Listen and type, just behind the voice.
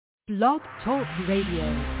Blog Talk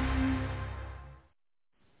Radio.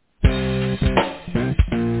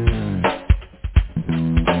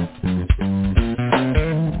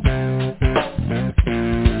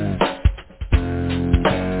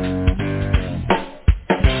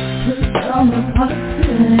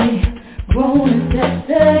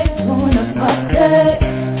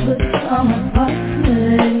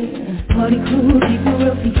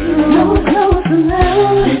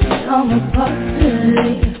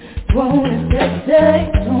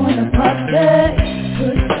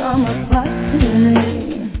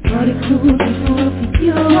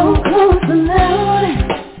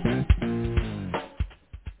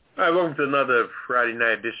 Friday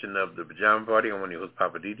night edition of the Pajama Party. I'm one of your hosts,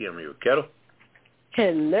 Papa Didi. I'm here with Kettle.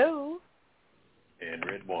 Hello. And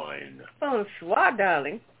Red Wine. Bonsoir,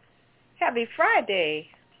 darling. Happy Friday.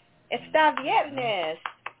 Está viernes.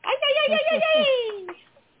 Ay, ay, ay, ay, ay,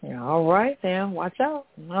 ay. All right, now. Watch out.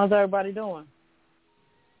 How's everybody doing?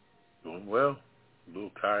 Doing well. A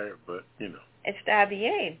little tired, but, you know. Está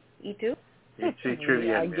bien. ¿Y tú? I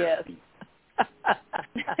guess.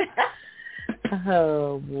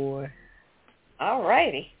 Oh, boy. All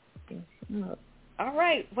righty. All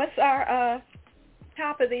right. What's our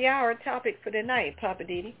top of the hour topic for tonight, Papa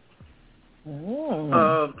Didi?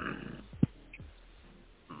 My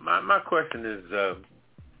question is,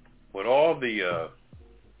 with all the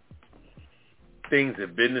things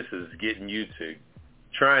that business is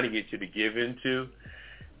trying to get you to give into,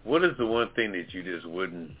 what is the one thing that you just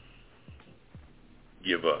wouldn't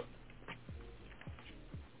give up?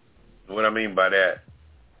 What I mean by that,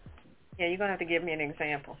 yeah, you're going to have to give me an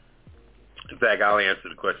example. In fact, I'll answer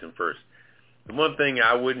the question first. The one thing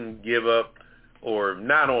I wouldn't give up, or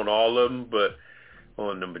not on all of them, but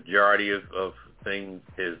on the majority of things,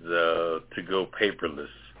 is to go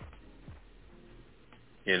paperless.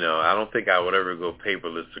 You know, I don't think I would ever go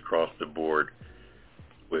paperless across the board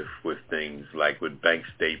with things like with bank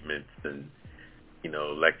statements and, you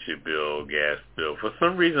know, electric bill, gas bill. For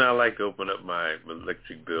some reason, I like to open up my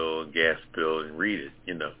electric bill and gas bill and read it,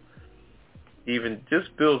 you know. Even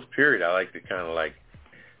just bills, period, I like to kind of like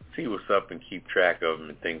see what's up and keep track of them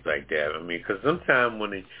and things like that. I mean, because sometimes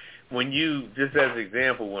when you, just as an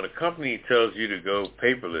example, when a company tells you to go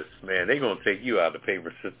paperless, man, they're going to take you out of the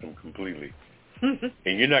paper system completely.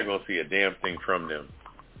 And you're not going to see a damn thing from them.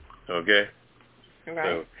 Okay? Right.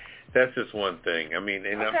 So that's just one thing. I mean,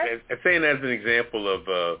 and okay. I'm saying as an example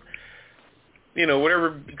of, you know,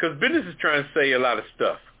 whatever, because business is trying to say a lot of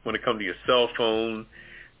stuff when it comes to your cell phone,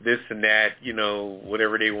 this and that, you know,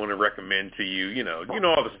 whatever they want to recommend to you, you know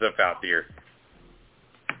all the stuff out there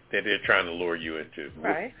that they're trying to lure you into.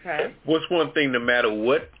 Right. What's one thing, no matter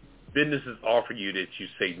what businesses offer you, that you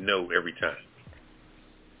say no every time?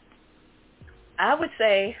 I would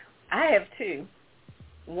say I have two.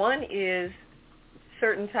 One is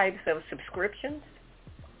certain types of subscriptions.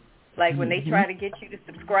 Like when they try to get you to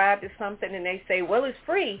subscribe to something and they say, well, it's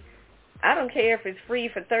free. I don't care if it's free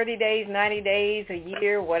for 30 days, 90 days, a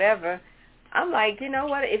year, whatever. I'm like, you know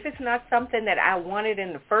what? If it's not something that I wanted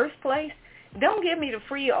in the first place, don't give me the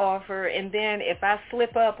free offer. And then if I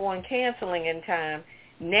slip up on canceling in time,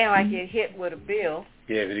 now I get hit with a bill.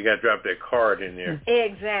 Yeah, because you got to drop that card in there.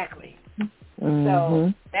 Exactly.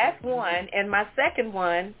 So that's one. And my second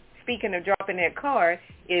one, speaking of dropping that card,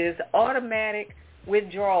 is automatic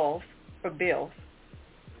withdrawals for bills.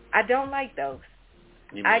 I don't like those.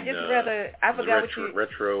 I just rather, I forgot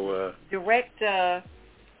direct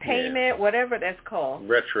payment, whatever that's called.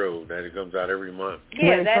 Retro, that it comes out every month.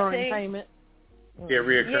 Yeah, that thing. Payment. Yeah,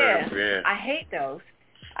 reoccurring. Yeah. I hate those.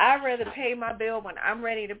 I'd rather pay my bill when I'm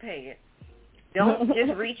ready to pay it. Don't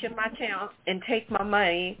just reach in my account and take my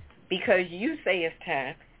money because you say it's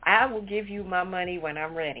time. I will give you my money when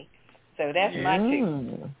I'm ready. So that's my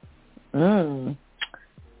two.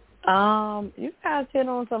 You guys hit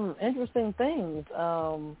on some interesting things.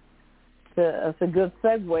 It's a good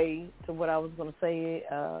segue to what I was going to say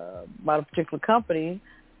about a particular company,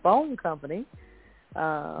 phone company,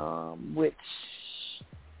 which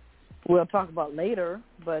we'll talk about later.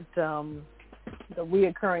 But the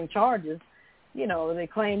reoccurring charges, you know, they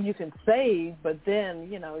claim you can save, but then,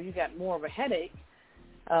 you know, you got more of a headache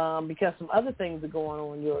because some other things are going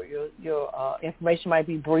on. Your information might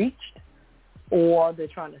be breached, or they're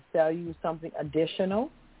trying to sell you something additional,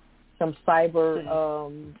 some cyber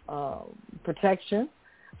protection.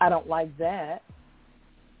 I don't like that.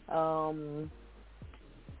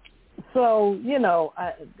 So, you know,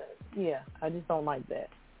 I just don't like that.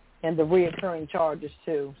 And the reoccurring charges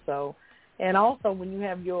too. So, and also when you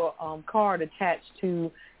have your card attached to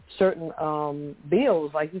certain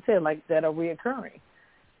bills, like you said, like that are reoccurring.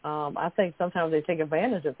 I think sometimes they take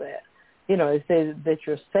advantage of that. You know, they say that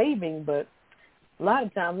you're saving, but a lot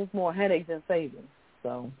of times it's more headache than saving.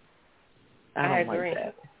 So I don't like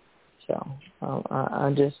that. So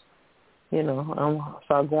I just, you know, I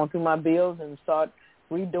start going through my bills and start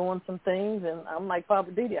redoing some things, and I'm like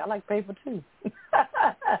Papa Didi. I like paper too. I'm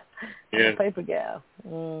a paper gal.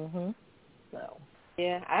 So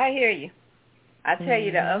yeah, I hear you. I tell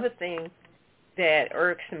you, the other thing that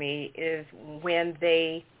irks me is when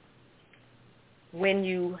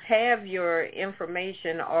you have your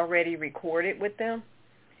information already recorded with them,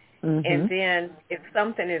 and then if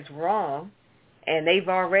something is wrong, and they've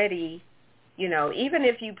already, you know, even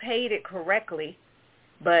if you paid it correctly,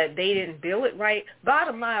 but they didn't bill it right.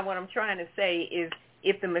 Bottom line, what I'm trying to say is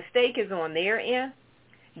if the mistake is on their end,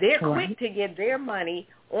 they're quick to get their money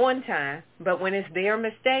on time, but when it's their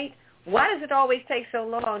mistake, why does it always take so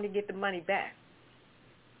long to get the money back?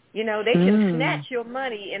 You know, they can snatch your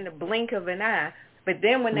money in the blink of an eye, but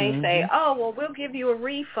then when they say, oh, well, we'll give you a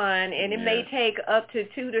refund, and it may take up to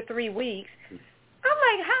 2 to 3 weeks,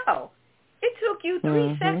 I'm like, how? It took you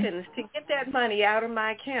 3 seconds to get that money out of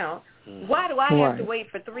my account. Why do I have to wait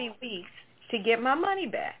for 3 weeks to get my money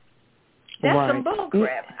back? That's some bull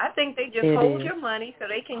crap. I think they just hold your money so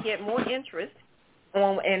they can get more interest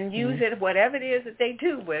on and use it, whatever it is that they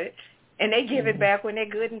do with it, and they give it back when they're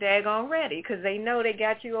good and daggone ready because they know they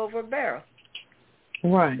got you over a barrel.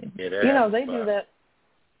 Right. Yeah, you know, they do that.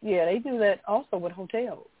 Yeah, they do that also with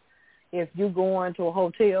hotels. If you go into a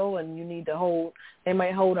hotel and you need to hold, they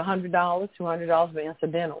may hold $100, $200 for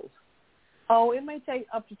incidentals. Oh, it may take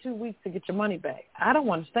up to 2 weeks to get your money back. I don't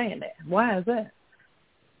understand that. Why is that?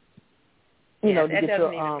 You know, to that get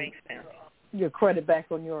doesn't even make sense. Your credit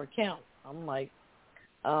back on your account. I'm like,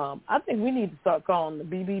 I think we need to start calling the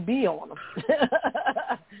BBB on them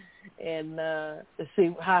and to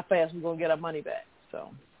see how fast we're going to get our money back. So,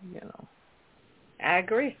 you know. I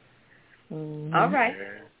agree. All right.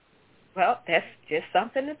 Well, that's just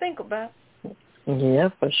something to think about. Yeah,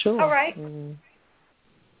 for sure. All right.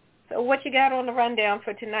 So what you got on the rundown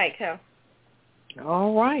for tonight, Cal?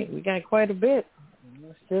 All right. We got quite a bit.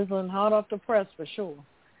 Sizzling hot off the press for sure.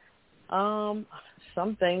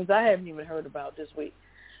 Some things I haven't even heard about this week.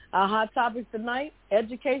 Our hot topic tonight,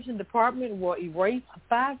 Education Department will erase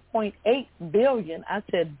 $5.8 billion, I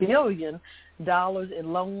said billion,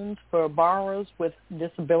 in loans for borrowers with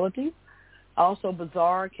disabilities. Also,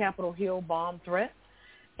 bizarre Capitol Hill bomb threat,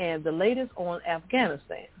 and the latest on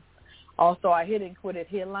Afghanistan. Also, our hit and quit it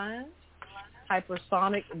headlines.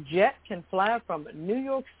 Hypersonic jet can fly from New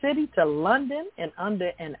York City to London in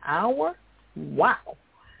under an hour. Wow.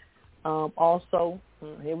 Also,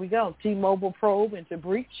 here we go. T-Mobile probe into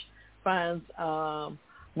breach finds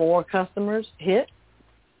more customers hit.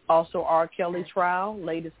 Also, R. Kelly trial,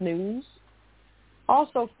 latest news.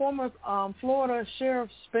 Also, former Florida sheriff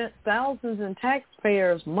spent thousands in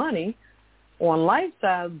taxpayers' money on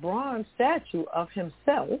life-size bronze statue of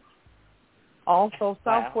himself. Also,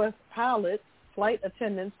 Southwest pilots, flight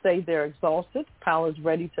attendants say they're exhausted. Pilots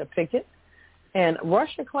ready to picket. And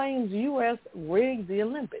Russia claims U.S. rigged the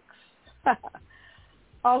Olympics.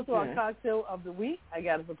 Also, our cocktail of the week. I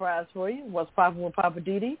got a surprise for you. What's popping with Papa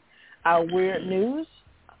Didi? Our weird news.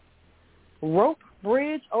 Rope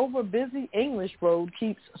bridge over busy English road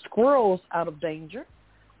keeps squirrels out of danger.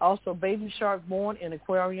 Also, baby shark born in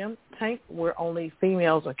aquarium tank where only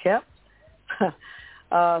females are kept.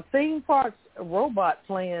 Theme parks robot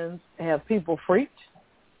plans have people freaked.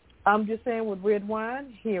 I'm just saying with red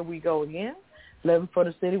wine, here we go again. Living for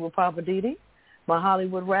the city with Papa Didi. My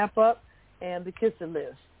Hollywood wrap-up and the kitchen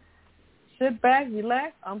list. Sit back,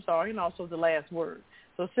 relax. I'm sorry, and also the last word.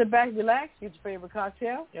 So sit back, relax, get your favorite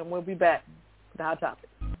cocktail, and we'll be back with the hot topic.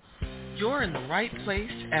 You're in the right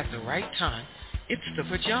place at the right time. It's the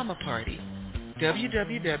Pajama Party.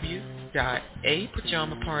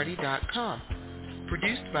 www.apajamaparty.com.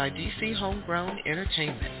 Produced by DC Homegrown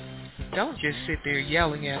Entertainment. Don't just sit there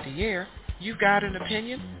yelling at the air. You've got an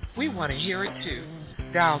opinion? We want to hear it too.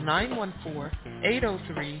 Dial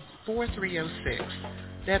 914-803-4306.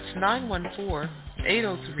 That's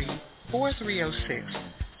 914-803-4306.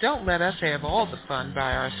 Don't let us have all the fun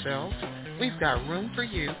by ourselves. We've got room for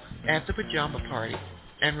you at the Pajama Party.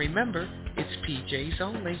 And remember, it's PJs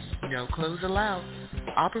only, no clothes allowed.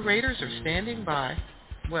 Operators are standing by.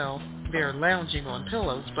 Well, they're lounging on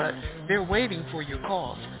pillows, but they're waiting for your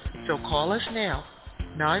calls. So call us now,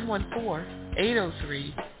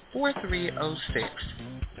 914-803-4306.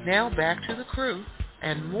 Now back to the crew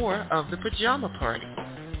and more of the Pajama Party.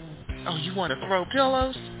 Oh, you want to throw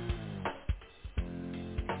pillows?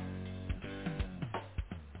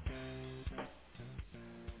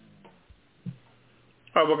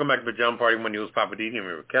 All right, welcome back to Pajama Party. My name is Papa D. I'm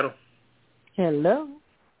here with Kettle. Hello.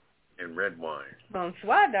 And Red Wine.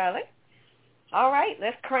 Bonsoir, darling. All right,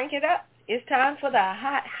 let's crank it up. It's time for the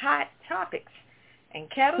hot topics. And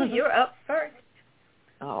Kettle, you're up first.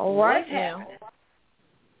 All right now.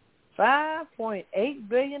 $5.8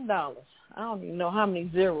 billion. I don't even know how many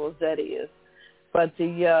zeros that is. But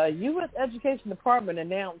the U.S. Education Department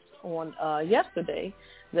announced on yesterday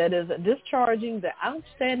that is discharging the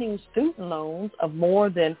outstanding student loans of more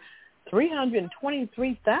than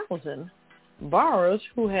 323,000 borrowers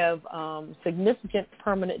who have significant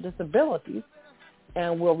permanent disabilities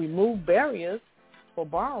and will remove barriers for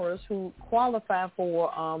borrowers who qualify for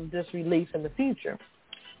this relief in the future.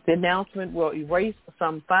 The announcement will erase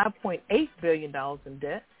some $5.8 billion in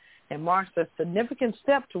debt and marks a significant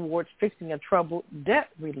step towards fixing a troubled debt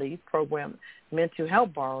relief program meant to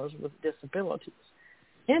help borrowers with disabilities.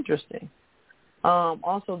 Interesting.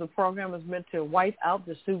 Also, the program is meant to wipe out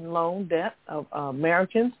the student loan debt of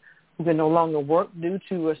Americans who can no longer work due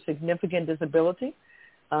to a significant disability.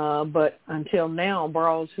 But until now,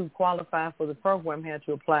 borrowers who qualify for the program had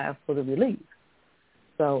to apply for the relief.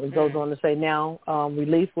 So it goes on to say now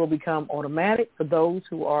relief will become automatic for those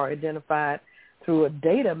who are identified through a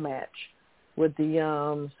data match with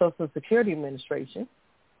the Social Security Administration.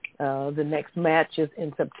 The next match is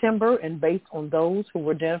in September, and based on those who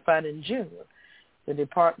were identified in June, the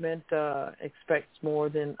department expects more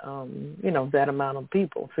than, that amount of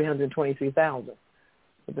people, 323,000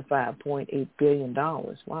 with the $5.8 billion.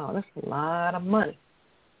 Wow, that's a lot of money.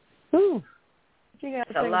 Whew.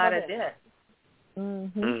 That's a lot of debt.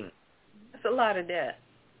 Mm-hmm. That's a lot of debt.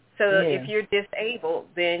 So if you're disabled,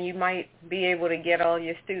 then you might be able to get all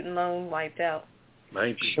your student loan wiped out.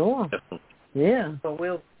 Might be. Sure. Yeah. So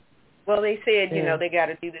they said, they got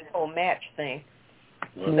to do this whole match thing.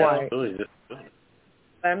 Well, right.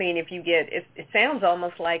 I mean, if you get, it sounds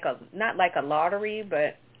almost like not like a lottery,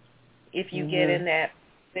 but if you get in that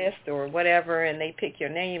list or whatever and they pick your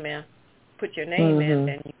name in, put your name in,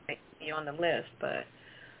 then you might be on the list. But,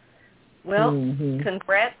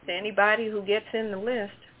 congrats to anybody who gets in the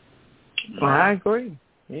list. Well, I agree.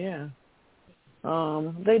 Yeah.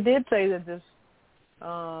 They did say that this,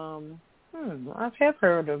 I have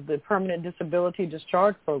heard of the Permanent Disability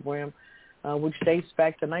Discharge Program, which dates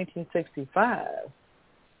back to 1965.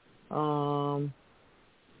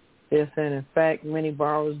 Yes, and in fact, many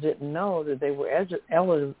borrowers didn't know that they were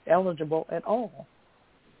eligible at all.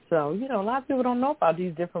 So, a lot of people don't know about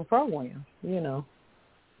these different programs,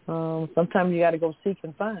 Sometimes you got to go seek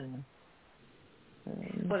and find.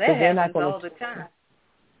 Well, that happens all the time.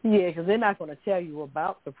 Yeah, because they're not going to tell you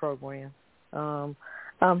about the program. I'm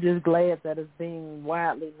just glad that it's being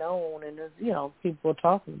widely known and, people are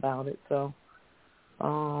talking about it. So,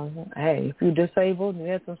 hey, if you're disabled and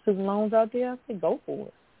you have some student loans out there, I say go for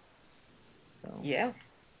it. So. Yeah,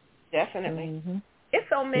 definitely. There's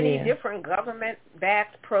so many different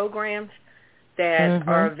government-backed programs that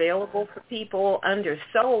are available for people under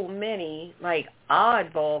so many,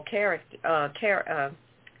 oddball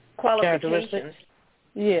qualifications.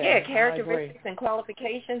 Characteristics and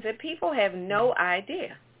qualifications that people have no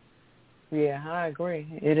idea. Yeah, I agree.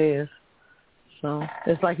 It is. So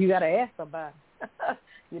it's like you got to ask somebody.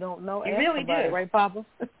 You don't know. You ask really somebody, do, right, Papa?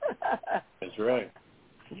 That's right.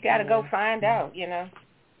 You got to go find out,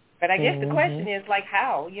 But I guess the question is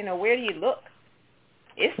how? Where do you look?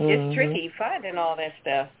 It's tricky finding all that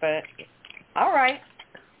stuff, but all right.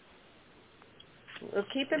 We'll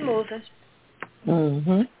keep it moving.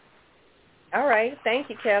 All right. Thank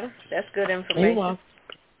you, Kettle. That's good information. You're welcome.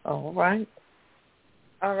 All right.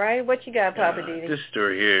 All right. What you got, Papa Didi? This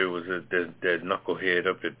story here was that knucklehead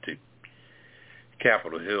up at the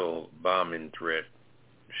Capitol Hill bombing threat.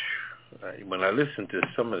 When I listened to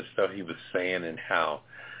some of the stuff he was saying and how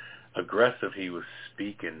aggressive he was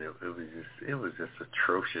speaking, it was just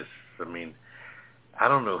atrocious. I mean, I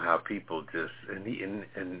don't know how people just and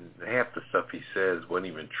half the stuff he says wasn't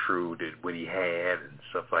even true, that what he had and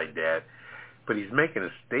stuff like that. But he's making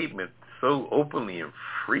a statement so openly and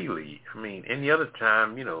freely. I mean, any other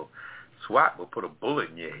time, SWAT will put a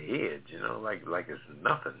bullet in your head, like it's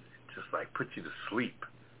nothing. It just put you to sleep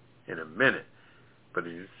in a minute. But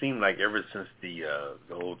it seemed like ever since the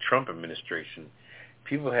whole Trump administration,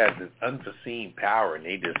 people have this unforeseen power, and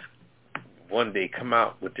they just one day come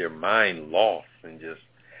out with their mind lost and just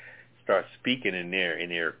start speaking in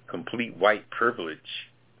their complete white privilege,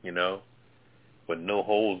 with no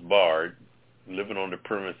holds barred, living on the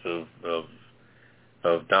premise of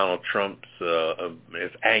Donald Trump's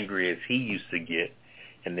as angry as he used to get,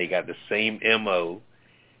 and they got the same MO,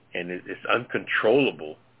 and it's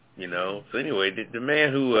uncontrollable, So anyway, the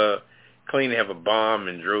man who claimed to have a bomb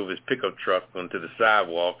and drove his pickup truck onto the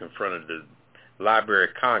sidewalk in front of the Library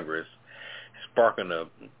of Congress, sparking a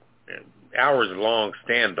hours-long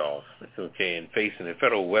standoff, and facing a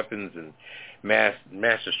federal weapons and mass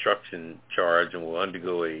destruction charge, and will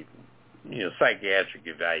undergo a psychiatric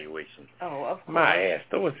evaluation. Oh, of course. My ass.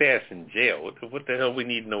 Throw his ass in jail. What the hell we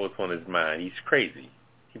need to know what's on his mind? He's crazy.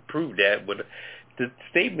 He proved that. But the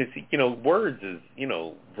statements, words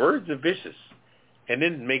are vicious. And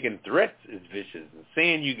then making threats is vicious. And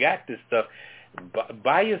saying you got this stuff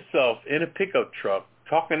by yourself in a pickup truck,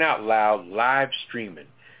 talking out loud, live streaming.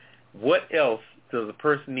 What else does a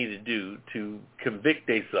person need to do to convict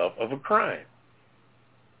themselves of a crime?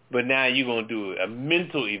 But now you're going to do a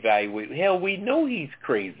mental evaluation. Hell, we know he's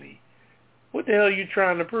crazy. What the hell are you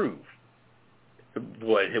trying to prove?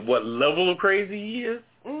 What level of crazy he is?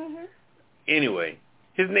 Mm-hmm. Anyway,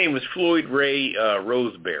 his name is Floyd Ray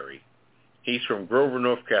Roseberry. He's from Grover,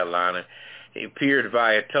 North Carolina. He appeared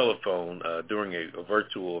via telephone during a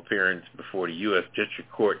virtual appearance before the U.S.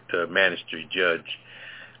 District Court Magistrate Judge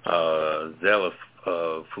Zella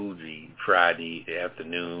Fuji Friday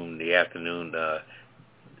afternoon,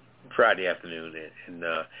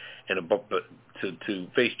 to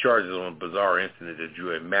face charges on a bizarre incident that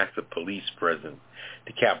drew a massive police presence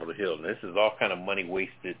to Capitol Hill. And this is all kind of money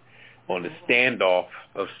wasted on the standoff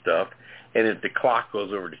of stuff. And if the clock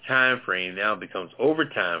goes over the time frame, now it becomes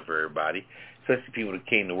overtime for everybody, especially people that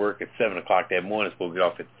came to work at 7 o'clock that morning, supposed to get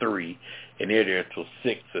off at 3, and they're there until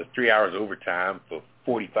 6, so 3 hours overtime for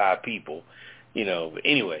 45 people, But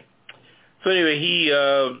anyway. So anyway,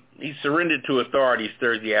 he surrendered to authorities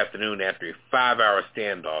Thursday afternoon after a 5-hour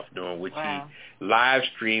standoff during which he live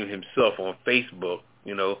streamed himself on Facebook,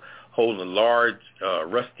 holding a large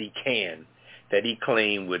rusty can that he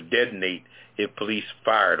claimed would detonate if police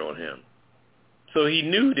fired on him. So he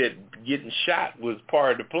knew that getting shot was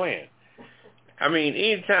part of the plan. I mean,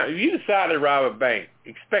 anytime, if you decide to rob a bank,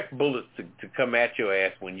 expect bullets to come at your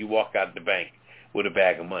ass when you walk out the bank with a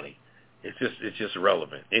bag of money. It's just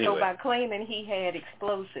irrelevant. Anyway. So by claiming he had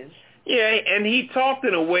explosives. Yeah, and he talked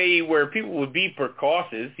in a way where people would be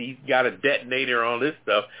precautious. He got a detonator on this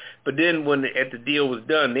stuff. But then when the deal was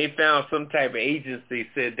done, they found some type of agency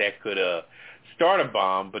said that could start a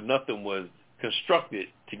bomb, but nothing was constructed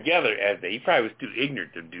together as he probably was too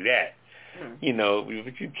ignorant to do that. But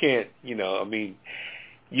you can't,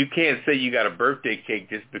 you can't say you got a birthday cake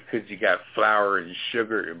just because you got flour and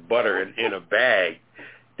sugar and butter in a bag.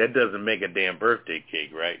 That doesn't make a damn birthday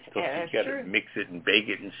cake, right? So you got to mix it and bake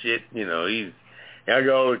it and shit. I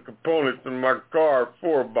got all the components in my car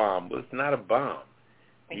for a bomb. But it's not a bomb.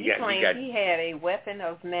 He claimed he had a weapon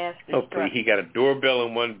of mass destruction. He got a doorbell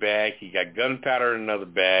in one bag. He got gunpowder in another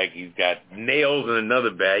bag. He's got nails in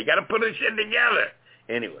another bag. You got to put this shit together.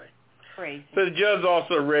 Anyway. Crazy. So the judge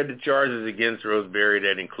also read the charges against Roseberry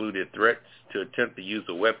that included threats to attempt to use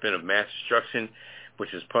a weapon of mass destruction,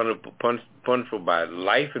 which is punishable by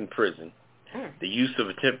life in prison, the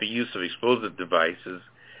attempted use of explosive devices,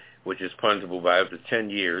 which is punishable by up to 10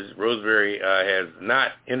 years. Roseberry has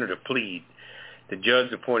not entered a plea. The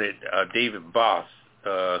judge appointed David Boss,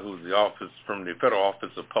 who's from the Federal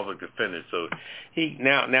Office of Public Defender. So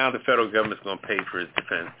now the federal government's going to pay for his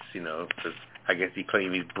defense, because I guess he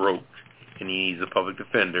claimed he's broke and he needs a public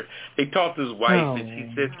defender. They talked to his wife and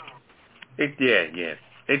she said,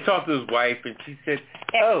 They talked to his wife, and she said,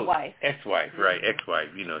 ex-wife, right, ex-wife.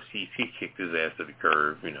 She kicked his ass to the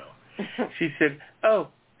curb, She said,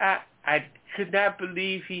 I could not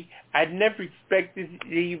believe I never expected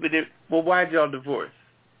he would have. Well, why'd y'all divorce?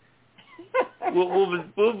 what was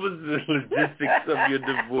the logistics of your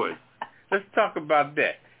divorce? Let's talk about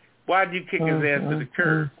that. Why'd you kick his ass to the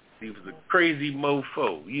curb? He was a crazy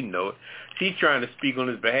mofo, it. She's trying to speak on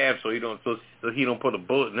his behalf so he don't put a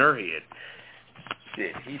bullet in her head.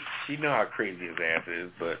 Shit, she know how crazy his ass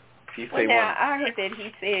is, but she said I heard that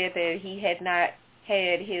he said that he had not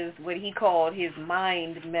had his what he called his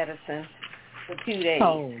mind medicine for 2 days.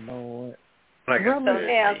 Oh Lord! Like so now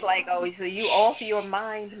it's like, so you off your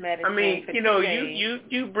mind medicine? I mean, for 2 days.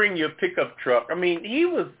 you bring your pickup truck. I mean,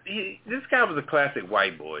 this guy was a classic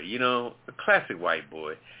white boy. A classic white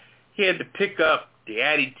boy. He had the pickup, the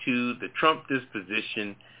attitude, the Trump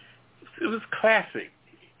disposition. It was classic.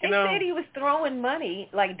 They said he was throwing money,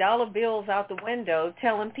 like dollar bills, out the window,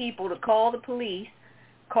 telling people to call the police,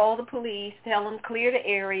 tell them clear the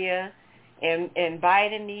area, and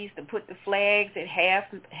Biden needs to put the flags at half,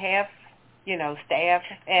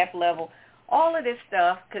 staff level, all of this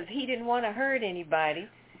stuff, because he didn't want to hurt anybody.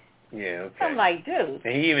 Yeah, okay. I'm like, dude.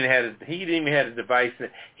 And he didn't even have a device.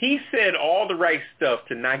 He said all the right stuff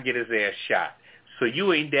to not get his ass shot. So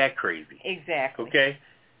you ain't that crazy. Exactly. Okay?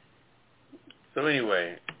 So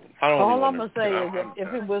anyway, I don't. All I'm gonna say is that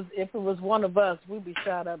if it was one of us, we'd be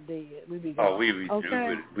shot up dead. We'd be gone. We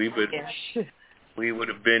would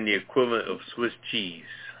have been the equivalent of Swiss cheese.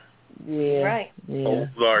 Yeah. Right. Yeah.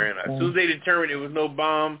 As soon as they determined there was no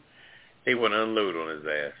bomb, they would unload on his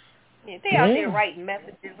ass. Yeah, they out there writing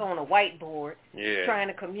messages on a whiteboard, yeah, trying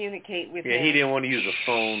to communicate with him. Yeah, he didn't want to use a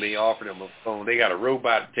phone. They offered him a phone. They got a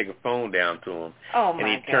robot to take a phone down to him. Oh, my God.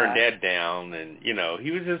 And he turned that down, and, he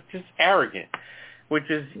was just arrogant, which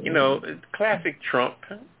is, classic Trump,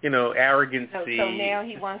 arrogancy. So now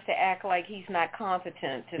he wants to act like he's not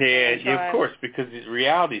competent. Yeah, of course, because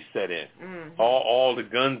reality set in. Mm-hmm. All the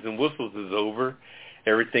guns and whistles is over.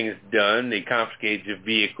 Everything is done. They confiscated your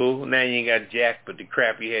vehicle. Now you ain't got jack but the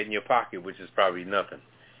crap you had in your pocket, which is probably nothing.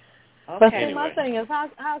 Okay. But see, my thing is,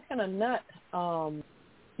 how can a nut,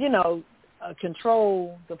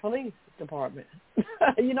 control the police department?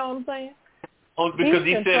 You know what I'm saying? Oh, because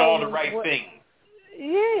he said all the right things.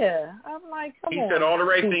 Yeah, I'm like, come on. He said all the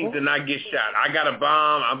right things to not get shot. I got a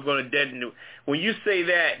bomb. I'm going to detonate. When you say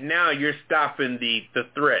that, now you're stopping the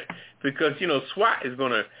threat because SWAT is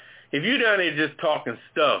going to. If you're down there just talking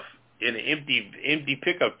stuff in an empty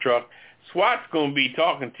pickup truck, SWAT's going to be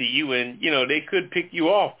talking to you, and, they could pick you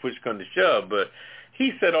off, push come to shove. But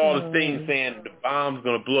he said all the things saying the bomb's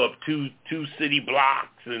going to blow up two city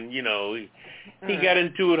blocks, and, he got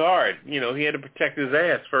into it hard. He had to protect his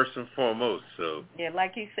ass first and foremost. So yeah,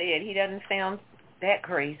 like you said, he doesn't sound that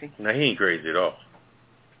crazy. No, he ain't crazy at all.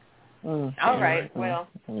 All right, well.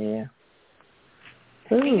 Yeah.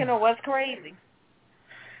 Speaking of what's crazy,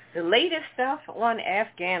 the latest stuff on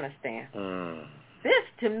Afghanistan. This,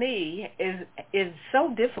 to me, is so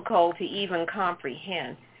difficult to even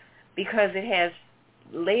comprehend because it has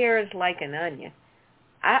layers like an onion.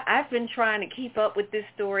 I've been trying to keep up with this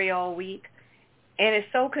story all week, and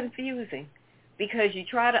it's so confusing because you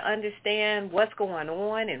try to understand what's going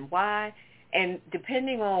on and why, and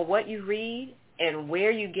depending on what you read and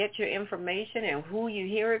where you get your information and who you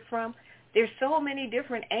hear it from, there's so many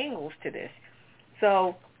different angles to this.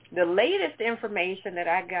 So the latest information that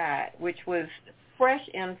I got, which was fresh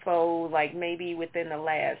info, like maybe within the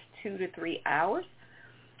last 2 to 3 hours,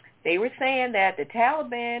 they were saying that the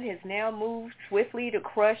Taliban has now moved swiftly to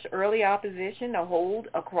crush early opposition to hold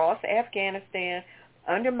across Afghanistan,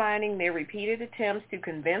 undermining their repeated attempts to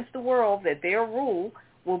convince the world that their rule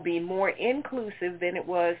will be more inclusive than it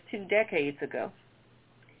was 2 decades ago.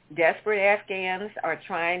 Desperate Afghans are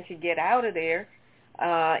trying to get out of there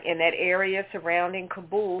in that area surrounding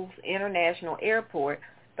Kabul's international airport,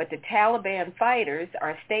 but the Taliban fighters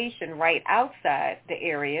are stationed right outside the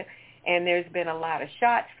area, and there's been a lot of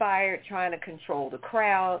shots fired trying to control the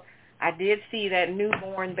crowd. I did see that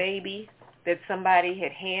newborn baby that somebody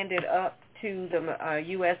had handed up to the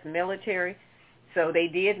U.S. military. So they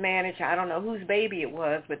did manage, I don't know whose baby it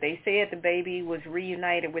was, but they said the baby was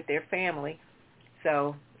reunited with their family.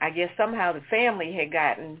 So I guess somehow the family had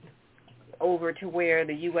gotten over to where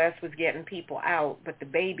the U.S. was getting people out, but the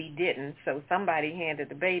baby didn't, so somebody handed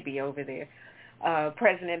the baby over there.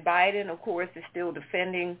 President Biden, of course, is still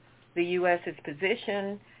defending the U.S.'s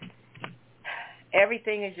position.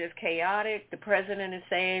 Everything is just chaotic. The president is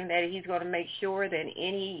saying that he's going to make sure that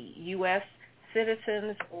any U.S.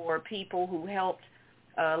 citizens or people who helped,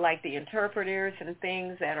 like the interpreters and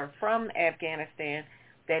things that are from Afghanistan,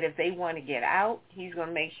 that if they want to get out, he's going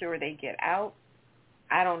to make sure they get out.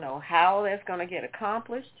 I don't know how that's going to get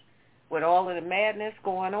accomplished with all of the madness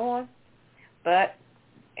going on, but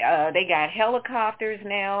they got helicopters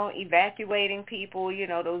now evacuating people,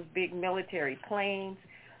 those big military planes.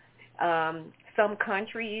 Some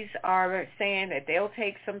countries are saying that they'll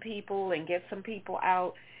take some people and get some people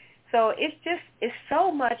out. So it's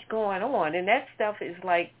so much going on, and that stuff is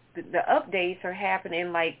like the updates are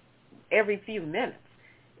happening like every few minutes.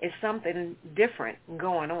 It's something different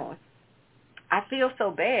going on. I feel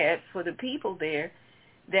so bad for the people there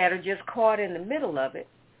that are just caught in the middle of it.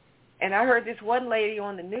 And I heard this one lady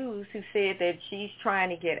on the news who said that she's trying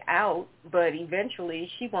to get out, but eventually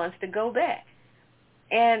she wants to go back.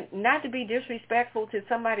 And not to be disrespectful to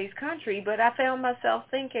somebody's country, but I found myself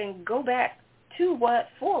thinking, go back to what,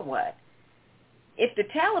 for what? If the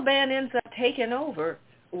Taliban ends up taking over,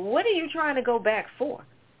 what are you trying to go back for?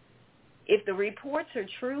 If the reports are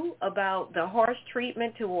true about the harsh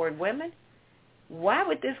treatment toward women, why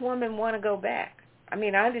would this woman want to go back? I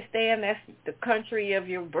mean, I understand that's the country of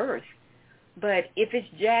your birth, but if it's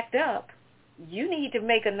jacked up, you need to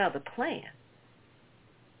make another plan.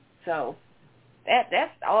 So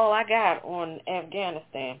that's all I got on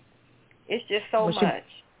Afghanistan. It's just so much.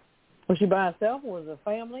 Was she by herself, or was it a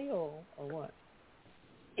family, or what?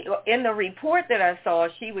 in the report that I saw,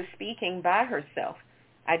 she was speaking by herself.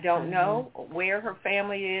 I don't know where her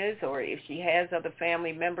family is or if she has other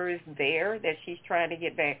family members there that she's trying to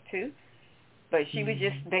get back to. But she was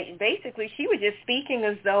just, basically, she was just speaking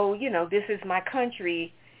as though, this is my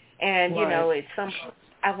country and, it's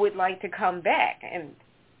I would like to come back. And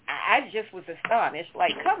I just was astonished.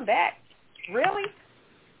 Like, come back? Really?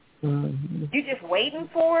 Mm-hmm. You just waiting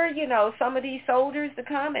for, some of these soldiers to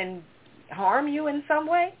come and harm you in some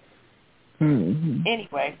way? Mm-hmm.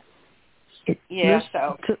 Anyway.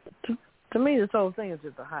 To me, this whole thing is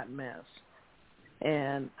just a hot mess.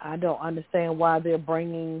 And I don't understand why they're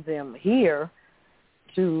bringing them here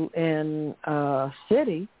in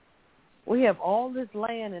city. We have all this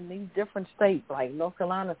land in these different states like North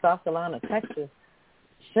Carolina, South Carolina, Texas.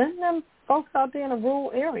 Send them folks out there in a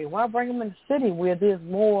rural area. Why bring them in the city where there's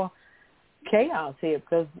more chaos here?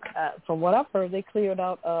 Because from what I've heard, they cleared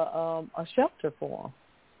out a shelter for them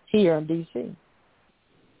here in D.C.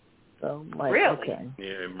 So, really? Okay.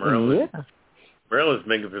 Yeah, Maryland's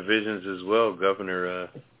making provisions as well. Governor,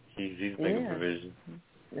 he's making provisions.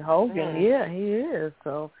 Hogan, he is.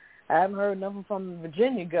 So I haven't heard nothing from the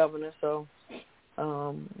Virginia governor, so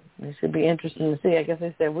it should be interesting to see. I guess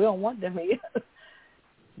they said we don't want them here.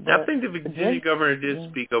 I think the Virginia governor did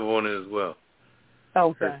speak up on it as well.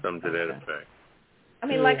 Okay. Said something to that effect. I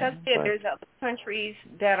mean, like I said, there's other countries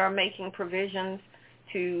that are making provisions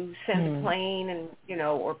to send a plane and,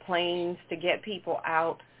 or planes to get people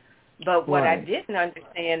out. But what I didn't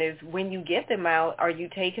understand is when you get them out, are you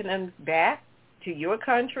taking them back to your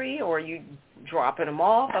country or are you dropping them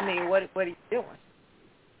off? I mean, what are you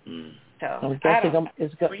doing? So I'm guessing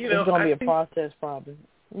it's going to be a process probably.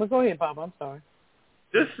 Well, go ahead, Bob. I'm sorry.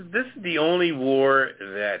 This is the only war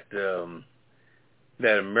that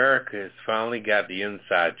America has finally got the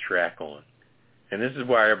inside track on. And this is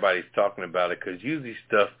why everybody's talking about it, because usually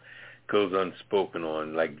stuff goes unspoken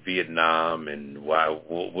on, like Vietnam and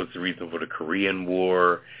what's the reason for the Korean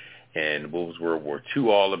War and what was World War II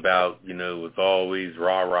all about. It was always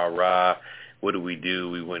rah, rah, rah. What do?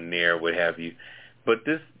 We went there, what have you. But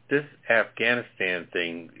this Afghanistan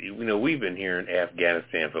thing, we've been hearing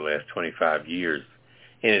Afghanistan for the last 25 years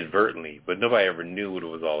inadvertently, but nobody ever knew what it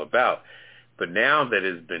was all about. But now that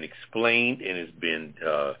it's been explained and it's been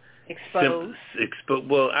exposed.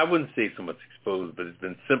 Well, I wouldn't say so much exposed, but it's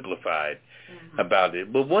been simplified about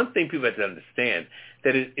it. But one thing people have to understand,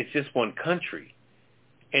 that it's just one country.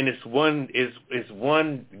 And it's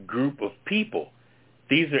one group of people.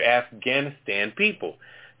 These are Afghanistan people.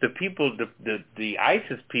 The people, the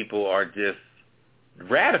ISIS people are just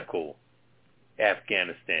radical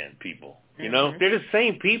Afghanistan people. They're the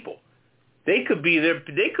same people. They could be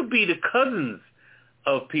the cousins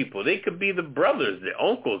of people. They could be the brothers, the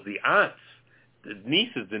uncles, the aunts, the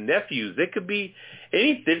nieces, the nephews. They could be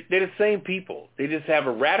anything. They're the same people. They just have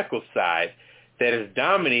a radical side that has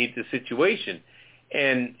dominated the situation.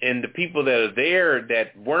 And the people that are there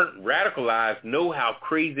that weren't radicalized know how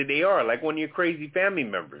crazy they are. Like one of your crazy family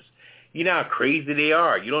members. You know how crazy they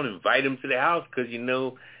are. You don't invite them to the house because you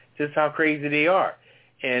know just how crazy they are.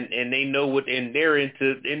 And they know what, and they're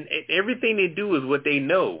into, and everything they do is what they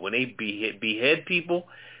know. When they behead people,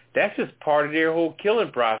 that's just part of their whole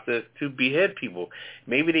killing process, to behead people.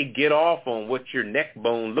 Maybe they get off on what your neck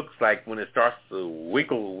bone looks like when it starts to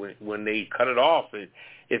wiggle when they cut it off. And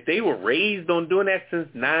if they were raised on doing that since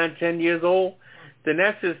 9, 10 years old, then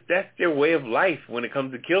that's their way of life when it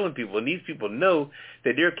comes to killing people. And these people know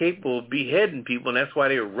that they're capable of beheading people, and that's why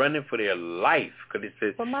they're running for their life. Cause it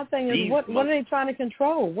says, but my thing is, what are they trying to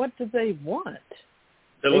control? What do they want?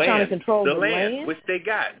 The They're land, trying to control the land, which they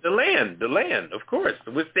got. The land, of course,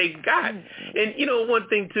 which they got. And one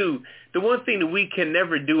thing too, the one thing that we can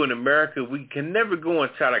never do in America, we can never go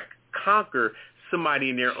and try to conquer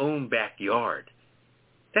somebody in their own backyard.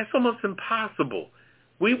 That's almost impossible.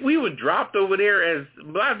 We were dropped over there, as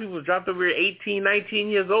a lot of people were dropped over here 18, 19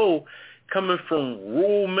 years old, coming from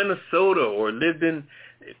rural Minnesota or lived in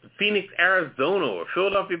Phoenix, Arizona or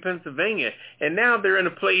Philadelphia, Pennsylvania. And now they're in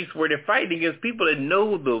a place where they're fighting against people that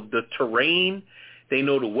know the terrain. They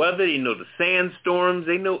know the weather. They know the sandstorms.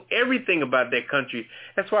 They know everything about that country.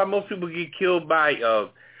 That's why most people get killed by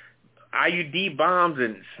IUD bombs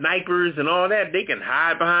and snipers and all that. They can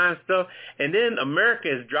hide behind stuff. And then America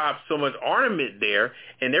has dropped so much armament there,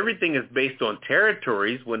 and everything is based on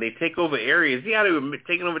territories. When they take over areas, see how they were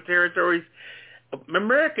taking over territories?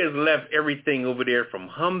 America has left everything over there, from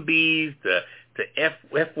Humvees to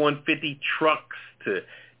F-150 trucks to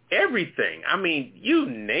everything. I mean, you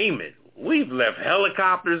name it. We've left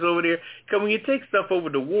helicopters over there. Because when you take stuff over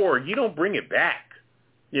to war, you don't bring it back,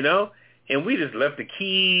 and we just left the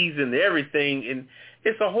keys and everything, and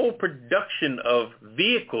it's a whole production of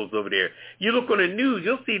vehicles over there. You look on the news,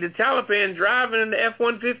 you'll see the Taliban driving in the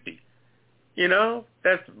F-150. You know,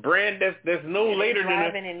 that's no later than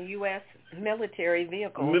driving in U.S. military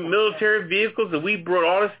vehicles. Military vehicles, and we brought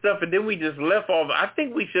all this stuff, and then we just left all. I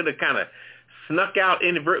think we should have kind of snuck out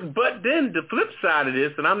inadvertently. But then the flip side of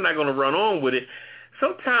this, and I'm not going to run on with it,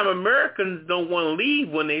 sometimes Americans don't want to leave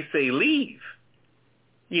when they say leave.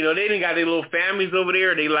 You know, they done got their little families over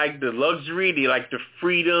there. They like the luxury. They like the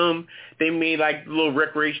freedom. They may like little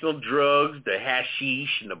recreational drugs, the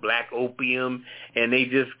hashish and the black opium, and they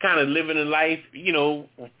just kind of living a life, you know,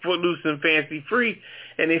 footloose and fancy free.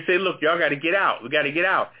 And they say, look, y'all got to get out. We got to get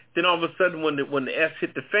out. Then all of a sudden, when the S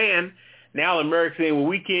hit the fan, now America's saying, well,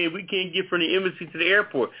 we can't get from the embassy to the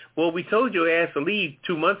airport. Well, we told your ass to leave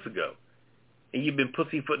 2 months ago, and you've been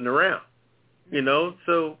pussyfooting around. You know,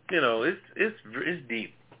 so you know it's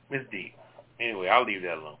deep. It's deep. Anyway, I'll leave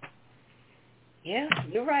that alone. Yeah,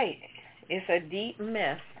 you're right. It's a deep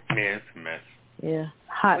mess. Yeah, it's a mess. Yeah,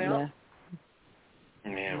 hot mess.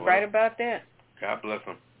 Yeah, well, right about that. God bless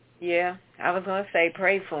them. Yeah, I was going to say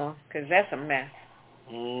pray for them, because that's a mess.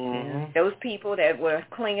 Mm-hmm. Those people that were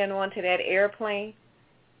clinging onto that airplane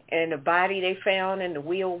and the body they found in the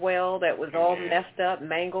wheel well that was all messed up,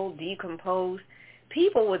 mangled, decomposed,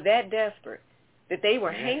 people were that desperate that they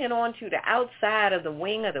were hanging on to the outside of the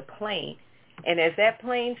wing of the plane. And as that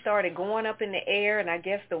plane started going up in the air, and I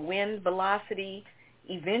guess the wind velocity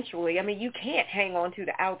eventually, I mean, you can't hang on to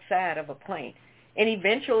the outside of a plane. And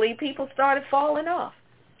eventually people started falling off.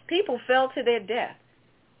 People fell to their death.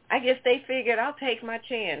 I guess they figured, I'll take my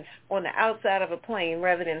chance on the outside of a plane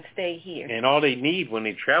rather than stay here. And all they need when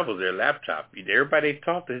they travel is their laptop. Everybody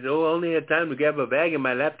talks, they say, oh, I only had time to grab a bag and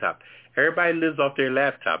my laptop. Everybody lives off their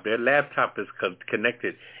laptop. Their laptop is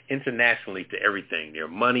connected internationally to everything. Their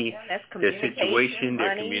money, their situation,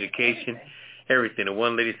 their communication, everything. And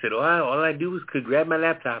one lady said, oh, all I do is could grab my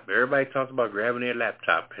laptop. Everybody talks about grabbing their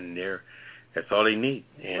laptop, and that's all they need.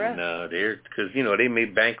 And because, you know, they may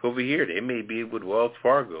bank over here. They may be with Wells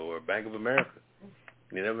Fargo or Bank of America.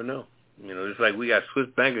 You never know. You know, just like we got Swiss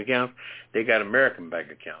bank accounts, they got American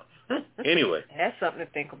bank accounts. Anyway. That's something to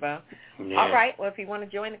think about. Yeah. All right. Well, if you want to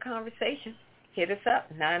join the conversation, hit us up.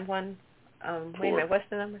 Wait a minute. What's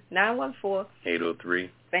the number? 914-803.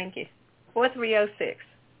 Thank you. 4306.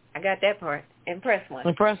 I got that part. And press 1.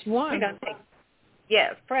 And press 1.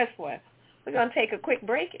 Press 1. We're going to take a quick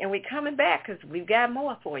break, and we're coming back because we've got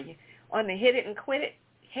more for you on the Hit It and Quit It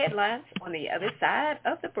headlines on the other side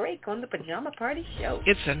of the break on the Pajama Party Show.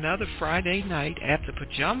 It's another Friday night at the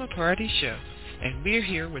Pajama Party Show, and we're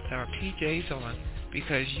here with our PJs on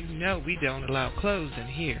because you know we don't allow clothes in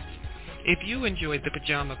here. If you enjoyed the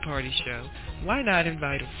Pajama Party Show, why not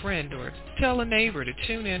invite a friend or tell a neighbor to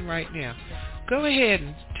tune in right now? Go ahead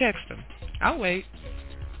and text them. I'll wait.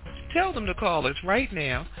 Tell them to call us right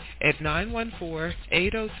now at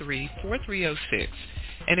 914-803-4306.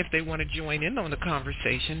 And if they want to join in on the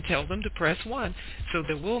conversation, tell them to press 1 so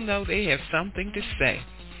that we'll know they have something to say.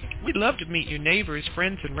 We'd love to meet your neighbors,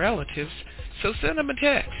 friends, and relatives, so send them a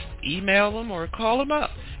text, email them, or call them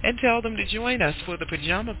up and tell them to join us for the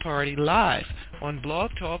Pajama Party live on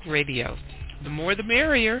Blog Talk Radio. The more the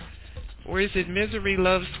merrier. Or is it Misery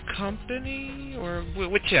Loves Company? Or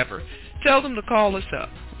whichever. Tell them to call us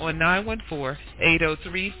up on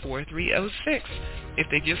 914-803-4306 if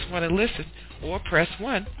they just want to listen, or press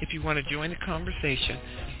 1 if you want to join the conversation.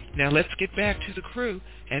 Now let's get back to the crew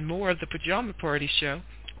and more of the Pajama Party Show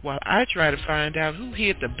while I try to find out who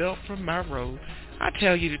hid the belt from my robe. I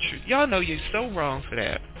tell you the truth. Y'all know you're so wrong for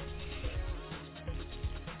that.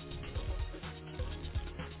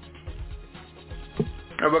 All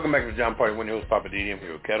right, welcome back to the Pajama Party. One of your hosts, Papa Didi. I'm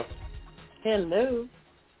here with Kettle. Hello.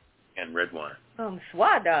 And Red Wine.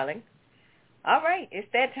 Swat, darling. All right, it's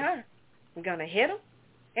that time. We're going to hit them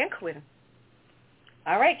and quit them.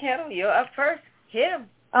 All right, Kettle, you're up first. Hit them.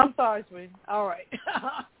 I'm sorry, sweetie. All right.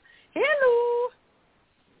 Hello.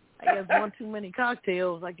 I guess one too many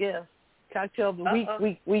cocktails, I guess. Cocktail of the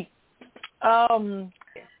week.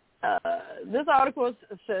 This article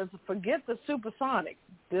says, forget the supersonic.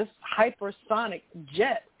 This hypersonic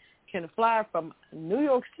jet can fly from New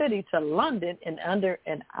York City to London in under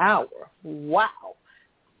an hour. Wow.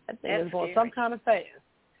 That thing is going some kind of fast.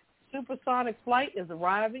 Supersonic flight is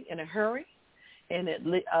arriving in a hurry. And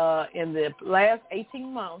in the last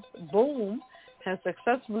 18 months, Boom has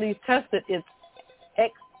successfully tested its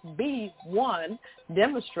XB-1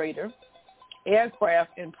 demonstrator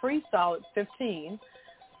aircraft in pre-solid 15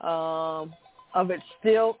 of its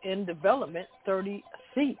still in development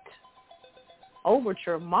 30-seat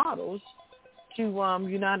Overture models to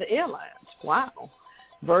United Airlines. Wow.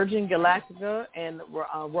 Virgin Galactica and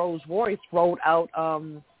Rolls-Royce rolled out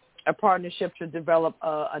a partnership to develop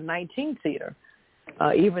a 19-seater.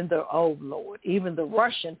 Even the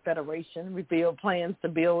Russian Federation revealed plans to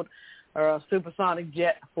build a supersonic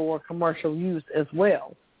jet for commercial use as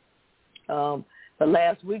well. But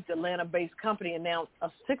last week, the Atlanta-based company announced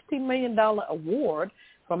a $60 million award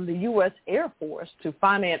from the U.S. Air Force to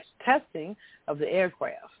finance testing of the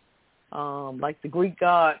aircraft. Like the Greek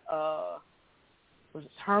god, was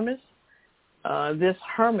it Hermes? This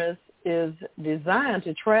Hermes is designed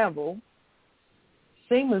to travel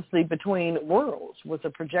seamlessly between worlds with a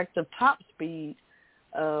projected top speed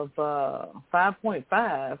of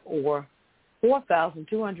 5.5 or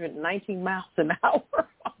 4,219 miles an hour.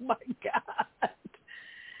 Oh, my God.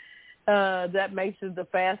 That makes it the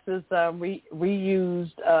fastest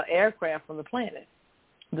reused aircraft on the planet.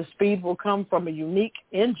 The speed will come from a unique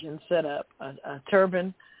engine setup, a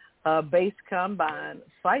turbine-based combine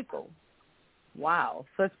cycle. Wow.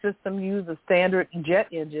 Such system uses a standard jet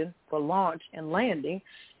engine for launch and landing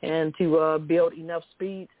and to build enough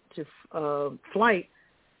speed to flight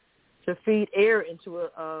to feed air into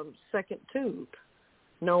a second tube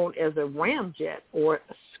known as a ramjet or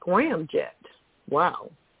a scramjet. Wow.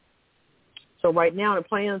 So right now the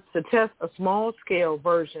plan is to test a small-scale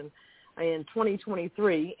version in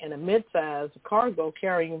 2023 and a mid-size cargo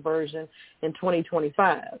carrying version in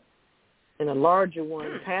 2025. And a larger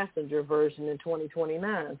one, passenger version in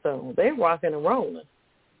 2029. So they're rocking and rolling.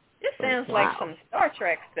 This sounds like some Star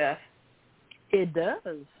Trek stuff. It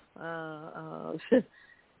does.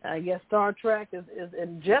 I guess Star Trek is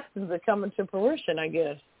ingestions are coming to fruition, I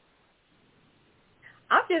guess.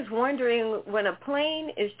 I'm just wondering, when a plane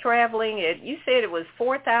is traveling at, you said it was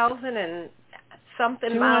 4,000 and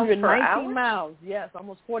something miles per hour? 219 miles, yes,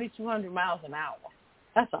 almost 4,200 miles an hour.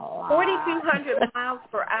 That's a lot. 4,200 miles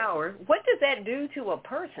per hour. What does that do to a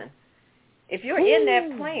person? If you're in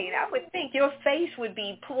that plane, I would think your face would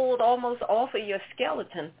be pulled almost off of your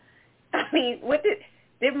skeleton. I mean,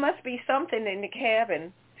 there must be something in the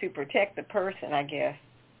cabin to protect the person, I guess.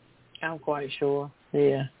 I'm quite sure.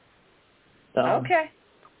 Yeah. So, okay.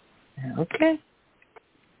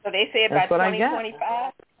 So they say about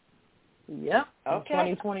 2025? Yep. Okay.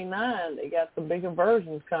 2029, they got some bigger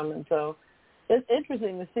versions coming. So it's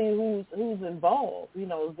interesting to see who's involved. You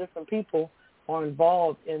know, different people are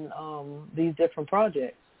involved in these different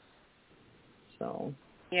projects. So.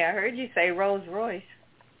 Yeah, I heard you say Rolls-Royce.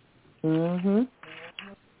 Mhm.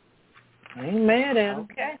 I ain't mad at them.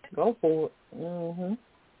 Okay. Go for it. Mhm.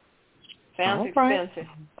 Sounds expensive.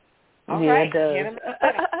 All yeah, right. it does. Hit 'em.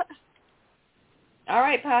 All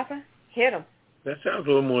right, Papa. Hit 'em. That sounds a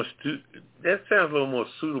little more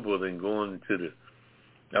suitable than going to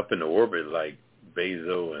up in the orbit like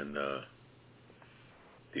Bezos and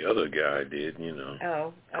the other guy did. You know.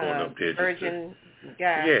 Oh, going up there Virgin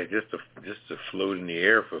guy. Yeah, just to float in the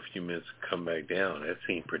air for a few minutes and come back down. That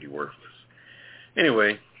seemed pretty worthless.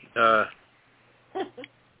 Anyway. All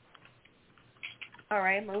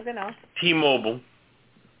right, moving on. T-Mobile.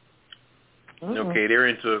 Okay, they're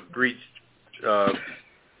into a breach.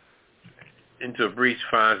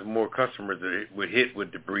 Finds more customers that it would hit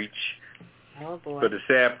with the breach. Oh boy! But the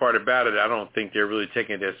sad part about it, I don't think they're really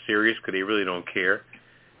taking it that serious because they really don't care.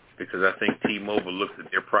 Because I think T-Mobile looks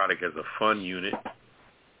at their product as a fun unit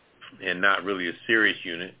and not really a serious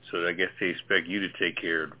unit. So I guess they expect you to take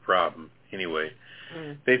care of the problem. Anyway,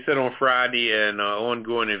 they said on Friday an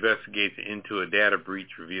ongoing investigation into a data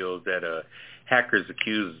breach reveals that hackers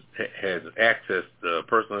accused has accessed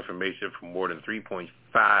personal information from more than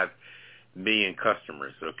 3.5 million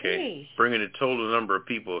customers, okay? Jeez. Bringing the total number of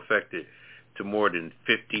people affected to more than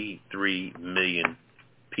 53 million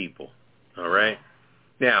people, all right?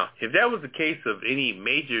 Now, if that was the case of any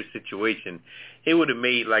major situation, it would have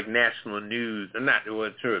made like national news. I'm not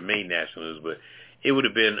sure it made national news, but it would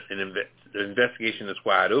have been an investigation that's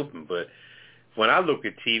wide open. But when I look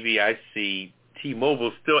at TV, I see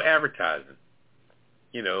T-Mobile still advertising.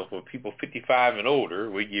 You know, for people 55 and older,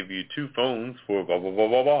 we give you 2 phones for blah, blah, blah,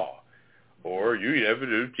 blah, blah. Or you have to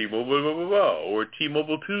do T-Mobile, blah, blah, blah, blah. Or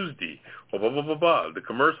T-Mobile Tuesday, blah, blah, blah, blah, blah. The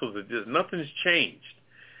commercials are just, nothing's changed.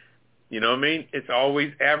 You know what I mean? It's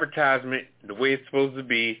always advertisement the way it's supposed to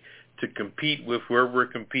be to compete with where we're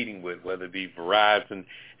competing with, whether it be Verizon,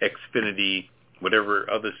 Xfinity, whatever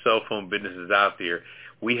other cell phone businesses out there.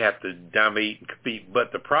 We have to dominate and compete.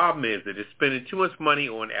 But the problem is that it's spending too much money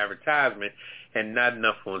on advertisement and not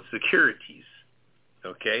enough on securities.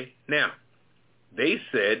 Okay? Now, they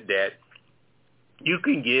said that you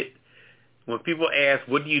can get, when people ask,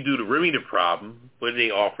 what do you do to remedy the problem, what do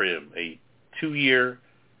they offer them? A 2-year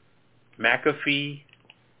McAfee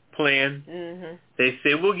plan. Mm-hmm. They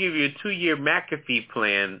say, we'll give you a 2-year McAfee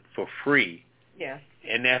plan for free. Yeah.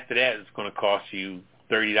 And after that, it's going to cost you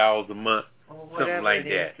 $30 a month, something like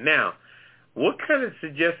that. Now, what kind of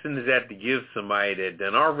suggestion is that to give somebody that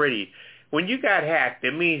done already, when you got hacked,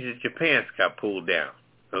 it means that your pants got pulled down.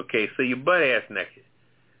 Okay, so you're butt-ass naked.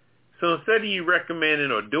 So instead of you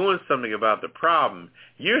recommending or doing something about the problem,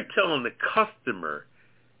 you're telling the customer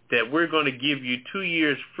that we're going to give you 2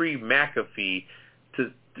 years free McAfee.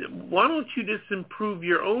 Why don't you just improve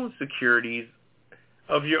your own securities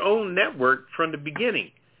of your own network from the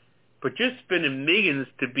beginning? But you're spending millions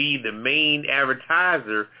to be the main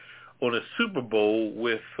advertiser on a Super Bowl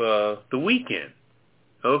with The Weeknd.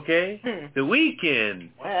 Okay? The Weeknd.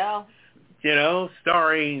 Well.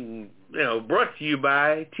 Starring, brought to you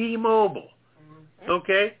by T-Mobile. Mm-hmm.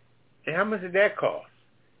 Okay? And how much did that cost?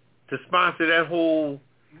 To sponsor that whole...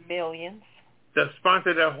 Millions. To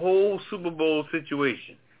sponsor that whole Super Bowl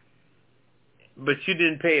situation. But you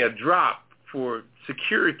didn't pay a drop for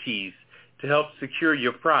securities to help secure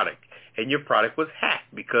your product. And your product was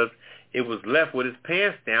hacked because it was left with its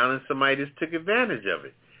pants down and somebody just took advantage of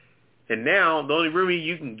it. And now the only remedy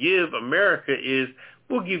you can give America is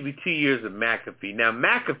we'll give you 2 years of McAfee. Now,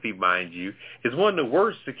 McAfee, mind you, is one of the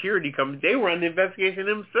worst security companies. They run the investigation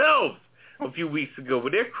themselves a few weeks ago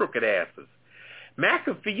with their crooked asses.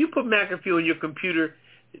 McAfee, you put McAfee on your computer,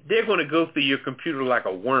 they're going to go through your computer like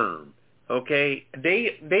a worm, okay?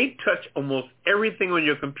 They touch almost everything on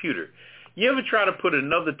your computer. You ever try to put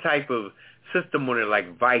another type of system on it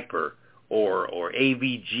like Viper or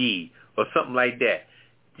AVG or something like that?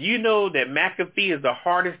 Do you know that McAfee is the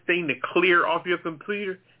hardest thing to clear off your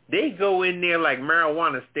computer? They go in there like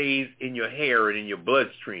marijuana stays in your hair and in your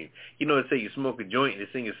bloodstream. They say you smoke a joint and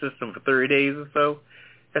it's in your system for 30 days or so.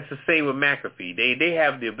 That's the same with McAfee. They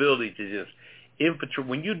have the ability to just infiltrate.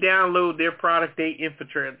 When you download their product, they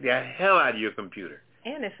infiltrate the hell out of your computer.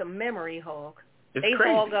 And it's a memory hog. They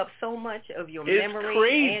crazy. Hog up so much of your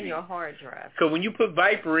memory and your hard drive. So when you put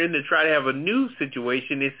Viper in to try to have a new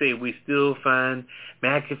situation, they say we still find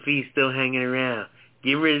McAfee still hanging around.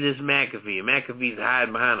 Get rid of this McAfee. McAfee's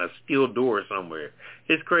hiding behind a steel door somewhere.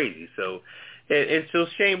 It's crazy. So it's so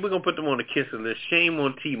shame. We're going to put them on the kisser list. Shame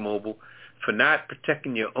on T-Mobile for not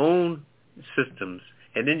protecting your own systems.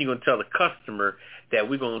 And then you're going to tell the customer that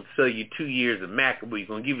we're going to sell you 2 years of McAfee. We're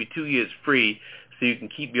going to give you 2 years free so you can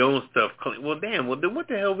keep your own stuff clean. Well, damn, then what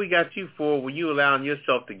the hell we got you for when you allowing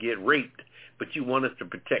yourself to get raped, but you want us to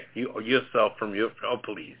protect you or yourself from your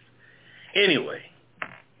police? Anyway,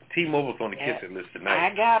 T-Mobile's on the kissing list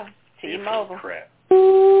tonight. I got him. T-Mobile. Crap.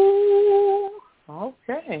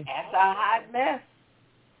 Okay. That's a hot mess.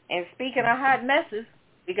 And speaking of hot messes,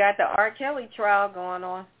 we got the R. Kelly trial going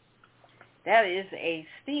on. That is a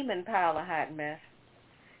steaming pile of hot mess.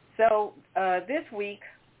 So this week,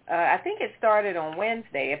 I think it started on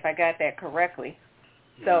Wednesday, if I got that correctly.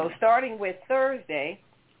 So starting with Thursday,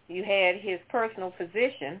 you had his personal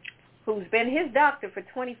physician, who's been his doctor for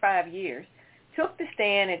 25 years, took the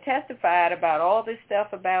stand and testified about all this stuff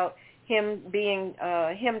about him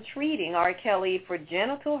treating R. Kelly for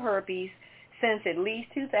genital herpes since at least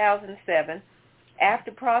 2007,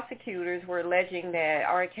 after prosecutors were alleging that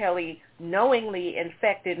R. Kelly knowingly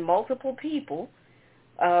infected multiple people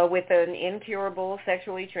with an incurable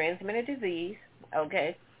sexually transmitted disease.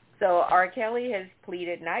 Okay, so R. Kelly has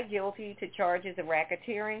pleaded not guilty to charges of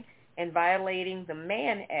racketeering and violating the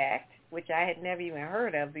Mann Act, which I had never even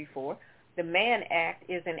heard of before. The Mann Act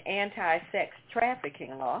is an anti-sex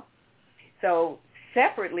trafficking law. So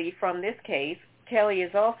separately from this case, Kelly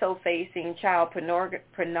is also facing child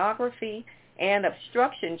pornography and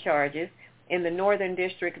obstruction charges in the Northern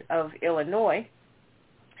District of Illinois.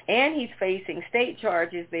 And he's facing state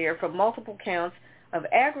charges there for multiple counts of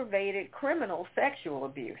aggravated criminal sexual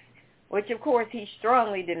abuse, which, of course, he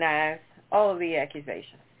strongly denies all of the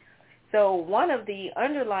accusations. So one of the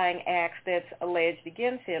underlying acts that's alleged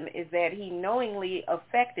against him is that he knowingly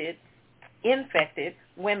infected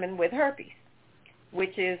women with herpes,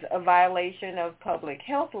 which is a violation of public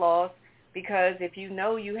health laws, because if you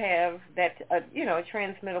know you have that, a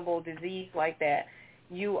transmittable disease like that,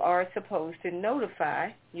 you are supposed to notify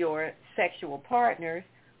your sexual partners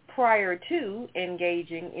prior to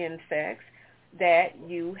engaging in sex that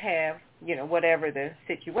you have, whatever the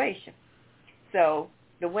situation. So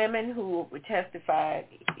the women who testified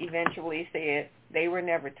eventually said they were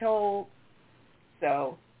never told.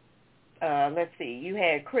 So let's see. You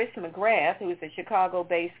had Chris McGrath, who is a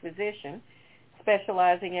Chicago-based physician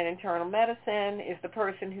specializing in internal medicine, is the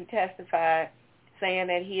person who testified, saying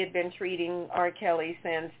that he had been treating R. Kelly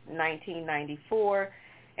since 1994,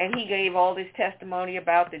 and he gave all this testimony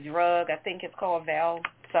about the drug. I think it's called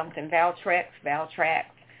something, Valtrex,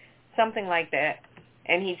 something like that.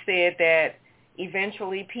 And he said that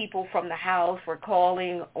eventually people from the house were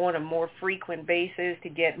calling on a more frequent basis to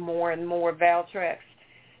get more and more Valtrex.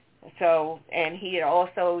 So, and he had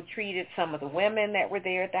also treated some of the women that were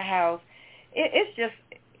there at the house. It's just,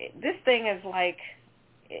 this thing is like,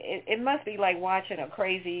 it must be like watching a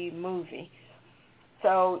crazy movie.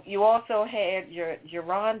 So you also had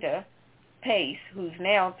Geronda Pace, who's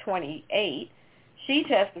now 28. She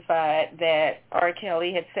testified that R.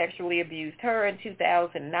 Kelly had sexually abused her in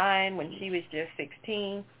 2009 when she was just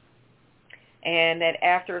 16, and that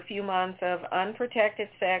after a few months of unprotected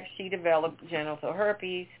sex, she developed genital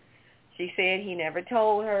herpes. She said he never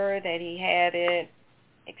told her that he had it,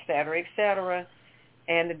 et cetera,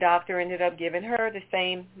 and the doctor ended up giving her the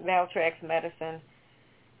same Valtrex medicine.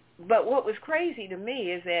 But what was crazy to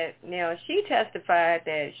me is that now she testified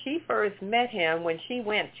that she first met him when she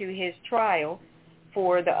went to his trial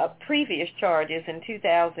for the previous charges in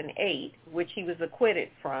 2008, which he was acquitted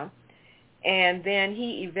from. And then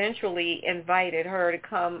he eventually invited her to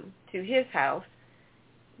come to his house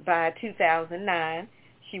by 2009.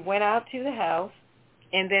 She went out to the house,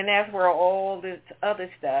 and then that's where all this other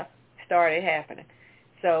stuff started happening.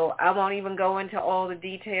 So I won't even go into all the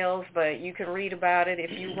details, but you can read about it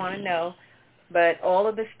if you want to know. But all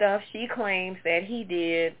of the stuff she claims that he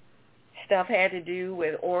did, stuff had to do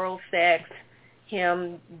with oral sex,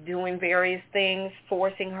 him doing various things,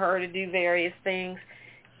 forcing her to do various things.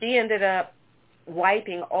 She ended up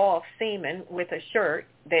wiping off semen with a shirt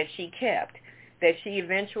that she kept, that she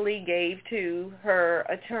eventually gave to her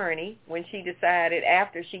attorney when she decided,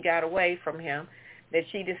 after she got away from him, that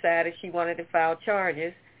she decided she wanted to file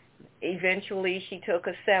charges. Eventually, she took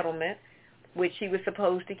a settlement, which she was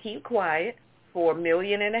supposed to keep quiet, for $1.5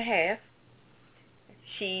 million.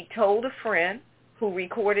 She told a friend who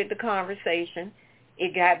recorded the conversation.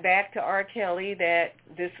 It got back to R. Kelly that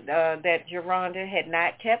that Geronda had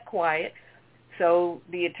not kept quiet. So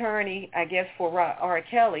the attorney, I guess for R.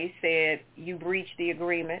 Kelly, said, you breached the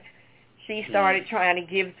agreement. She started trying to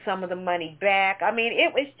give some of the money back. I mean,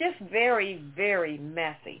 it was just very, very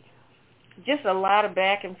messy. Just a lot of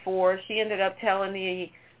back and forth. She ended up telling the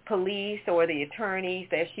police or the attorneys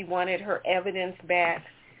that she wanted her evidence back.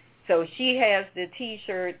 So she has the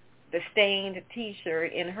T-shirt, the stained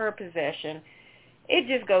T-shirt in her possession. It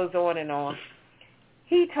just goes on and on.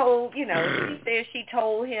 He told, she said she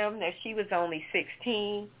told him that she was only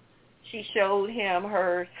 16. She showed him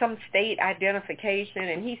some state identification,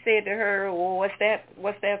 and he said to her, well, what's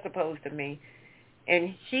that supposed to mean?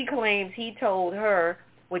 And she claims he told her,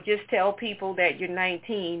 well, just tell people that you're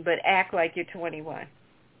 19, but act like you're 21.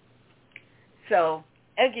 So,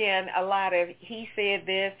 again, a lot of he said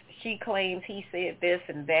this, she claims he said this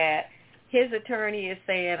and that. His attorney is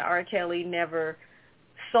saying R. Kelly never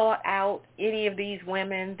sought out any of these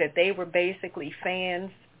women, that they were basically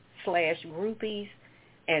fans/groupies,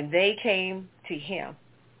 and they came to him.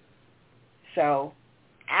 So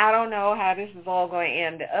I don't know how this is all going to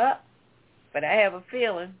end up, but I have a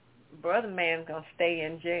feeling Brother Man's going to stay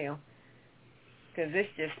in jail because it's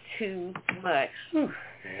just too much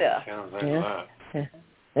stuff. Sounds like a lot.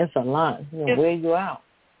 It's a lot. It'll wear you out.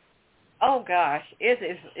 Oh, gosh.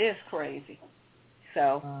 It's crazy.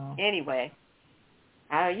 So, anyway,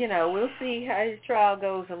 we'll see how his trial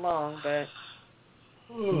goes along, but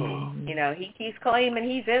he keeps claiming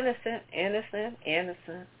he's innocent.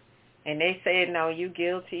 And they said, no, you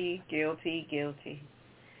guilty.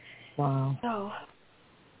 Wow. So,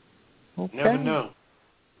 okay. Never know.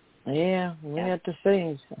 Yeah, we have to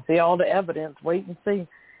see all the evidence, wait and see.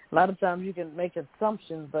 A lot of times you can make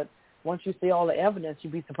assumptions, but once you see all the evidence,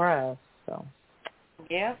 you'd be surprised. So,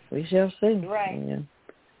 yeah, we shall see. Right. Yeah.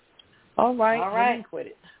 All right. Quit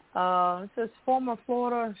it. It says former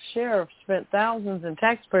Florida sheriff spent thousands in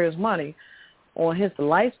taxpayers' money on his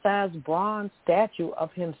life-size bronze statue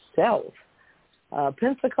of himself.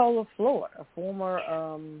 Pensacola, Florida,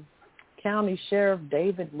 former County Sheriff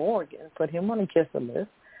David Morgan put him on the kisser list.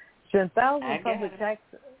 Spent thousands of public tax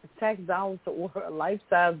dollars to order a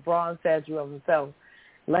life-size bronze statue of himself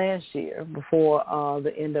last year before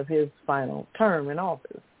the end of his final term in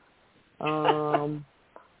office.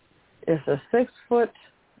 It's a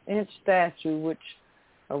 6-foot-inch statue which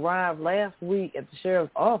arrived last week at the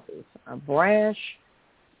sheriff's office. A brash,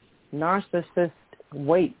 narcissist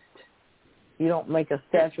waste. You don't make a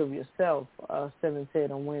statue of yourself, Simmons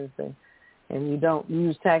said on Wednesday, and you don't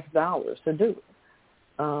use tax dollars to do it.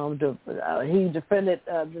 He defended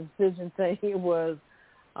the decision, saying it was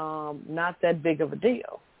not that big of a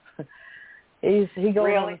deal. He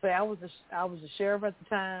goes on to say, I was a sheriff at the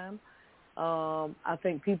time. I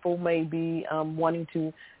think people may be wanting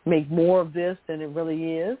to make more of this than it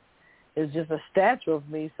really is. It's just a statue of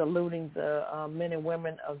me saluting the men and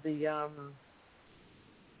women of the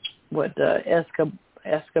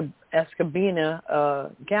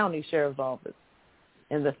Escabina County Sheriff's Office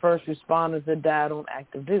and the first responders that died on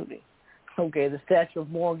active duty. Okay, the statue of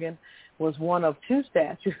Morgan was one of two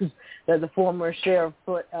statues that the former sheriff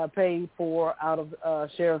paid for out of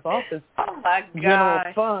sheriff's office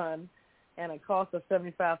general fund, and a cost of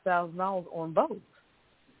 $75,000 on both.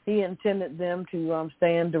 He intended them to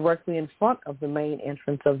stand directly in front of the main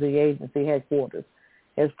entrance of the agency headquarters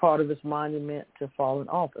as part of its monument to fallen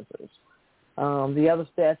officers. The other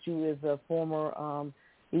statue is a former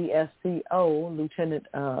ESCO, Lieutenant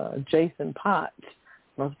Jason Potts,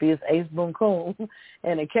 must be his ace boom coon,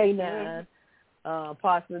 and a K9,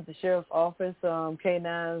 Potts at the sheriff's office,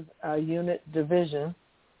 K9's unit division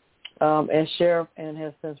as sheriff and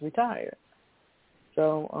has since retired.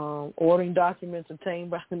 So ordering documents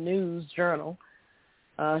obtained by the News Journal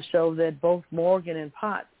show that both Morgan and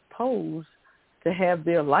Potts posed to have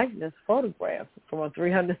their likeness photographed from a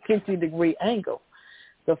 360-degree angle.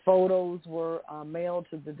 The photos were mailed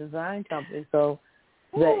to the design company so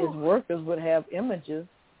that his workers would have images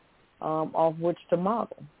off which to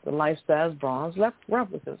model the life-size bronze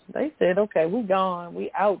replicas. They said, okay, we gone, we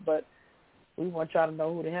out, but we want y'all to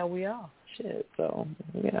know who the hell we are. Shit, so,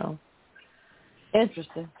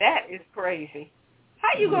 interesting. That is crazy.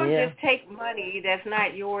 How you going to just take money that's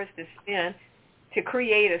not yours to spend to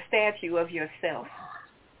create a statue of yourself?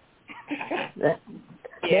 That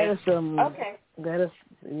is some. Okay. That's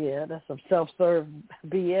some self-serve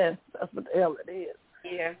BS. That's what the hell it is.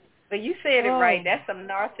 Yeah, but you said it right. That's some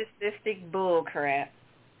narcissistic bull crap.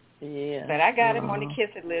 Yeah. But I got him on the kiss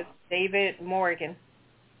it list. David Morgan.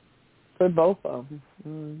 For both of them.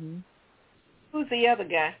 Mm-hmm. Who's the other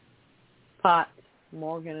guy? Potts.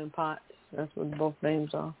 Morgan and Potts. That's what both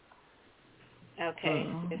names are. Okay,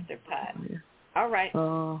 Mr. Potts. Yeah. All right.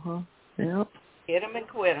 Yep. Hit him and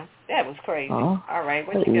quit him. That was crazy. All right,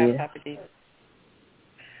 what you got, Papa D?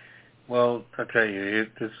 Well, I tell you,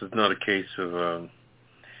 this is not a case of,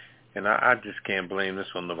 and I just can't blame this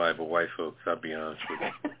on nobody but white folks. I'll be honest with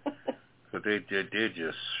you, but they're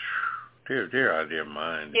just they're out of their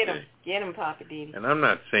mind. Get them, Papa D. And I'm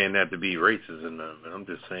not saying that to be racist or nothing, but I'm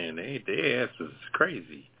just saying their ass is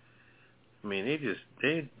crazy. I mean,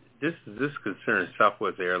 this concerns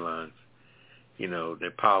Southwest Airlines.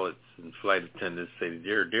 Their pilots and flight attendants say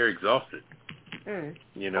they're exhausted. Oh,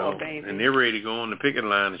 and they're ready to go on the picket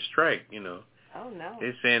line and strike. Oh no.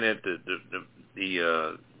 They're saying that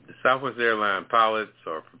the Southwest Airline pilots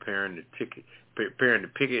are preparing to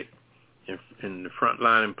picket, and the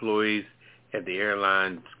frontline employees at the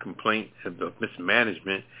airline's complaint of the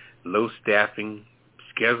mismanagement, low staffing,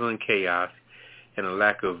 scheduling chaos, and a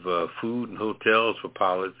lack of food and hotels for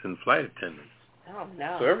pilots and flight attendants. Oh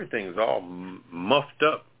no! So everything's all muffed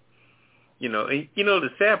up. The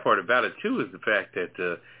sad part about it too is the fact that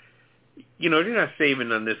they're not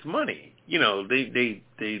saving on this money. The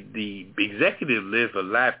executives live a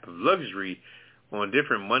life of luxury on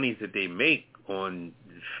different monies that they make on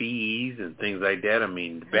fees and things like that. I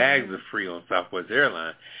mean, the bags are free on Southwest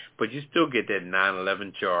Airlines, but you still get that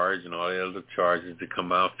 9/11 charge and all the other charges that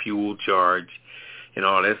come out, fuel charge and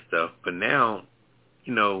all that stuff. But now,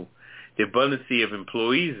 the abundance of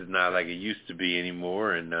employees is not like it used to be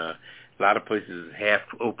anymore, and a lot of places half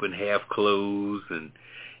open, half closed, and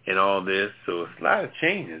all this. So it's a lot of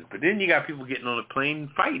changes. But then you got people getting on the plane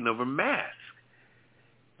and fighting over masks,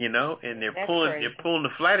 and they're pulling the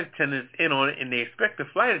flight attendants in on it, and they expect the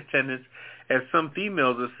flight attendants, as some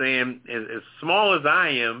females are saying, as small as I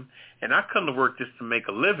am, and I come to work just to make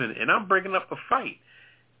a living, and I'm breaking up a fight.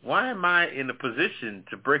 Why am I in a position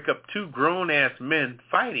to break up two grown-ass men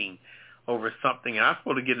fighting over something, and I'm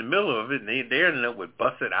supposed to get in the middle of it, and they ended up with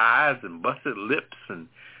busted eyes and busted lips and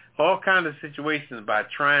all kinds of situations by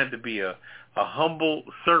trying to be a humble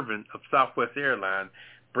servant of Southwest Airlines,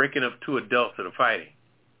 breaking up two adults that are fighting.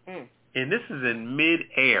 And this is in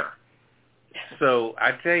mid-air. So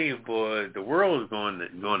I tell you, boy, the world is going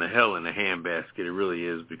to hell in a handbasket. It really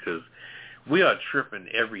is, because we are tripping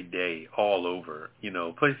every day all over,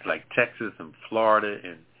 places like Texas and Florida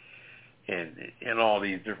and all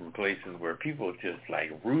these different places where people are just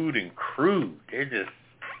like rude and crude. They're just,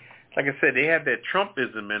 like I said, they have that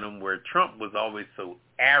Trumpism in them, where Trump was always so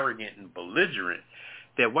arrogant and belligerent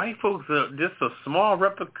that white folks are just a small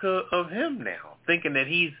replica of him now, thinking that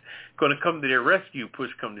he's going to come to their rescue, push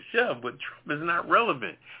come to shove, but Trump is not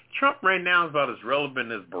relevant. Trump right now is about as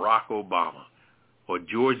relevant as Barack Obama or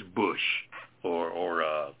George Bush or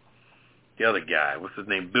the other guy, what's his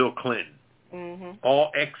name, Bill Clinton.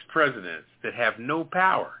 all ex-presidents that have no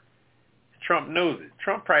power. Trump knows it.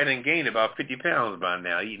 Trump probably done gained about 50 pounds by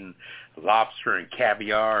now, eating lobster and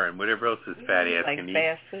caviar and whatever else his fat ass can eat. Like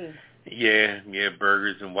fast food. Yeah,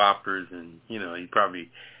 burgers and Whoppers, and, he probably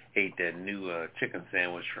ate that new chicken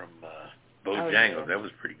sandwich from Bojangles. That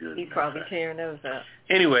was pretty good. He's probably tearing those up.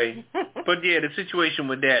 Anyway, but yeah, the situation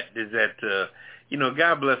with that is that,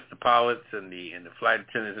 God bless the pilots and the flight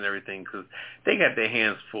attendants and everything, because they got their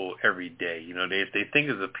hands full every day. They think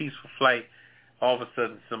it's a peaceful flight. All of a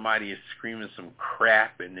sudden, somebody is screaming some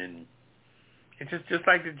crap, and then it's just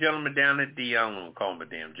like the gentleman down at the, I don't want to call him a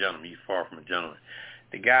damn gentleman. He's far from a gentleman.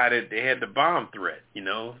 The guy that they had the bomb threat,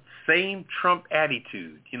 same Trump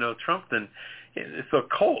attitude. Trump, it's a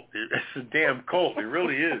cult. It's a damn cult. It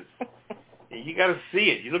really is. And you got to see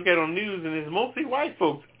it. You look at it on news, and it's mostly white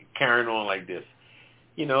folks carrying on like this.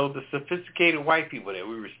 The sophisticated white people that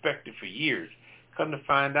we respected for years. Come to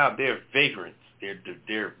find out, they're vagrants.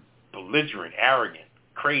 They're belligerent, arrogant,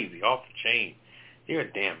 crazy, off the chain. They're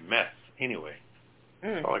a damn mess. Anyway,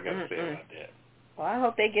 that's all I got to say about that. Well, I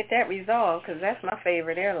hope they get that resolved, because that's my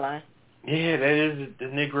favorite airline. Yeah, that is the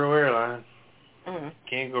Negro airline.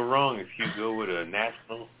 Can't go wrong if you go with a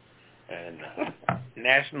National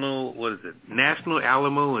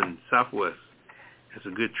Alamo and Southwest. That's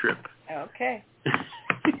a good trip. Okay.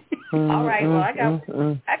 All right. Well,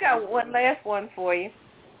 I got one last one for you.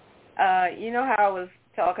 You know how I was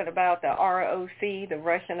talking about the ROC, the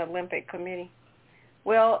Russian Olympic Committee?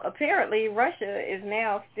 Well, apparently Russia is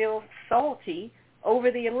now still salty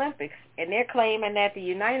over the Olympics, and they're claiming that the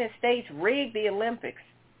United States rigged the Olympics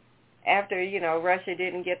after, Russia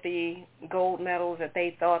didn't get the gold medals that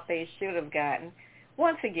they thought they should have gotten.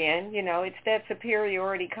 Once again, it's that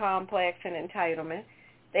superiority complex and entitlement.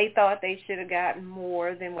 They thought they should have gotten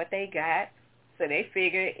more than what they got, so they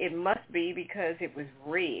figured it must be because it was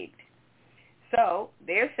rigged. So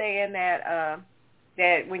they're saying that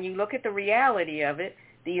that when you look at the reality of it,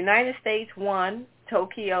 the United States won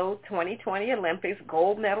Tokyo 2020 Olympics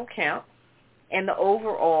gold medal count and the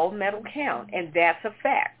overall medal count, and that's a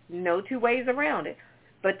fact. No two ways around it.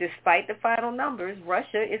 But despite the final numbers,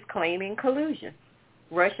 Russia is claiming collusion.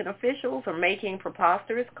 Russian officials are making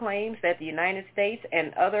preposterous claims that the United States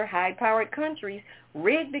and other high-powered countries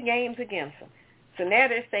rigged the games against them. So now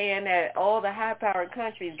they're saying that all the high-powered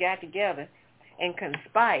countries got together and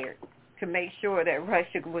conspired to make sure that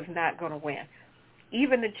Russia was not going to win.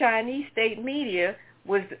 Even the Chinese state media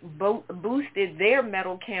was boosted their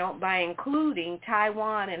medal count by including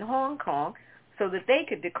Taiwan and Hong Kong so that they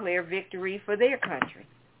could declare victory for their country.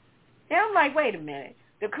 Now I'm like, wait a minute.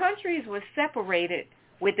 The countries were separated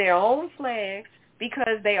with their own flags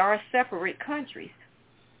because they are separate countries.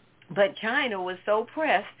 But China was so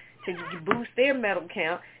pressed to boost their medal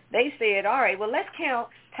count, they said, all right, well, let's count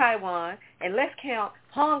Taiwan and let's count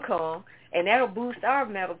Hong Kong, and that'll boost our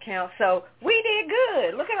medal count. So we did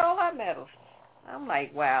good. Look at all our medals. I'm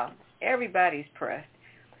like, wow, everybody's pressed.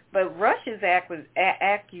 But Russia's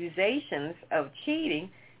accusations of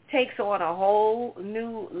cheating takes on a whole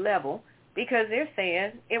new level because they're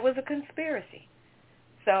saying it was a conspiracy.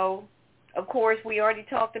 So, of course, we already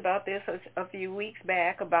talked about this a few weeks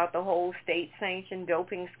back about the whole state-sanctioned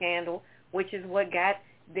doping scandal, which is what got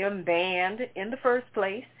them banned in the first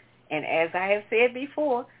place. And as I have said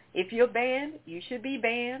before, if you're banned, you should be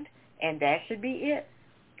banned, and that should be it.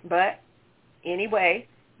 But anyway,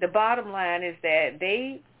 the bottom line is that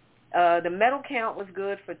the medal count was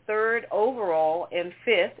good for third overall and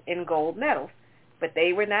fifth in gold medals, but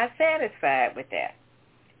they were not satisfied with that.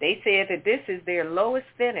 They said that this is their lowest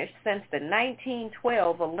finish since the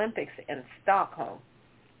 1912 Olympics in Stockholm.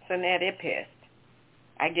 So now they're pissed.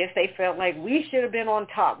 I guess they felt like we should have been on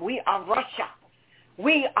top. We are Russia.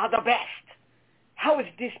 We are the best. How is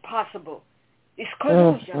this possible? It's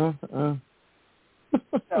collusion.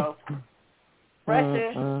 So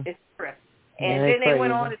Russia is pressed. And then they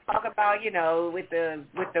went on to talk about, with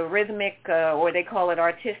the rhythmic, or they call it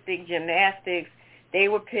artistic gymnastics, they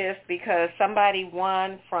were pissed because somebody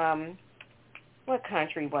won from, what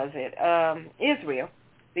country was it? Israel.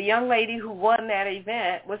 The young lady who won that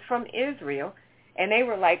event was from Israel. And they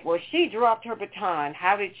were like, well, she dropped her baton.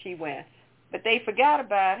 How did she win? But they forgot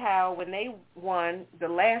about how when they won the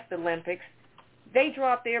last Olympics, they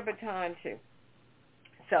dropped their baton too.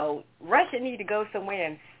 So Russia need to go somewhere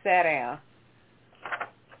and sit down.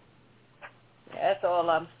 Yeah, that's all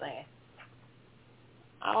I'm saying.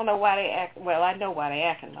 I don't know why they act. Well, I know why they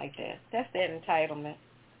acting like that. That's their entitlement.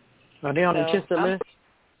 Are they on the kiss list?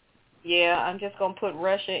 Yeah, I'm just gonna put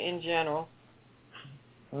Russia in general.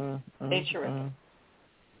 They terrific.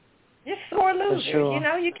 Just sore losers.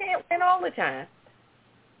 Sure. You can't win all the time.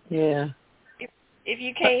 Yeah. If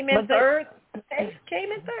you came in third, they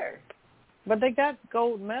came in third. But they got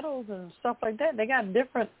gold medals and stuff like that. They got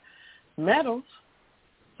different medals,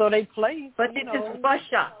 so they play. But this is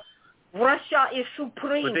Russia. Russia is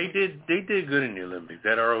supreme. But they did good in the Olympics.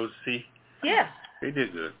 That ROC. Yeah. They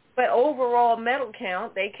did good. But overall medal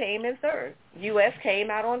count, they came in third. U.S.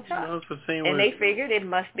 came out on top. It's the same and way. They figured it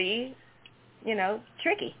must be,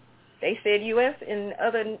 tricky. They said U.S. and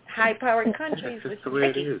other high-powered countries was That's the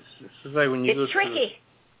way tricky. it is. It's just like when you go tricky.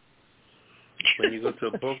 when you go to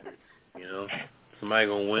a poker, somebody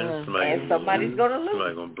gonna win, somebody's gonna lose.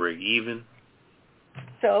 Somebody gonna break even.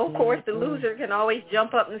 So of course the loser can always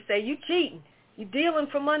jump up and say, "You cheating? You dealing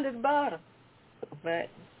from under the bottom." But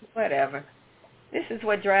whatever. This is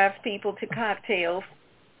what drives people to cocktails.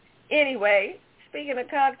 Anyway, speaking of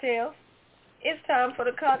cocktails, it's time for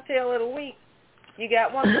the cocktail of the week. You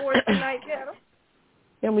got one for us tonight, Kettle?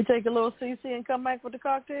 Can we take a little CC and come back with the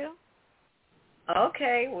cocktail?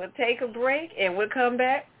 Okay, we'll take a break and we'll come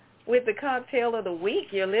back with the cocktail of the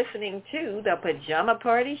week. You're listening to the Pajama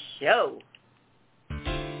Party Show.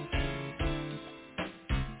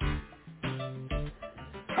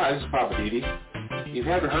 Hi, this is Papa Didi. If you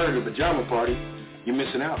haven't heard of the Pajama Party, you're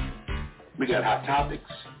missing out. We got hot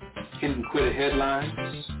topics, hidden quitter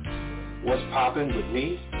headlines, what's poppin' with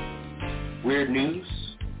me, weird news,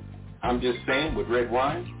 I'm just saying with red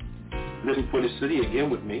wine, living for the city again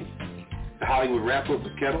with me, the Hollywood wrap-up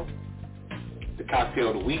with Kettle, the cocktail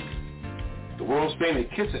of the week, the world's famous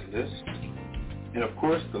kiss-it list, and of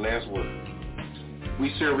course, the last word.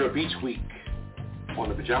 We serve it up each week on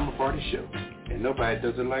the Pajama Party Show, and nobody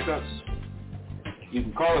does it like us. You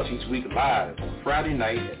can call us each week live on Friday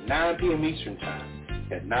night at 9 p.m. Eastern Time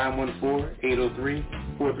at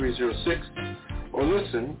 914-803-4306 or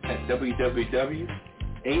listen at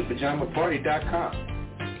www.apajamaparty.com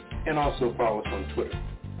and also follow us on Twitter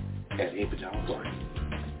at apajamaparty.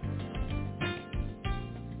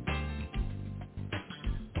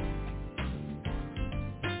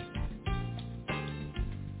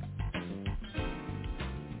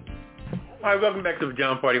 All right, welcome back to the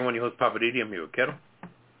Pajama Party. I'm your host, Papa Didi. I'm here with Kettle.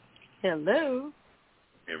 Hello.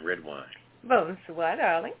 And red wine. Bonsoir,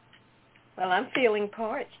 darling. Well, I'm feeling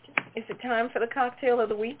parched. Is it time for the cocktail of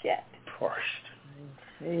the week yet? Parched.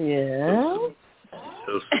 Yeah.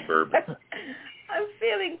 So suburban. I'm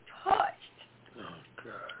feeling parched. Oh,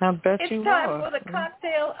 God. I bet you It's time are. for the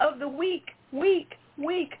cocktail of the week with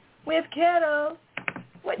Kettle.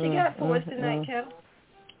 What you got for us tonight, Kettle?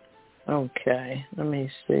 Okay, let me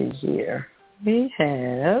see here. We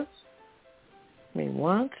have, give me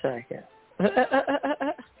 1 second.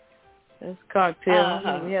 This cocktail,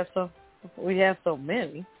 we have so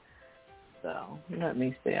many. So let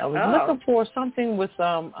me see. I was looking for something with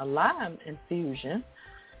a lime infusion.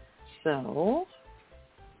 So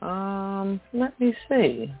let me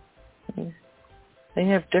see. They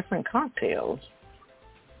have different cocktails.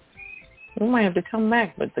 We might have to come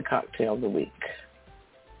back with the cocktail of the week.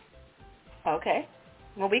 Okay.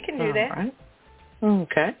 Well, we can do that. Right.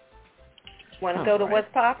 Okay. Want to go to what's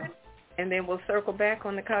poppin'? And then we'll circle back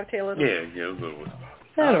on the cocktail of the week? Yeah, we'll go to what's poppin'.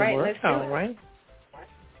 That'll All right, work. let's do it.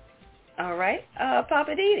 All right.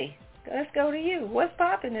 Papa Didi, let's go to you. What's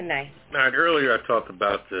poppin' tonight? All right, earlier I talked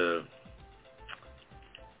about the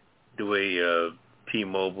way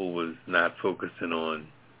T-Mobile was not focusing on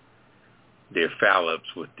their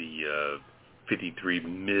foul-ups with the 53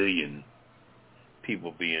 million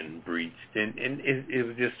people being breached, and it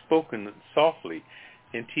was just spoken softly,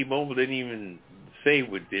 and T-Mobile didn't even say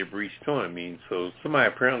what their breach to. I mean, so somebody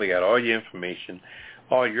apparently got all your information,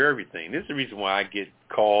 all your everything. This is the reason why I get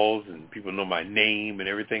calls and people know my name and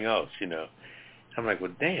everything else, I'm like,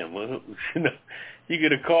 well, damn, you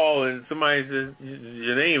get a call and somebody says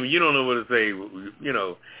your name, you don't know what to say,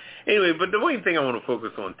 Anyway, but the main thing I want to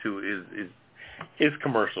focus on too is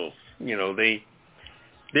commercials.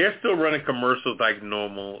 They're still running commercials like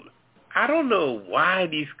normal. I don't know why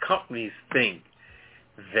these companies think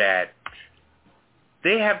that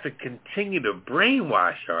they have to continue to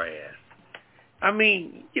brainwash our ass. I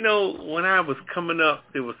mean, when I was coming up,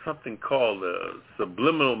 there was something called a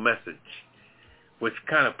subliminal message, which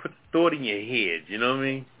kind of puts thought in your head, you know what I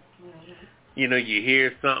mean? Mm-hmm. You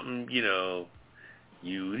hear something,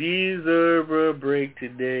 you deserve a break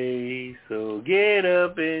today, so get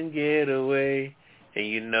up and get away. And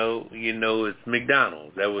you know it's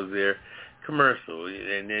McDonald's. That was their commercial.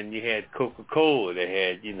 And then you had Coca-Cola that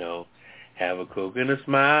had, have a Coke and a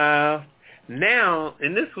smile. Now,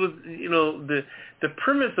 and this was, the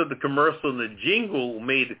premise of the commercial and the jingle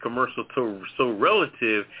made the commercial so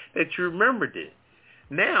relative that you remembered it.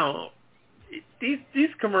 Now,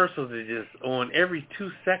 these commercials are just on every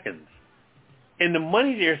 2 seconds. And the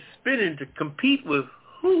money they're spending to compete with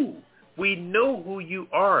who? We know who you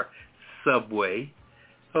are, Subway.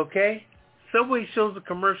 Okay? Subway shows a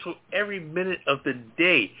commercial every minute of the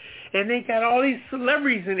day. And they got all these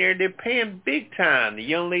celebrities in there. They're paying big time. The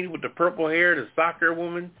young lady with the purple hair, the soccer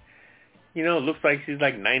woman, you know, looks like she's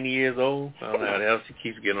like 90 years old. I don't know how the hell she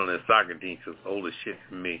keeps getting on that soccer team. She's old as shit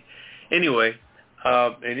for me. Anyway,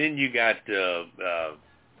 and then you got the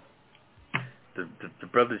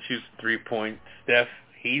brother that shoots 3-point, Steph.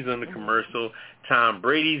 He's in the commercial. Tom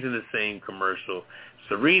Brady's in the same commercial.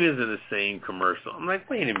 Serena's in the same commercial. I'm like,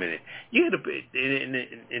 wait a minute. You had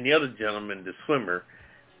and the other gentleman, the swimmer,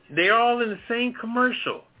 they're all in the same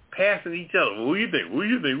commercial, passing each other. Who you think? Who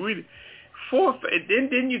you think? Who you think?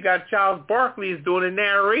 Then you got Charles Barkley is doing a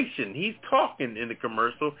narration. He's talking in the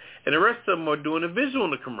commercial, and the rest of them are doing a visual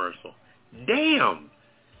in the commercial. Damn.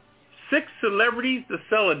 6 celebrities to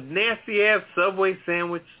sell a nasty-ass Subway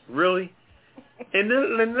sandwich? Really? And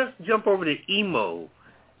then let's jump over to Emo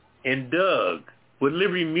and Doug with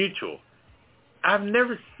Liberty Mutual. I've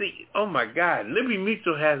never seen, oh my God, Liberty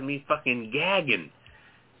Mutual has me fucking gagging.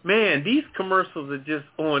 Man, these commercials are just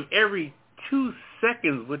on every 2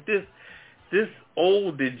 seconds with this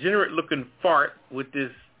old degenerate-looking fart with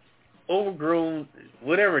this overgrown,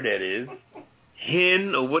 whatever that is,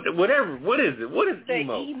 hen or whatever. What is it? What is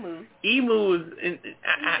Emo? Emu is,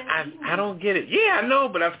 I don't get it. Yeah, I know,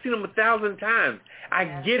 but I've seen them 1,000 times.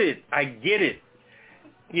 I get it.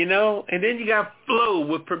 You know? And then you got Flo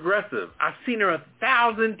with Progressive. I've seen her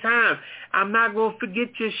 1,000 times. I'm not going to forget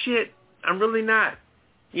your shit. I'm really not.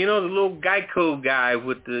 You know, the little Geico guy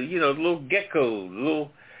with the, you know, the little gecko, the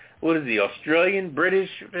little, what is he, Australian, British,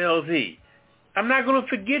 what the hell is he? I'm not going to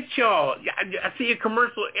forget y'all. I see a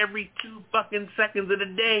commercial every 2 fucking seconds of the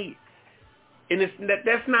day. And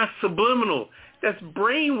that's not subliminal. That's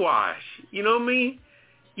brainwash. You know what I mean?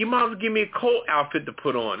 You might as well give me a Colt outfit to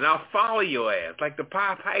put on, and I'll follow your ass like the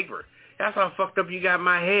Pied Piper. That's how fucked up you got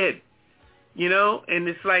my head. You know? And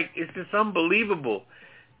it's like, it's just unbelievable,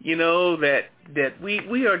 you know, that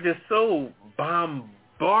we are just so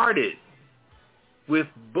bombarded with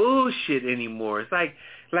bullshit anymore. It's like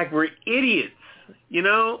we're idiots, you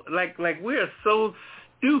know? Like we're so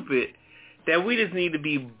stupid that we just need to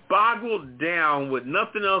be boggled down with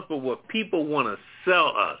nothing else but what people want to sell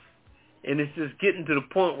us. And it's just getting to the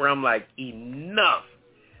point where I'm like, enough.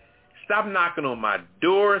 Stop knocking on my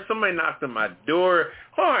door. Somebody knocked on my door.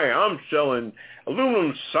 Hi, I'm selling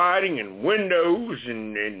aluminum siding and windows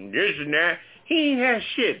and this and that. He ain't had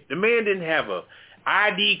shit. The man didn't have a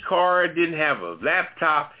ID card, didn't have a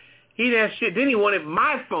laptop. He didn't have shit. Then he wanted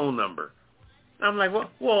my phone number. I'm like,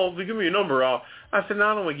 well, if you give me your number, I said, no,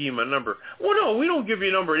 I don't want to give you my number. Well, no, we don't give you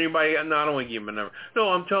a number to anybody. No, I don't want to give you my number. No,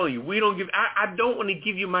 I'm telling you, I don't want to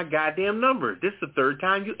give you my goddamn number. This is the 3rd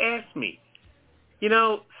time you asked me. You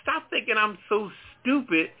know, stop thinking I'm so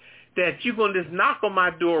stupid that you're going to just knock on my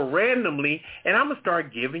door randomly and I'm going to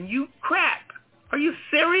start giving you crap. Are you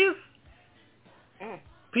serious?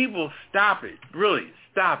 People, stop it. Really,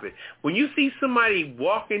 stop it. When you see somebody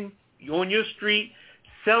walking on your street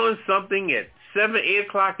selling something at 7, 8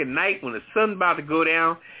 o'clock at night when the sun's about to go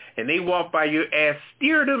down and they walk by your ass,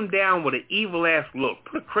 steer them down with an evil-ass look.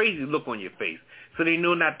 Put a crazy look on your face so they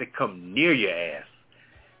know not to come near your ass.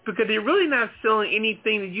 Because they're really not selling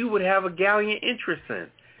anything that you would have a gallant interest in.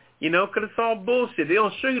 You know, because it's all bullshit. They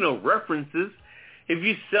don't show you no references. If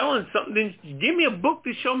you're selling something, then give me a book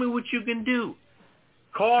to show me what you can do.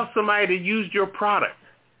 Call somebody to use your product.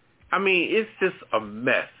 I mean, it's just a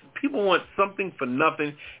mess. People want something for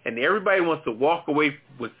nothing, and everybody wants to walk away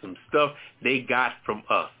with some stuff they got from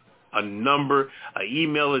us. A number, an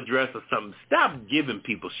email address, or something. Stop giving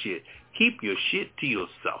people shit. Keep your shit to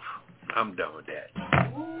yourself. I'm done with that.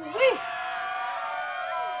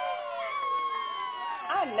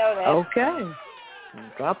 I know that. Okay.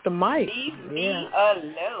 Drop the mic. Leave me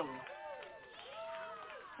alone.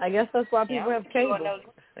 I guess that's why people have cable.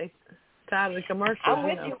 They tired of the commercials. I'm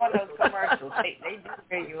with you on those commercials. They do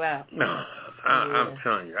figure you out. No, I'm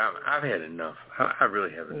telling you, I've had enough. I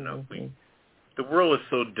really have enough. The world is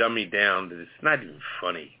so dummied down that it's not even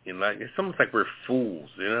funny. You know, like it's almost like we're fools.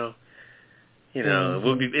 You know.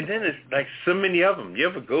 We'll be, and then it's like so many of them. You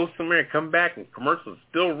ever go somewhere and come back and commercials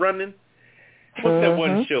still running? What's that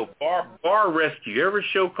one show? Bar Rescue. You ever a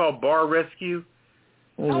show called Bar Rescue?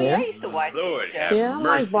 Oh, yeah, I used to watch Lord, that show. Yeah, I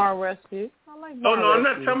like Bar Rescue. I'm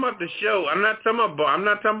not talking about the show. I'm not talking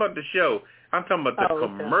about the show. I'm talking about the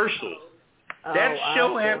commercials. That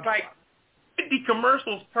show has like 50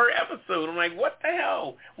 commercials per episode. I'm like, what the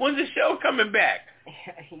hell? When's the show coming back?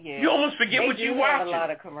 Yeah. You almost forget what you're watching. A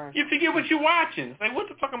lot of commercials. You forget what you're watching. It's like, what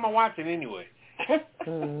the fuck am I watching anyway?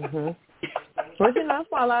 But, that's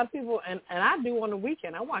why a lot of people, and I do on the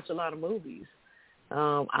weekend, I watch a lot of movies.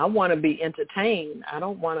 I want to be entertained. I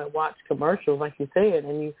don't want to watch commercials, like you said,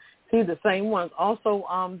 and you see the same ones. Also,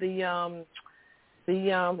 is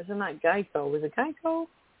it not Geico? Is it Geico?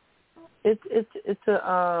 It's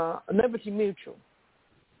a Liberty Mutual,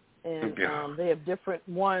 and they have different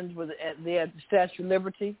ones with they have the Statue of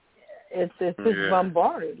Liberty. It's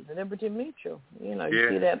bombarded. The Liberty Mutual. You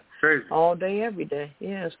see that crazy. All day, every day.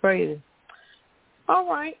 Yeah, it's crazy. All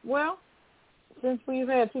right. Well, since we've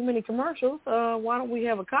had too many commercials, why don't we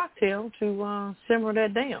have a cocktail to simmer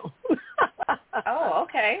that down? Oh,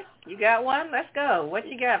 okay. You got one? Let's go. What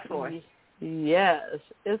you got for us? Yes.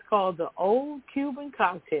 It's called the Old Cuban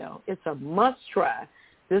Cocktail. It's a must-try.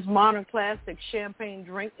 This modern classic champagne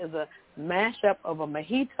drink is a mashup of a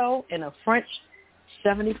mojito and a French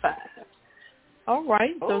 75. All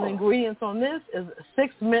right. So the ingredients on this is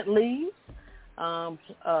 6 mint leaves,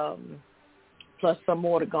 plus some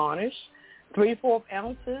more to garnish, 3/4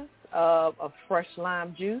 ounces of fresh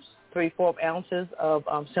lime juice, 3/4 ounces of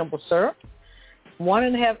simple syrup,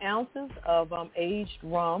 1.5 ounces of aged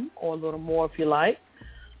rum, or a little more if you like.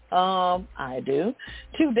 I do.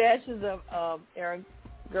 2 dashes of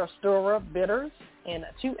Angostura bitters, and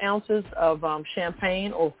 2 ounces of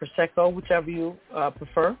champagne or Prosecco, whichever you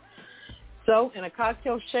prefer. So in a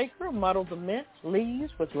cocktail shaker, muddle the mint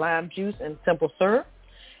leaves with lime juice and simple syrup.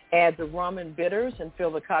 Add the rum and bitters and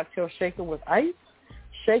fill the cocktail shaker with ice.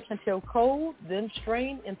 Shake until cold, then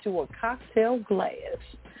strain into a cocktail glass.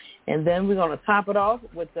 And then we're going to top it off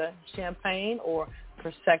with the champagne or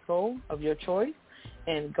Prosecco of your choice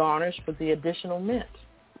and garnish with the additional mint.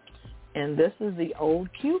 And this is the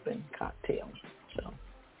Old Cuban cocktail. So,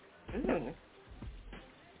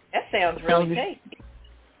 that sounds really tasty.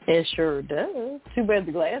 It sure does. Too bad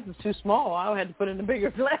the glass is too small. I had to put in a bigger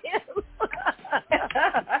glass.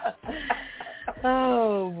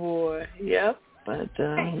 Oh, boy. Yep. But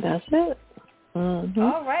that's it. Mm-hmm.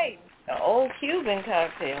 All right. The Old Cuban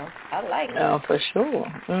cocktail. I like it. Oh, for sure.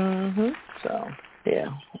 Mm-hmm. So, yeah.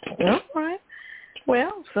 All right.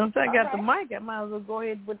 Well, since I got the mic, I might as well go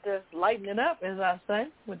ahead with the lighten it up, as I say,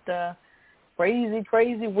 with the crazy,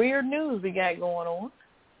 crazy, weird news we got going on.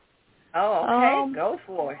 Oh, okay. Go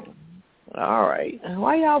for it. All right.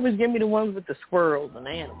 Why you always give me the ones with the squirrels and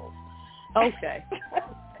animals? Okay.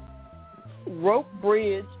 Rope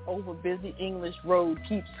bridge over busy English road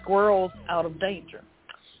keeps squirrels out of danger.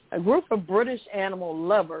 A group of British animal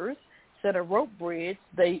lovers said a rope bridge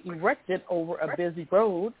they erected over a busy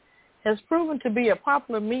road has proven to be a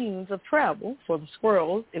popular means of travel for the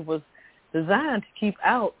squirrels. It was designed to keep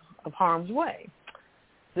out of harm's way.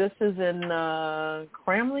 This is in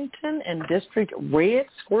Cramlington and District Red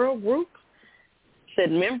Squirrel Group. Said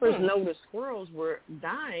members noticed squirrels were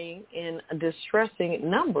dying in distressing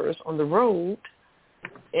numbers on the road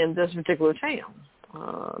in this particular town,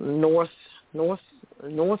 North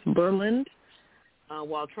Berlin,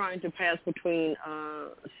 while trying to pass between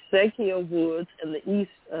Sequoia Woods and the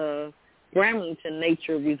East Gramlington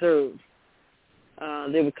Nature Reserve.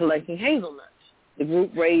 They were collecting hazelnuts. The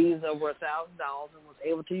group raised over $1,000 and was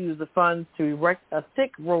able to use the funds to erect a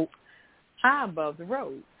thick rope high above the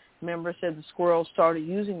road. Members said the squirrels started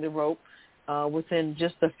using the rope within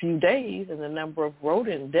just a few days, and the number of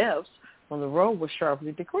rodent deaths on the road was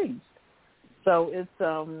sharply decreased. So it's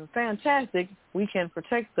fantastic. We can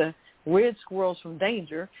protect the red squirrels from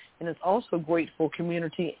danger, and it's also great for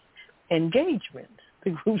community engagement,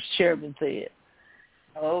 the group's chairman said.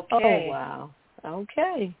 Okay. Oh, wow.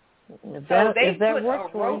 Okay. If so they if that put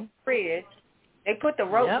works a rope bridge. They put the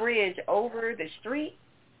rope bridge over the street,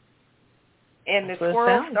 and the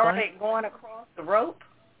squirrels started going across the rope?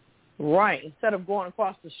 Right. Instead of going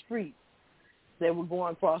across the street, they were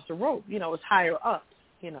going across the rope. It's higher up,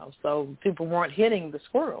 so people weren't hitting the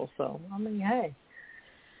squirrels. So, I mean, hey.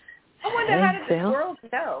 I wonder how did the squirrels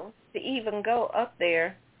know to even go up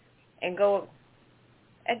there and go?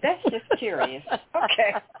 And that's just curious.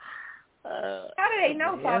 Okay. How do they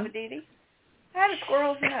know, Papa Didi? How do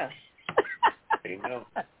squirrels know? They know.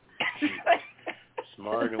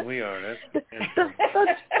 Smarter than we are.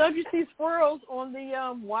 Don't you see squirrels on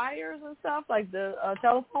the wires and stuff, like the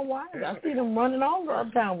telephone wires? I see them running all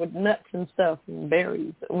the time with nuts and stuff and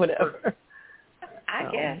berries, whatever. I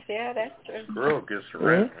guess, yeah, that's true. Squirrel gets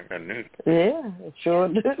around. I got news. Yeah, it sure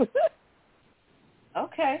do.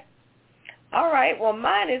 Okay. All right. Well,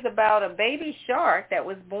 mine is about a baby shark that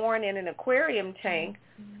was born in an aquarium tank,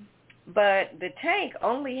 but the tank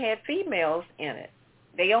only had females in it.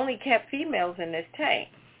 They only kept females in this tank.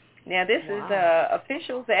 Now, this is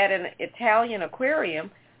officials at an Italian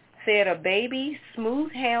aquarium said a baby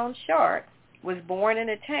smooth hound shark was born in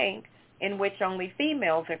a tank in which only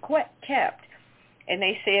females are kept. And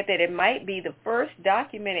they said that it might be the first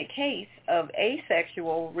documented case of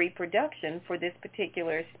asexual reproduction for this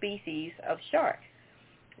particular species of shark.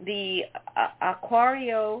 The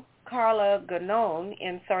Aquario Carla Ganon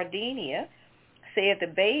in Sardinia said the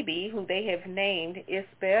baby, who they have named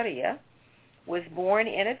Hesperia, was born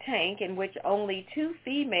in a tank in which only 2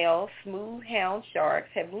 female smooth hound sharks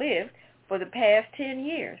have lived for the past 10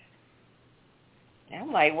 years.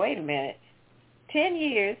 I'm like, wait a minute. 10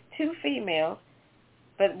 years, 2 females,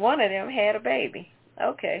 but one of them had a baby.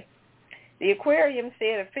 Okay. The aquarium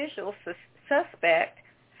said officials suspect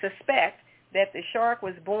that the shark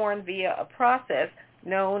was born via a process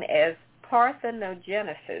known as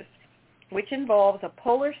parthenogenesis, which involves a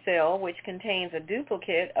polar cell which contains a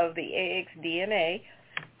duplicate of the egg's DNA,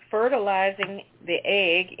 fertilizing the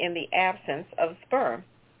egg in the absence of sperm.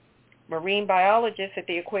 Marine biologists at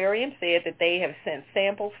the aquarium said that they have sent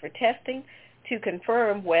samples for testing to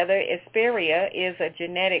confirm whether Hesperia is a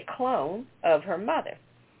genetic clone of her mother.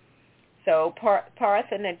 So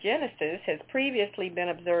parthenogenesis has previously been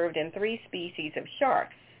observed in 3 species of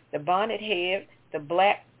sharks, the bonnet-head, the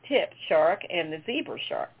black-tipped shark, and the zebra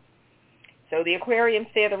shark. So the aquarium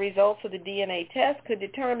said the results of the DNA test could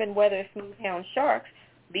determine whether smoothhound sharks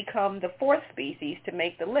become the 4th species to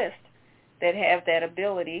make the list that have that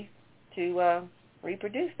ability to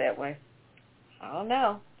reproduce that way. I don't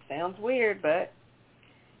know. Sounds weird, but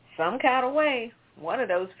some kind of way, one of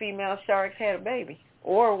those female sharks had a baby.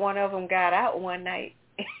 Or one of them got out one night,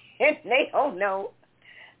 and they don't know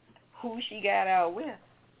who she got out with.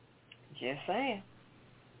 Just saying.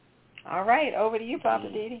 All right, over to you, Papa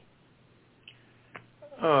Didi.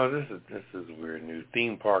 Oh, this is weird news.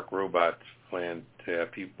 Theme park robots plan to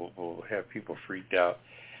have people freaked out.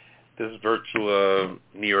 This virtual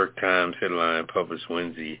New York Times headline published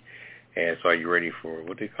Wednesday asks, "Are you ready for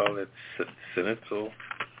what they call it? Sentinel?"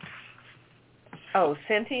 Oh,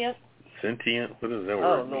 sentient. Sentient? What does that word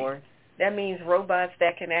Oh, mean? Lord. That means robots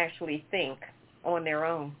that can actually think on their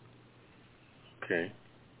own. Okay.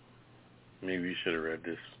 Maybe you should have read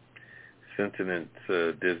this. Sentient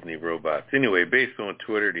Disney robots. Anyway, based on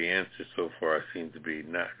Twitter, the answer so far seems to be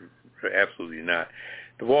not, absolutely not.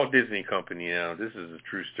 The Walt Disney Company now, this is a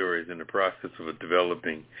true story, is in the process of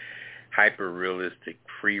developing hyper-realistic,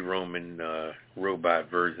 free-roaming robot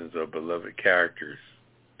versions of beloved characters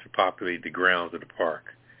to populate the grounds of the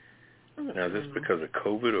park. Now, is this because of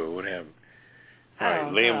COVID or what happened? All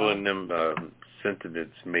right, labeling them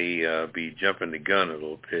sentiments may be jumping the gun a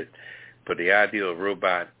little bit, but the ideal of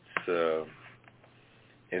robots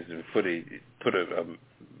is to put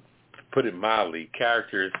it mildly,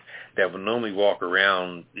 characters that would normally walk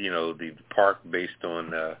around, the park based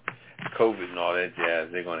on COVID and all that jazz.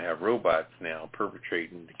 They're going to have robots now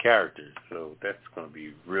perpetrating the characters, so that's going to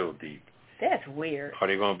be real deep. That's weird. Are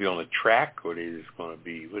they going to be on the track, or are they just going to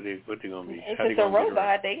be? What they going to be? If it's a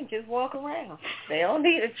robot, they can just walk around. They don't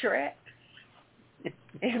need a track.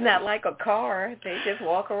 It's not like a car. They just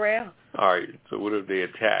walk around. All right. So what if they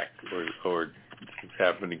attack or just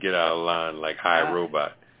happen to get out of line like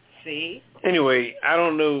iRobot? See? Anyway, I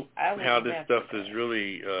don't know how this stuff is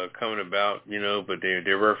really coming about, but they're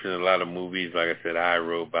referencing a lot of movies, like I said,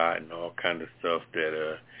 iRobot and all kind of stuff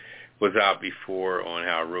that was out before on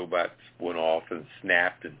how robots went off and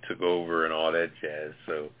snapped and took over and all that jazz.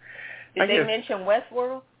 So, Did they mention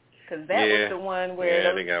Westworld? Because that was the one where...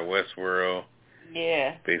 Yeah, they got Westworld.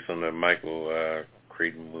 Yeah. Based on the Michael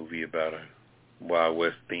Crichton movie about a Wild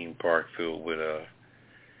West theme park filled with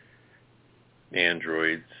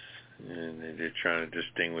androids, and they're trying to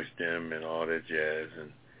distinguish them and all that jazz.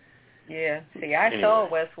 And yeah. See, I saw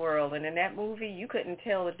Westworld, and in that movie, you couldn't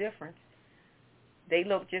tell the difference. They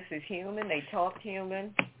looked just as human. They talked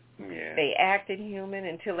human. Yeah. They acted human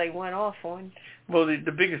until they went off on. Well,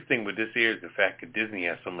 the biggest thing with this here is the fact that Disney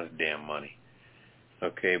has so much damn money.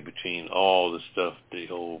 Okay, between all the stuff, the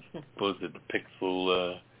whole, what was it, the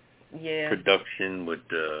Pixel production with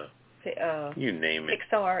you name it.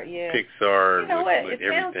 Pixar, yeah. Pixar, you know with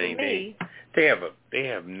everything. They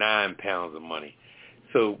have 9 pounds of money.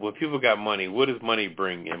 So when people got money, what does money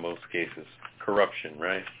bring in most cases? Corruption,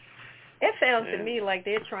 right? It sounds to me like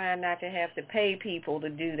they're trying not to have to pay people to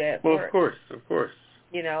do that work. Well, of course.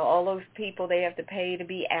 All those people they have to pay to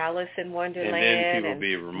be Alice in Wonderland and then people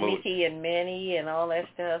be remote. Mickey and Minnie and all that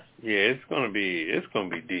stuff. Yeah, it's gonna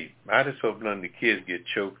be deep. I just hope none of the kids get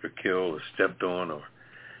choked or killed or stepped on or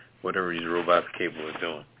whatever these robots are capable of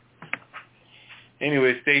doing.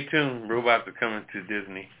 Anyway, stay tuned. Robots are coming to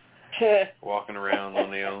Disney, walking around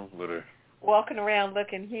on their own with a... Walking around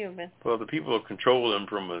looking human. Well, the people control them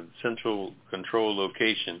from a central control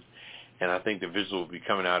location, and I think the visual will be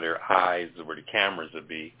coming out of their eyes where the cameras will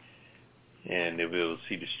be, and they'll be able to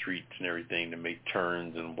see the streets and everything to make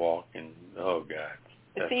turns and walk, and oh God.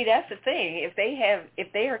 See, that's the thing.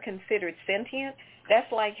 If they are considered sentient,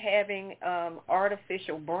 that's like having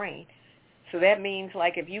artificial brain. So that means,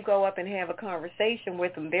 like, if you go up and have a conversation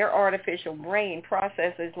with them, their artificial brain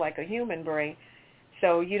processes like a human brain.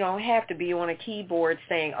 So you don't have to be on a keyboard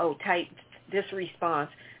saying, oh, type this response.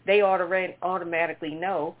 They automatically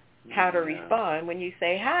know how to respond when you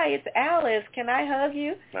say, hi, it's Alice. Can I hug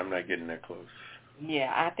you? I'm not getting that close.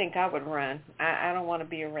 Yeah, I think I would run. I don't want to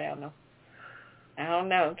be around them. I don't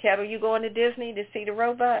know. Kettle, you going to Disney to see the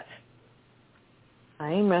robots?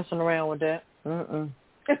 I ain't messing around with that. One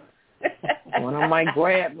of them might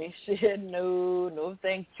grab me. Shit, no,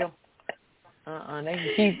 thank you. They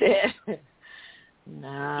can keep that.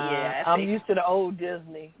 Nah, yeah, I'm used to the old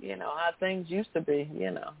Disney, how things used to be,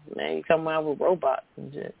 Now you come out with robots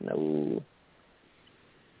and shit. No.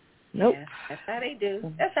 Nope. Yeah, that's how they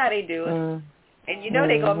do. That's how they do it. And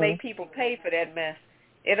they're going to make people pay for that mess.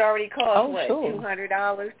 It already costs, sure.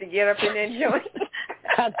 $200 to get up in that joint?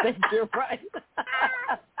 I think you're right.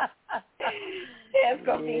 Yeah, it's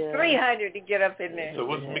going to be $300 to get up in there. So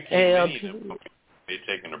what's Mickey and Minnie? They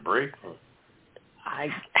taking a break? Or?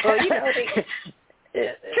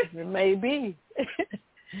 It may be.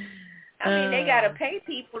 I mean, they got to pay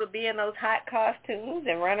people to be in those hot costumes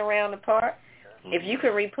and run around the park. If you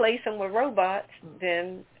can replace them with robots,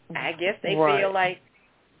 then I guess they feel like,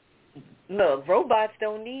 look, robots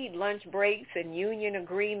don't need lunch breaks and union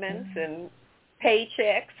agreements and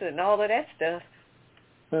paychecks and all of that stuff.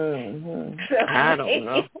 Mm-hmm. So, I don't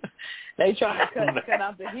know. They try to cut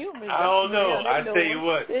out the humans. I don't know. I tell you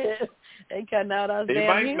what. They cutting out us They damn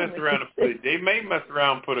might humans. They may mess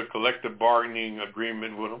around and put a collective bargaining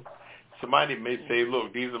agreement with them. Somebody may say,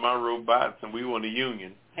 look, these are my robots and we want a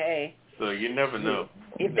union. Hey. So you never know.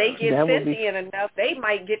 If they get sentient enough, they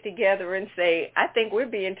might get together and say, I think we're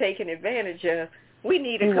being taken advantage of. We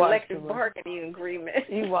need a collective bargaining agreement.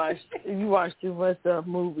 You watch too much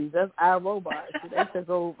movies. That's our robots. They took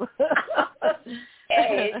over.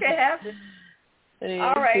 Hey, it could happen.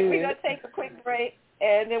 All right, we're going to take a quick break,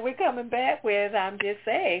 and then we're coming back with I'm Just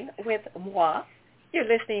Saying with moi. You're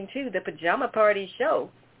listening to the Pajama Party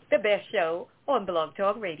Show, the best show on Blog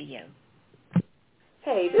Talk Radio.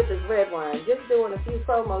 Hey, this is Redwine, just doing a few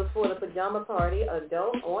promos for the Pajama Party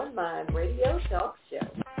Adult Online Radio Talk Show.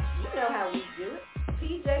 You know how we do it.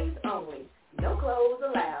 PJs only. No clothes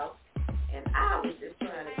allowed. And I was just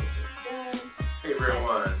trying to get this done. Hey,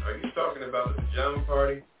 Redwine, are you talking about the Pajama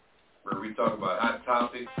Party, where we talk about hot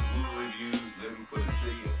topics, movie reviews, living for the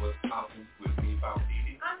city, and what's popping with me, Papa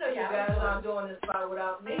Didi? I know you guys aren't doing this spot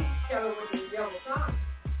without me. Kelly with the Yellow Time.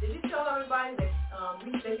 Did you tell everybody that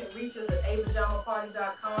they can reach us at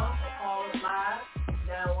apajamaparty.com or call us live,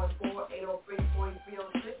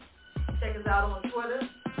 914-803-4306. Check us out on Twitter.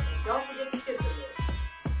 And don't forget to hit the list.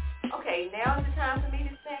 Okay, now is the time for me to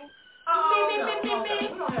sing. We don't have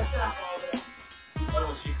time for all that. Why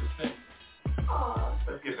don't she could sing? Oh.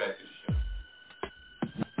 Let's get back to the show.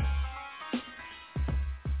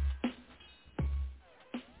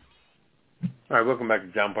 All right, welcome back to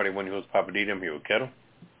John Party. One host, Papa Didi. I'm here with Kettle.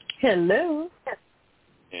 Hello.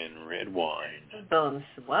 And Red Wine.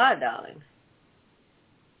 Bonsoir, darling.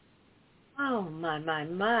 Oh,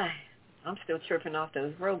 my. I'm still tripping off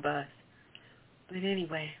those robots. But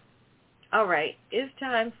anyway, all right, it's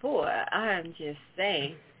time for I'm Just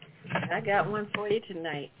Saying. I got one for you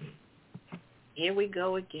tonight. Here we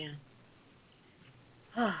go again.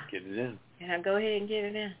 Get it in. Can I go ahead and get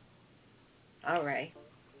it in? All right.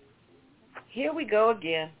 Here we go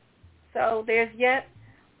again. So there's yet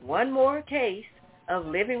one more case of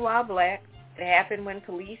living while black that happened when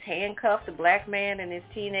police handcuffed a black man and his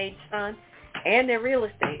teenage son and their real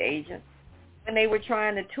estate agent when they were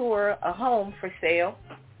trying to tour a home for sale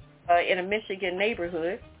in a Michigan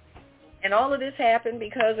neighborhood. And all of this happened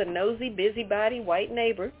because a nosy, busybody white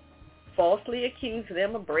neighbor falsely accused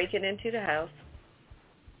them of breaking into the house.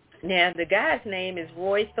 Now, the guy's name is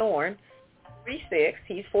Roy Thorne, 36.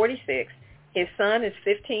 He's 46. His son is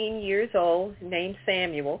 15 years old, named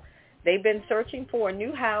Samuel. They've been searching for a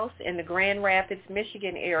new house in the Grand Rapids,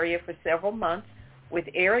 Michigan area for several months with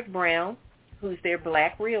Eric Brown, who's their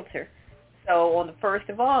black realtor. So on the 1st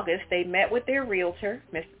of August, they met with their realtor,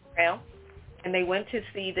 Mr. Brown, and they went to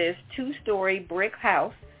see this 2-story brick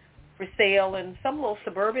house for sale in some little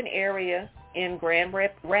suburban area in Grand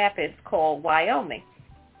Rapids called Wyoming.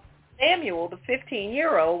 Samuel, the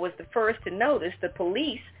 15-year-old, was the first to notice the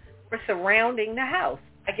police were surrounding the house.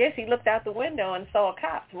 I guess he looked out the window and saw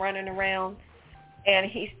cops running around and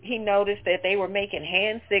he noticed that they were making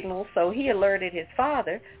hand signals, so he alerted his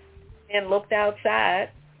father and looked outside,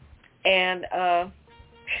 and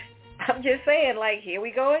I'm just saying, like, here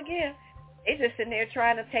we go again. They just sitting there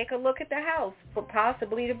trying to take a look at the house for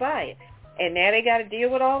possibly to buy it, and now they got to deal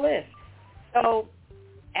with all this. So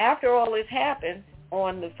after all this happened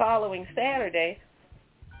on the following Saturday,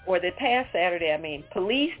 or the past Saturday, I mean,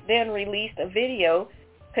 police then released a video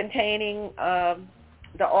containing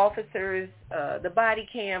the officers, the body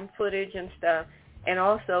cam footage and stuff, and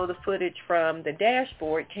also the footage from the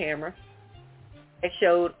dashboard camera. It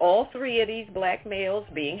showed all three of these black males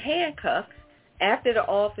being handcuffed after the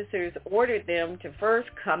officers ordered them to first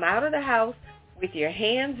come out of the house with your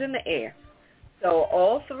hands in the air. So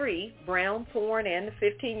all three, Brown, Thorne, and the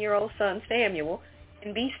 15-year-old son, Samuel,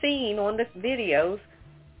 can be seen on the videos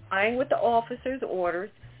complying with the officers' orders,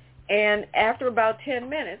 and after about 10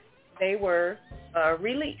 minutes, they were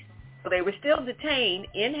released. So they were still detained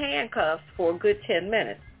in handcuffs for a good 10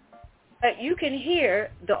 minutes. But you can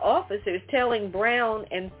hear the officers telling Brown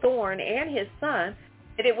and Thorne and his son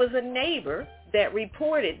that it was a neighbor that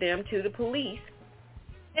reported them to the police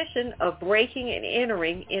suspicion of breaking and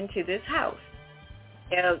entering into this house.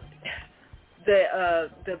 Now,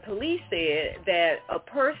 the police said that a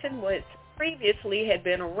person was previously had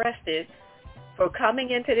been arrested for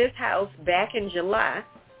coming into this house back in July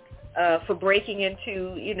for breaking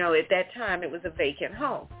into, at that time it was a vacant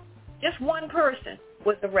home. Just one person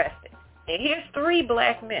was arrested. And here's three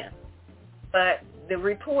black men. But the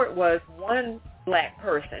report was one black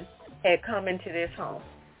person had come into this home.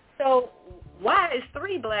 So why is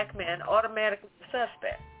three black men automatically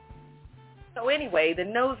suspect? So anyway, the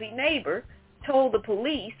nosy neighbor told the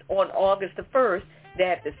police on August the 1st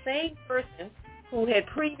that the same person who had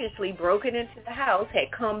previously broken into the house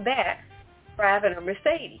had come back driving a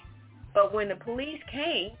Mercedes. But when the police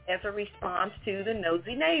came as a response to the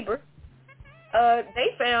nosy neighbor,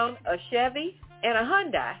 they found a Chevy and a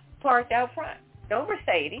Hyundai parked out front. No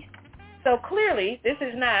Mercedes. So clearly this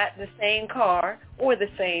is not the same car or the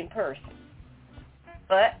same person.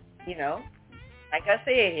 But, like I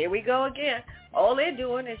said, here we go again. All they're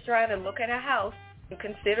doing is trying to look at a house and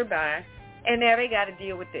consider buying, and now they got to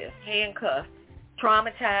deal with this. Handcuff,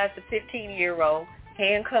 traumatize the 15-year-old,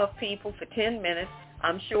 handcuff people for 10 minutes.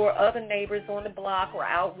 I'm sure other neighbors on the block were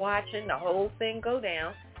out watching the whole thing go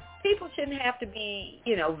down. People shouldn't have to be,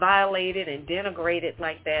 violated and denigrated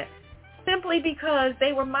like that simply because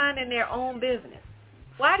they were minding their own business.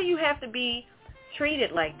 Why do you have to be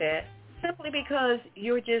treated like that simply because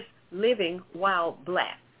you're just living while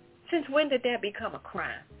black? Since when did that become a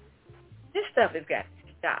crime? This stuff has got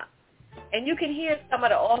to stop. And you can hear some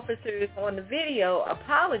of the officers on the video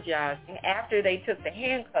apologizing after they took the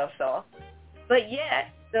handcuffs off. But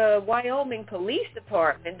yet, the Wyoming Police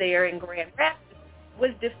Department there in Grand Rapids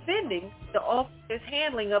was defending the officers'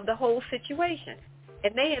 handling of the whole situation.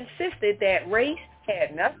 And they insisted that race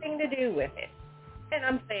had nothing to do with it. And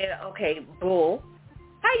I'm saying, okay, bull.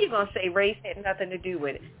 How you going to say race had nothing to do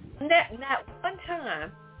with it? Not one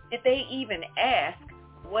time did they even ask,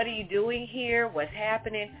 what are you doing here? What's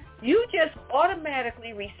happening? You just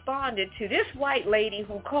automatically responded to this white lady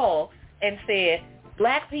who called and said,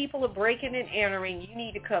 black people are breaking and entering. You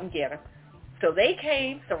need to come get them. So they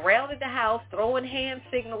came, surrounded the house, throwing hand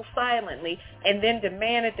signals silently, and then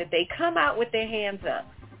demanded that they come out with their hands up.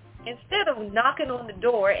 Instead of knocking on the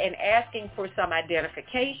door and asking for some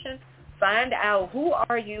identification, find out who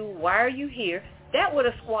are you, why are you here, that would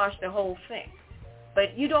have squashed the whole thing. But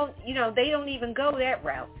they don't even go that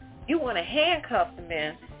route. You want to handcuff the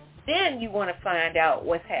men, then you want to find out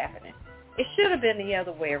what's happening. It should have been the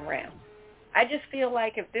other way around. I just feel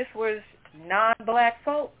like if this was non-black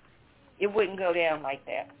folk, it wouldn't go down like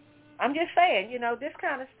that. I'm just saying, this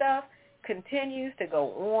kind of stuff continues to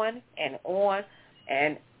go on,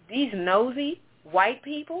 and these nosy white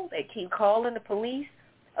people that keep calling the police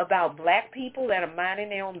about black people that are minding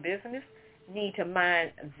their own business need to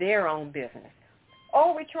mind their own business.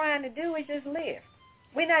 All we're trying to do is just live.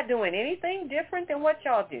 We're not doing anything different than what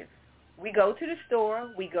y'all do. We go to the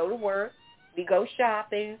store, we go to work, we go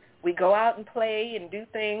shopping, we go out and play and do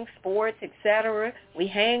things, sports, etc. We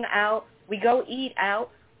hang out, we go eat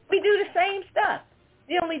out. We do the same stuff.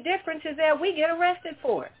 The only difference is that we get arrested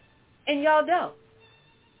for it, and y'all don't.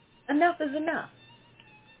 Enough is enough.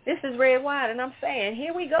 This is Red Wine, and I'm saying,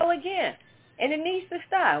 here we go again, and it needs to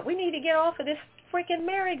stop. We need to get off of this freaking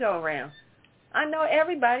merry-go-round. I know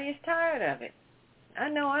everybody is tired of it. I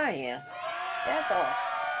know I am. That's all.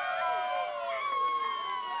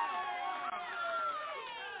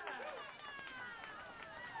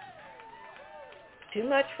 Too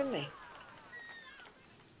much for me.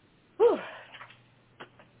 Whew.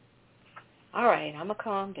 right. I'm going to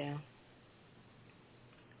calm down.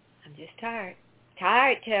 I'm just tired.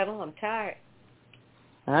 Tired, Kettle. I'm tired.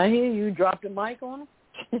 I hear you. Dropped the mic on him?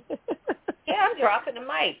 Yeah, I'm dropping the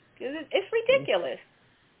mic. It's ridiculous.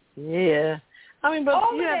 Yeah. I mean, but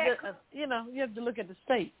All you of have that- to, you have to look at the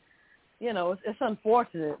state. It's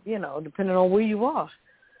unfortunate, depending on where you are.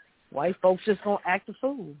 White folks just going to act a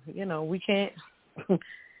fool.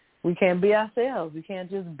 We can't be ourselves. We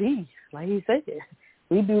can't just be, like he said.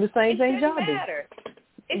 We do the same thing y'all do.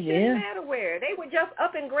 It didn't matter where. They were just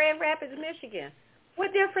up in Grand Rapids, Michigan.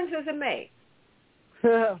 What difference does it make?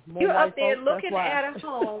 You're up there looking at a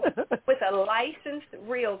home with a licensed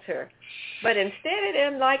realtor. But instead of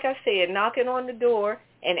them, like I said, knocking on the door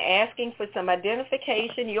and asking for some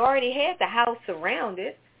identification, you already had the house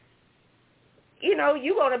surrounded. You're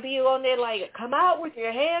going to be on there like, come out with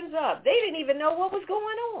your hands up. They didn't even know what was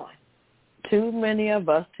going on. Too many of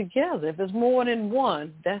us together. If it's more than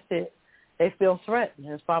one, that's it. They feel threatened,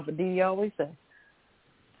 as Papa D always says.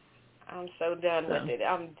 I'm so done with it.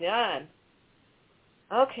 I'm done.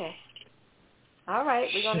 Okay. All right.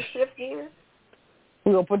 We're going to shift gears.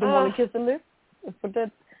 We're going to put them on the kissing list? Put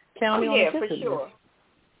that county on the kissing list. Yeah, for sure.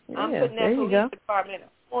 Yeah, I'm putting that police department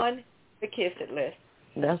on the kissing list.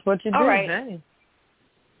 That's what you do. All right. Hey.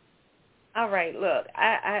 All right. Look,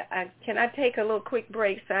 can I take a little quick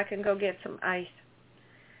break so I can go get some ice?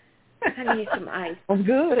 I need some ice. I'm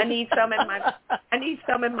good. I need some in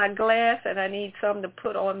my glass, and I need some to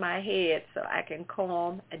put on my head so I can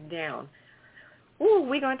calm down. Ooh,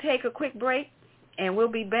 we're going to take a quick break, and we'll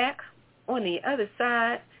be back on the other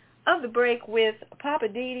side of the break with Papa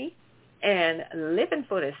Didi and Living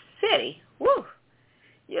for the City. Woo!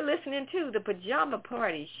 You're listening to the Pajama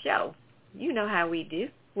Party Show. You know how we do.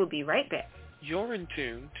 We'll be right back. You're in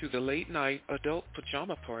tune to the Late Night Adult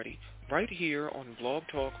Pajama Party right here on Blog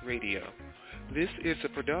Talk Radio. This is a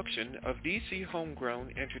production of DC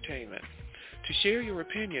Homegrown Entertainment. To share your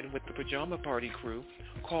opinion with the Pajama Party crew,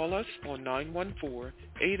 call us on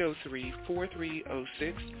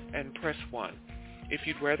 914-803-4306 and press 1. If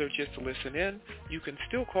you'd rather just listen in, you can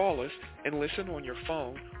still call us and listen on your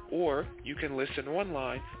phone, or you can listen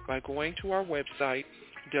online by going to our website,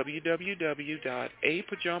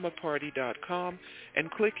 www.apajamaparty.com,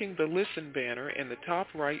 and clicking the Listen banner in the top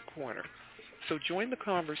right corner. So join the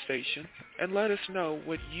conversation and let us know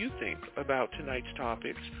what you think about tonight's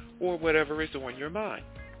topics or whatever is on your mind.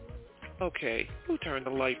 Okay, who turned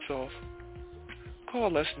the lights off?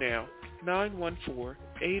 Call us now,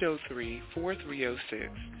 914-803-4306.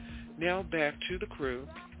 Now back to the crew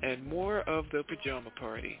and more of the Pajama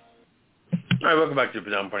Party. All right, welcome back to the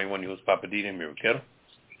Pajama Party. One of your hosts, Papa D, and Miracle Kettle.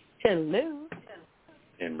 Hello.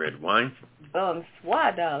 And red wine.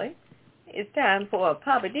 Bonsoir, darling. It's time for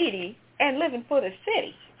Papa Didi and Living for the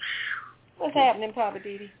City. What's happening, Papa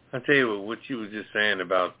Didi? I'll tell you what you was just saying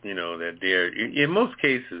about, that there, in most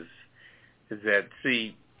cases, is that,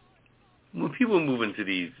 see, when people move into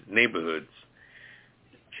these neighborhoods,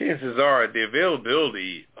 chances are the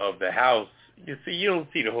availability of the house, you don't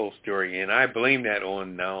see the whole story, and I blame that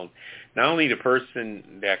on not only the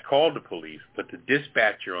person that called the police, but the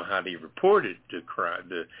dispatcher on how they reported the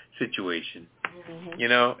situation.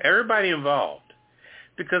 Mm-hmm. Everybody involved.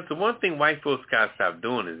 Because the one thing white folks got to stop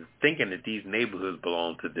doing is thinking that these neighborhoods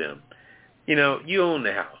belong to them. You own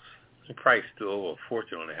the house. You probably still owe a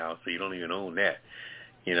fortune on the house, so you don't even own that.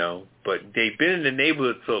 But they've been in the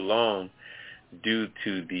neighborhood so long due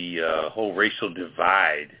to the whole racial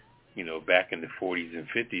divide, back in the 40s and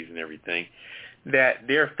 50s and everything, that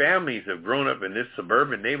their families have grown up in this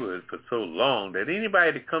suburban neighborhood for so long that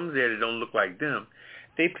anybody that comes there that don't look like them,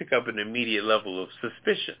 they pick up an immediate level of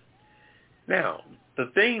suspicion. Now, the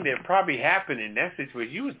thing that probably happened in that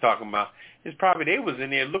situation you was talking about is probably they was in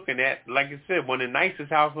there looking at, like I said, one of the nicest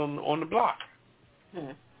houses on the block,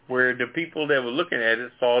 where the people that were looking at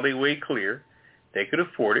it saw their way clear. They could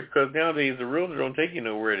afford it, because nowadays the realtor don't take you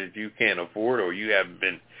nowhere that you can't afford or you haven't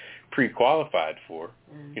been pre-qualified for,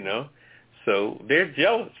 So they're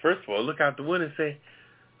jealous. First of all, look out the window and say,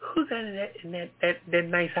 who's that in that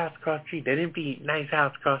nice house across the street, that empty nice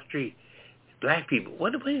house across the street? Black people.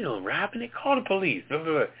 What are they doing? Robbing? They call the police. Blah,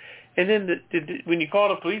 blah, blah. And then when you call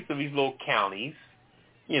the police of these little counties,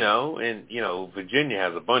 and Virginia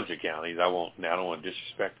has a bunch of counties. I don't want to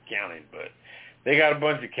disrespect the counties, but they got a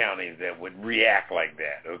bunch of counties that would react like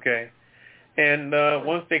that. Okay, and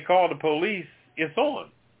once they call the police, it's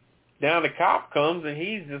on. Now the cop comes and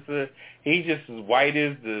he's just as white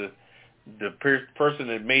as the person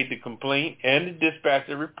that made the complaint and the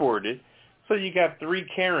dispatcher reported. So you got 3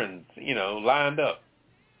 Karens, lined up.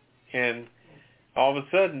 And all of a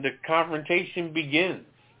sudden the confrontation begins.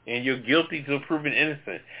 and you're guilty till proven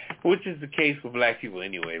innocent, which is the case with black people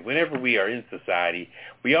anyway. Whenever we are in society,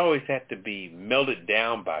 we always have to be melted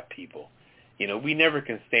down by people. You know, we never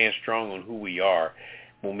can stand strong on who we are.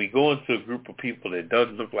 When we go into a group of people that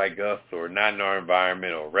doesn't look like us or not in our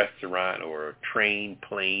environment or restaurant or a train,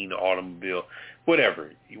 plane, automobile,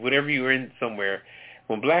 whatever you're in somewhere,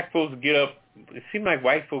 when black folks get up, it seems like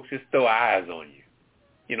white folks just throw eyes on you.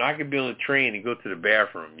 You know, I could be on a train and go to the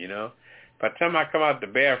bathroom, you know. By the time I come out the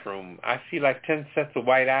bathroom, I see like 10 sets of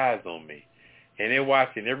white eyes on me. And they're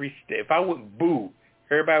watching every step. If I would boo,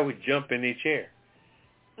 everybody would jump in their chair.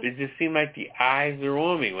 It just seemed like the eyes are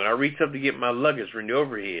on me. When I reach up to get my luggage from the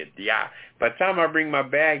overhead, by the time I bring my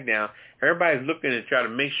bag down, everybody's looking to try to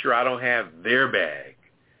make sure I don't have their bag.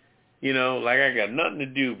 You know, like I got nothing to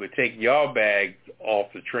do but take y'all bags off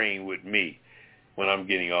the train with me when I'm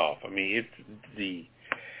getting off. I mean,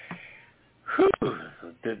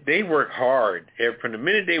 they work hard. From the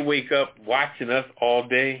minute they wake up watching us all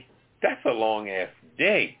day, that's a long-ass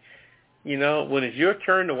day. You know, when it's your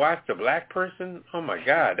turn to watch the black person, oh, my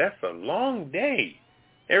God, that's a long day.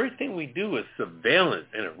 Everything we do is surveillance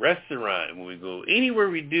in a restaurant. When we go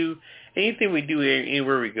anywhere we do, anything we do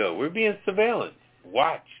anywhere we go, we're being surveillance,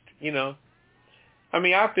 watched, you know. I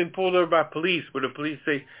mean, I've been pulled over by police where the police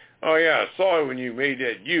say, oh, yeah, I saw it when you made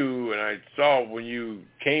that U, and I saw it when you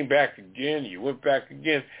came back again, you went back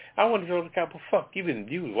again. I want to tell the cop, well, fuck, you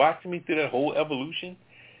was watching me through that whole evolution?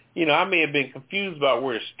 You know, I may have been confused about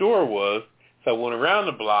where the store was, so I went around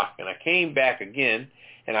the block, and I came back again,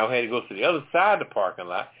 and I had to go to the other side of the parking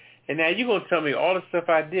lot. And now you're going to tell me all the stuff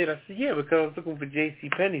I did. I said, yeah, because I was looking for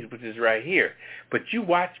JCPenney's, which is right here. But you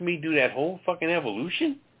watched me do that whole fucking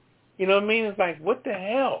evolution? You know what I mean? It's like, what the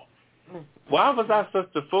hell? Why was I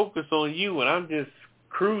supposed to focus on you when I'm just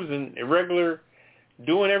cruising irregular,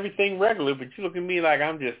 doing everything regular, but you look at me like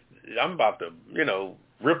I'm about to, you know,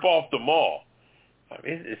 rip off the mall. I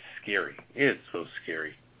mean, it's scary. It's so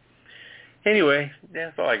scary. Anyway,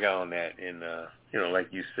 that's all I got on that. And, you know, like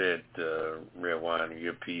you said, Red Wine, in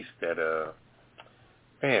your piece, that,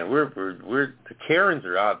 man, the Karens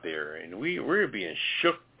are out there, and we're being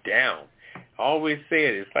shook down. I always say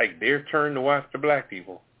it. It's like their turn to watch the black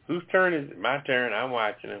people. Whose turn is it? My turn. I'm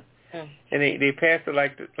watching them. And they pass it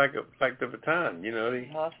like the baton. You know, they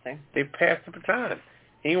pass the baton.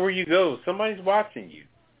 Anywhere you go, somebody's watching you,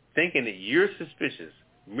 thinking that you're suspicious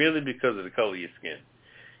merely because of the color of your skin.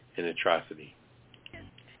 An atrocity.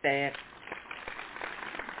 Sad.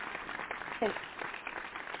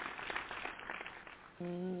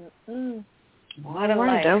 What a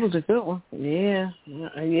life. That was a good one. Yeah.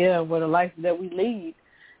 What a life that we lead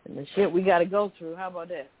and the shit we got to go through. How about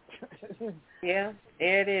that? Yeah,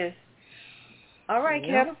 it is. All right,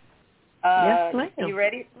 yeah. Kettle. Yes, ma'am. You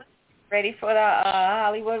ready? Ready for the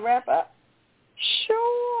Hollywood wrap up?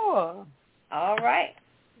 Sure. All right.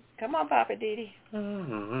 Come on, Papa Didi.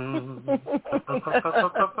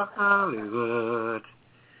 Hollywood.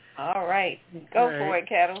 All right. Go for it,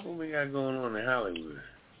 Kettle. What we got going on in Hollywood?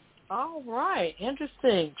 All right.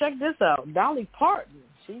 Interesting. Check this out. Dolly Parton.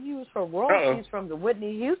 She used her royalties from the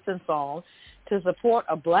Whitney Houston song to support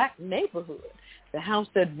a black neighborhood, the house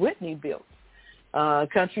that Whitney built.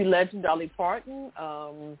 Country legend Dolly Parton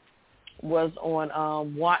was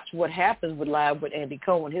on Watch What Happens Live with Andy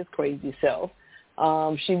Cohen, his crazy self.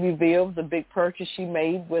 She revealed the big purchase she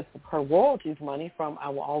made with her royalties money from I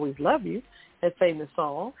Will Always Love You, that famous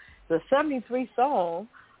song. The 73 song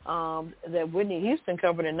that Whitney Houston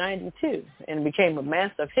covered in 92 and became a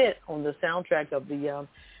massive hit on the soundtrack of the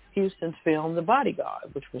Houston's film The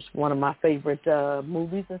Bodyguard, which was one of my favorite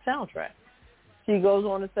movies and soundtracks. She goes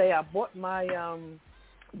on to say, I bought my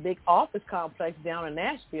big office complex down in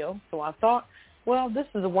Nashville, so I thought, well, this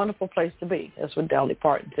is a wonderful place to be. That's what Dolly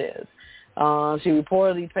Parton says. She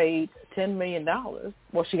reportedly paid $10 million.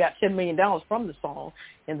 Well, she got $10 million from the song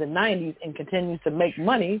in the 90s and continues to make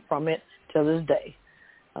money from it to this day.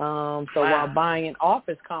 While buying an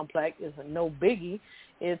office complex is a no biggie,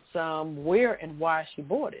 it's where and why she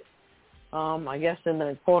bought it. I guess in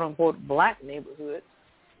the quote-unquote black neighborhood.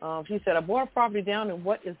 She said, I bought a property down in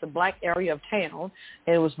what is the black area of town,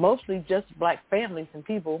 and it was mostly just black families and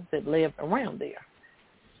people that lived around there.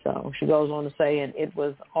 So she goes on to say, and it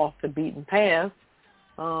was off the beaten path.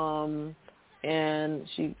 And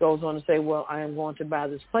she goes on to say, well, I am going to buy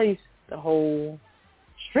this place, the whole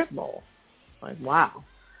strip mall. Like, wow.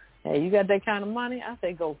 Hey, you got that kind of money? I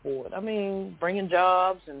say go for it. I mean, bringing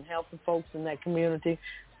jobs and helping folks in that community,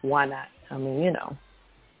 why not? I mean, you know,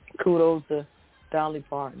 kudos to Dolly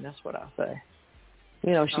Parton. That's what I say.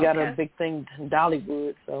 You know, she got her big thing in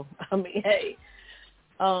Dollywood. So, I mean, hey.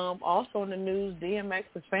 Also in the news,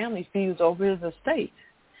 DMX's family feuds over his estate.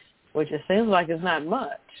 which it seems like is not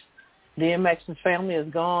much. DMX's family has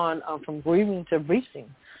gone from grieving to breaching.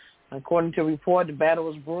 According to a report, the battle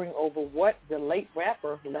was brewing over what the late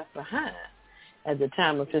rapper left behind. At the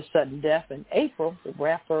time of his sudden death in April, the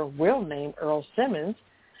rapper, real name Earl Simmons,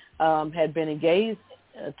 had been engaged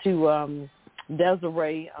to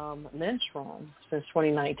Desiree Lindstrom since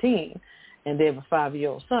 2019, and they have a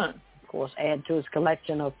 5-year-old son. Of course, add to his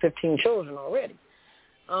collection of 15 children already.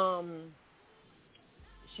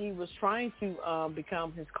 She was trying to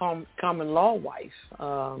become his common law wife,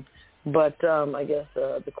 but I guess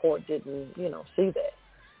the court didn't, see that.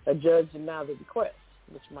 A judge denied the request,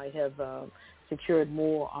 which might have secured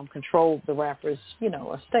more control of the rapper's,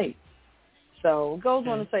 estate. So it goes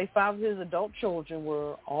on to say 5 of his adult children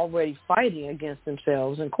were already fighting against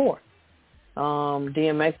themselves in court.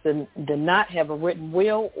 DMX did not have a written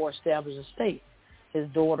will or established estate. His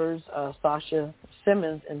daughters, Sasha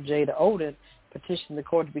Simmons and Jada Odin, petitioned the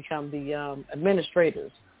court to become the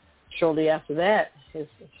administrators. Shortly after that,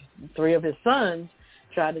 3 of his sons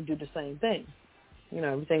tried to do the same thing.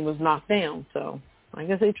 Everything was knocked down. So I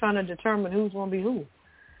guess they're trying to determine who's going to be who.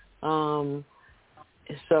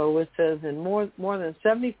 So it says in more than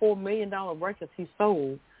 $74 million records he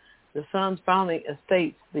sold, the son's family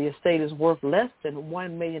estates, the estate is worth less than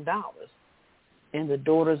 $1 million, and the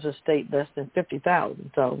daughter's estate less than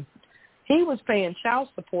 $50,000. So he was paying child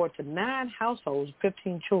support to 9 households,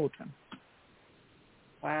 15 children.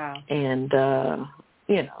 Wow. And,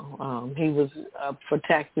 he was for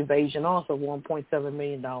tax evasion also $1.7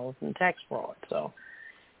 million in tax fraud. So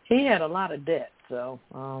he had a lot of debt. So,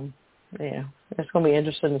 it's going to be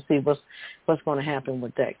interesting to see what's going to happen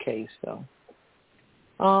with that case. So,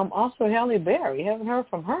 also Halle Berry, haven't heard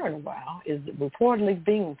from her in a while, is reportedly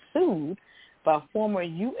being sued by a former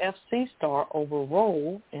UFC star over a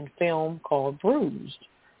role in film called Bruised.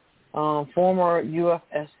 Former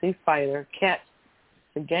UFC fighter Kat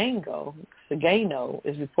Zingano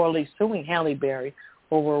is reportedly suing Halle Berry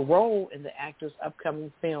over a role in the actor's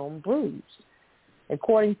upcoming film Bruised.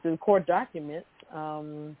 According to the court documents,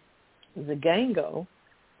 Zingano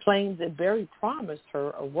claims that Berry promised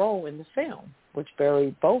her a role in the film, which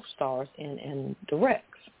Berry both stars in and directs.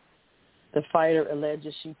 The fighter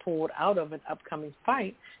alleges she pulled out of an upcoming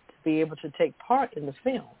fight to be able to take part in the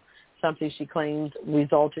film, something she claims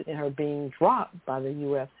resulted in her being dropped by the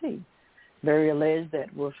UFC. Berry alleged that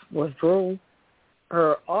withdrew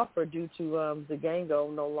her offer due to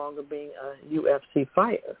Zingano no longer being a UFC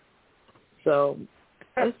fighter. So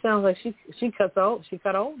it sounds like she cut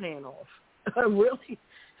her own hand off. Really?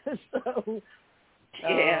 So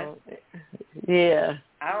yeah. Yeah.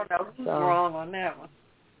 I don't know who's wrong on that one.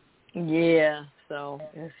 Yeah. So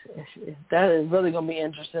that is really going to be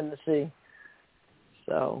interesting to see.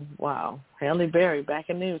 So wow, Halle Berry back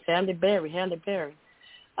in news. Halle Berry.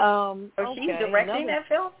 So she's directing that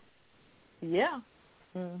film? Yeah.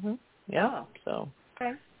 Mhm. Yeah. So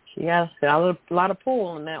okay. She has a lot of pull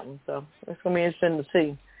on that one, so it's going to be interesting to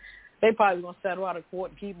see. They probably going to settle out of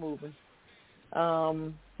court and keep moving.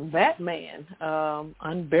 Batman,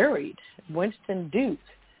 Unburied, Winston Duke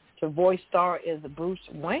to voice star as Bruce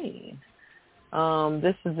Wayne.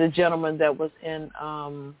 This is the gentleman that was in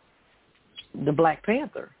the Black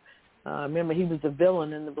Panther. Remember, he was the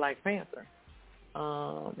villain in the Black Panther.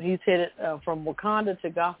 He's headed from Wakanda to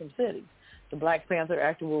Gotham City. The Black Panther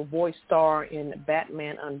actor will voice star in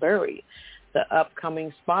Batman Unburied, the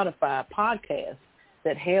upcoming Spotify podcast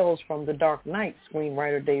that hails from The Dark Knight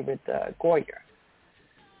screenwriter David Goyer.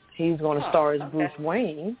 He's going to star as Bruce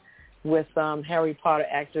Wayne with Harry Potter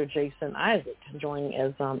actor Jason Isaac joining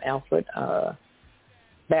as Alfred,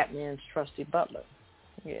 Batman's trusty butler.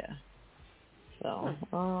 Yeah.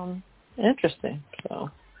 So, interesting. So,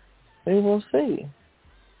 we will see.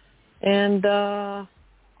 And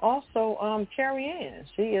also, Carrie Ann,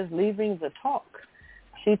 she is leaving the talk.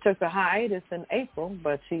 She took a hiatus in April,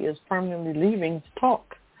 but she is permanently leaving the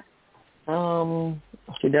talk.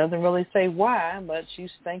 She doesn't really say why, but she's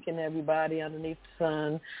thanking everybody underneath the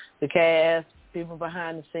sun, the cast, people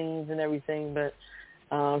behind the scenes and everything. But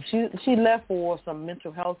she left for some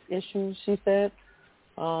mental health issues, she said.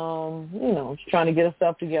 She's trying to get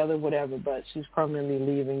herself together, whatever, but she's permanently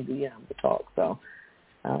leaving the talk. So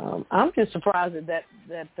I'm just surprised that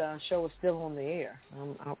show is still on the air.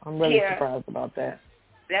 I'm really surprised about that.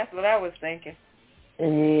 That's what I was thinking.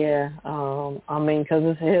 Yeah, because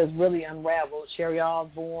it has really unraveled. Sherry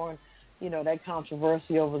Osbourne, that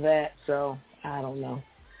controversy over that. So I don't know.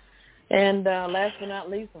 And last but not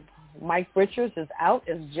least, Mike Richards is out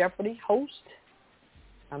as Jeopardy host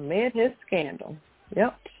amid his scandal.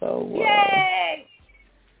 Yep. So yay!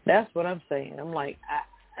 That's what I'm saying. I'm like,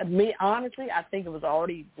 honestly, I think it was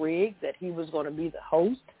already rigged that he was going to be the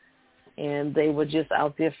host, and they were just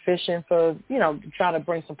out there fishing for, trying to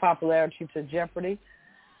bring some popularity to Jeopardy.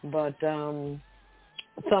 But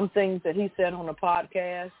some things that he said on the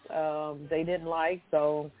podcast, they didn't like,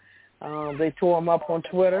 so they tore him up on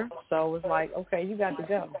Twitter. So it was like, okay, you got to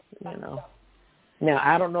go, Now,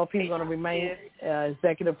 I don't know if he's going to remain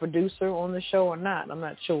executive producer on the show or not. I'm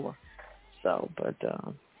not sure. So, but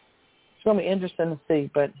it's going to be interesting to see.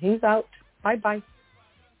 But he's out. Bye-bye.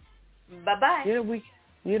 Bye-bye.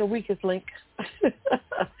 You're the weakest link.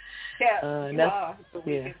 Yeah, you are the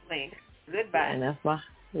weakest link. Goodbye. And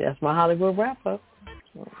that's my Hollywood wrap-up.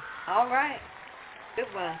 All right. Good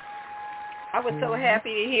one. I was so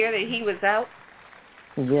happy to hear that he was out.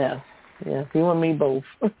 Yes, you and me both.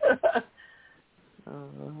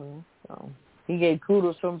 So he gave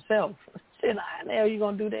kudos to himself. Said, how the hell you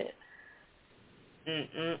going to do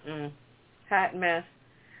that? Hot mess.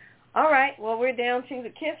 All right, well, we're down to the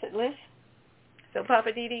Kiss It list. So,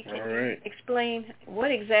 Papa Didi, can you explain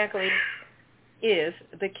what exactly is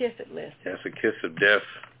the Kiss It list? That's a kiss of death.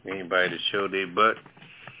 Anybody to show their butt.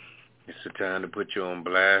 It's the time to put you on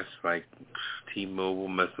blast, like T-Mobile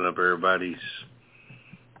messing up everybody's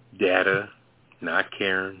data, not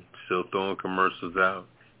caring, still throwing commercials out,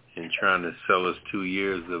 and trying to sell us 2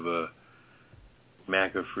 years of a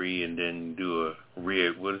McAfee and then do a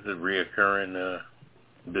reoccurring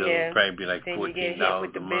bill. Yeah. Probably be like $14 then you get hit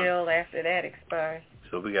with the bill after that expires.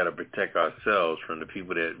 So we got to protect ourselves from the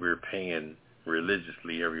people that we're paying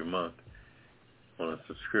religiously every month on a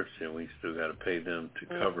subscription. We still got to pay them to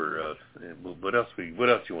cover us. And what else you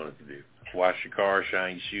want us to do? Wash your car,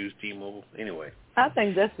 shine your shoes, T-Mobile? Anyway. I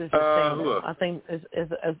think that's just the thing. I think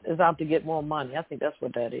it's out to get more money. I think that's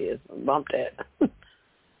what that is. Bump that.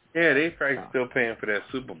 Yeah, they probably still paying for that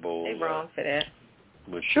Super Bowl. They wrong for that.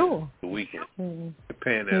 Sure. The weekend. They're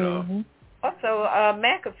paying that off. Also,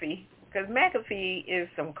 McAfee, because McAfee is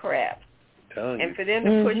some crap. And for them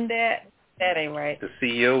to push that ain't right. The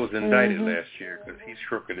CEO was indicted last year because he's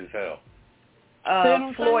crooked as hell.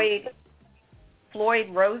 Floyd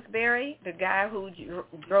Roseberry, the guy who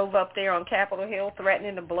drove up there on Capitol Hill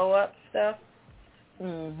threatening to blow up stuff,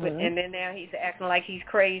 and then now he's acting like he's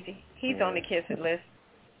crazy. He's on the Kiss It list.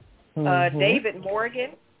 David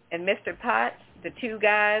Morgan and Mr. Potts, the two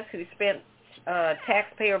guys who spent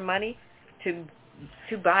taxpayer money to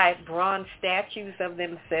buy bronze statues of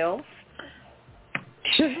themselves.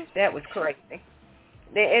 That was crazy.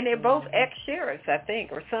 They're both ex-sheriffs, I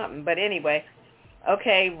think, or something. But anyway,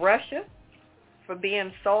 okay, Russia for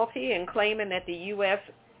being salty and claiming that the U.S.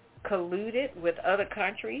 colluded with other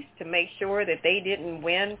countries to make sure that they didn't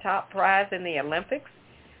win top prize in the Olympics.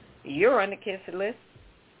 You're on the Kiss It list.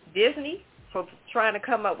 Disney for trying to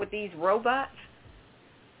come up with these robots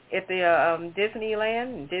at the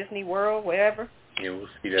Disneyland, Disney World, wherever. Yeah, we'll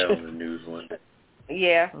see that on the news one day.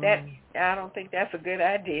 Yeah, I don't think that's a good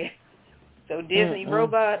idea. So Disney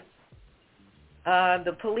robots,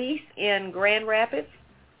 the police in Grand Rapids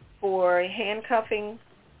for handcuffing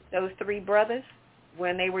those three brothers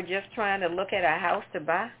when they were just trying to look at a house to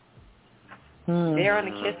buy. They're on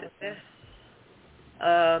the Kiss It list.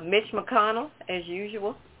 Mitch McConnell, as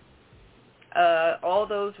usual. All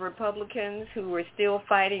those Republicans who were still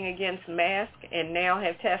fighting against masks and now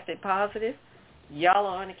have tested positive, y'all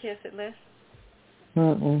are on the Kiss It list.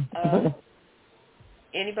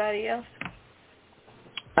 Anybody else?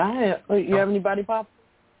 You have anybody, Pop?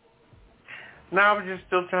 No, I was just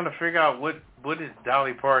still trying to figure out what did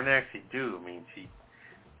Dolly Parton actually do. I mean,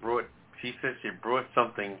 she said she brought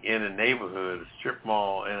something in a neighborhood, a strip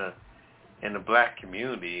mall in the black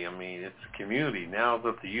community. I mean, it's a community. Now it's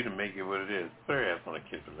up to you to make it what it is. Put her ass on the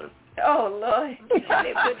Kiss It list. Oh, Lord. They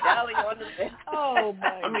put Dolly on the list. Oh, my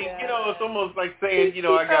God. I mean, it's almost like saying,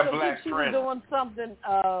 I got black friends. She was doing something,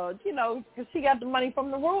 because she got the money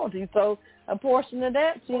from the royalties. So a portion of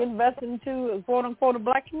that she invested into, quote unquote, a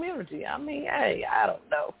black community. I mean, hey, I don't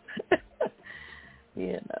know. But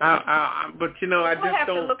I just have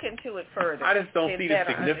don't to look into it further. I just don't see the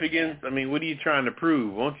significance. I mean, what are you trying to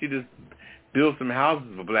prove? Won't you just build some houses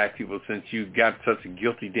for black people since you got such a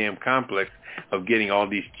guilty damn complex of getting all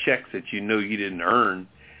these checks that you didn't earn?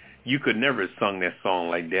 You could never have sung that song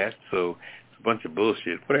like that. So it's a bunch of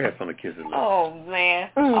bullshit. Put her ass on the Kiss It list. Oh, man.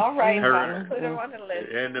 All right, put her on the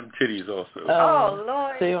list. And them titties also. Oh,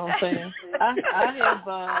 Lord. See what I'm saying? I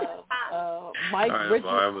have Mike Richards.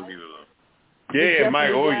 I'm going to leave it alone. Yeah,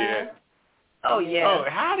 Mike. Oh, yeah. Oh, yeah. Oh,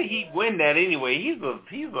 how did he win that anyway? He didn't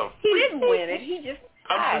win it. He just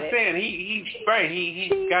I'm just saying,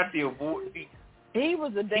 he got the award. He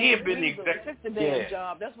was a damn, he took the damn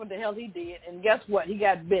job. That's what the hell he did. And guess what? He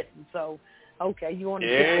got bitten. So Okay, you on the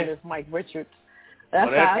show with Mike Richards. That's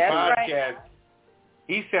on that podcast. Right.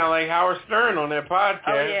 He sound like Howard Stern on that podcast.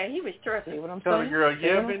 Oh, yeah, he was terrific. See what I'm Tell saying? the girl, you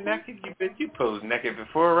ever been naked? You posed naked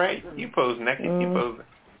before, right? You posed naked. You posed.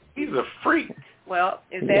 He's a freak. Well,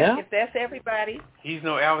 if that's everybody? He's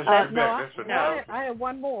no Alex Trebek. That's what I have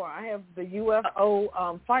one more. I have the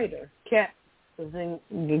UFO fighter, Kat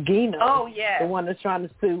Zingino. Oh, yeah. The one that's trying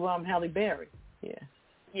to sue Halle Berry. Yeah.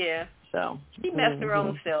 Yeah. So she messed her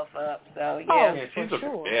own self up. So yeah. Oh, yeah, she's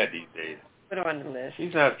looking bad these days. Put her on the list.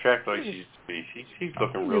 She's not attractive like she used to be. She's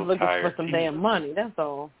looking real looking tired. for some damn money. That's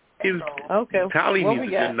all. Okay. Holly needs a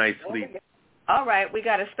good night's sleep. All right, we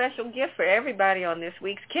got a special gift for everybody on this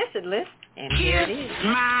week's Kiss It list, and here it is.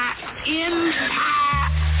 My entire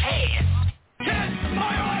ass. Kiss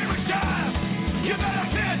my Irish ass. You better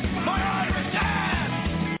kiss my Irish ass.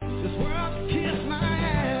 This world, kiss my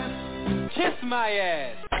ass. Kiss my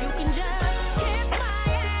ass. You can just kiss my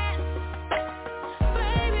ass.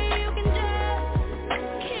 Baby, you can just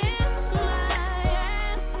kiss my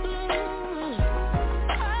ass.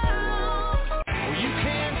 Oh, you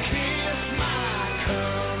can't kiss my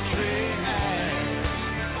country ass.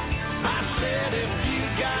 I said if you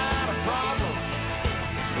got a problem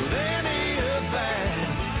with any of that,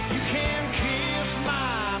 you can kiss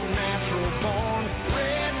my natural born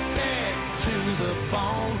redneck to the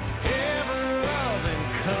bone.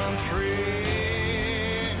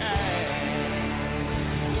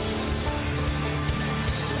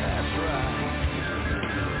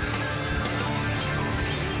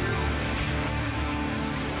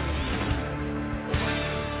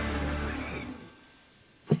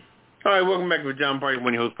 All right, welcome back to Pajama Party.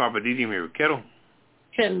 When your host Papa Didi, I'm here with Kettle.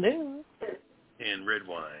 Hello. And red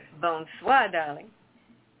wine. Bonsoir, darling.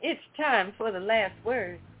 It's time for the last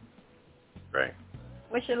word. Right.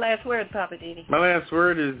 What's your last word, Papa Didi? My last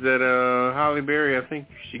word is that Halle Berry, I think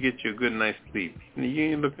you should get you a good night's sleep. You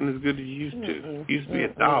ain't looking as good as you used to. You used to be a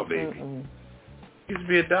doll baby. You used to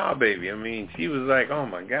be a doll baby. I mean, she was like, oh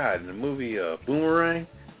my God, in the movie Boomerang.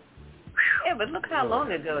 Yeah, but look how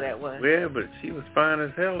long ago that was. Yeah, but she was fine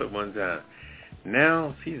as hell at one time.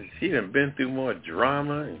 Now she done been through more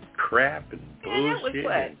drama and crap and bullshit. That was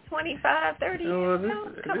what, 25, 30 years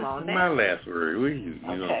ago? Come on, man. My last word. Will you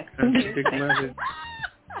okay. Gonna stick my head?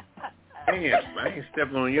 Damn, I ain't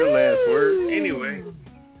stepping on your last word. Anyway,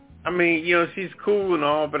 I mean, she's cool and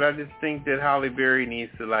all, but I just think that Halle Berry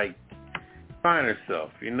needs to, find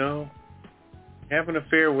herself, Have an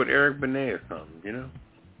affair with Eric Benet or something,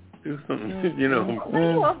 Do something, You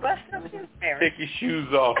want to bust up his marriage? Take your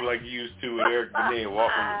shoes off like you used to with Eric Benet and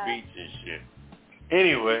walk on the beach and shit.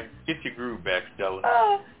 Anyway, get your groove back, Stella.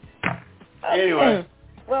 Okay. Anyway.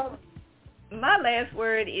 Well, my last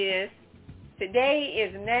word is, today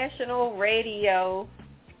is National Radio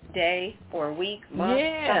Day or week, month,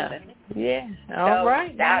 something. Yeah, all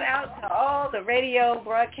right. Shout out to all the radio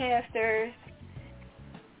broadcasters.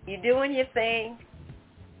 You're doing your thing.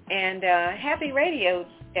 And happy Radio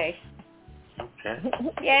Day. Okay.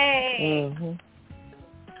 Yay. Mm-hmm.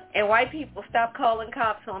 And white people, stop calling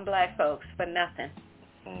cops on black folks for nothing.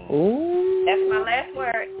 Ooh. That's my last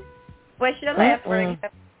word. What's your last word?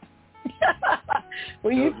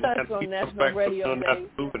 Well, you touched on National Radio Day.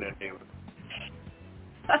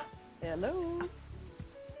 Hello.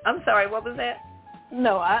 I'm sorry, what was that?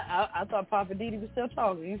 No, I thought Papa Didi was still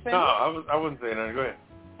talking. You finished? No, I wasn't saying nothing. Go ahead.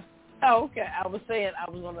 Oh, okay. I was saying I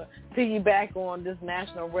was going to piggyback on this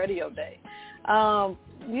National Radio Day.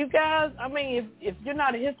 You guys, I mean, if you're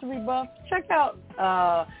not a history buff, check out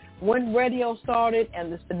when radio started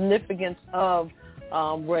and the significance of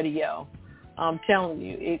radio. I'm telling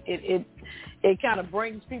you, it kind of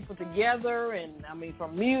brings people together, and I mean,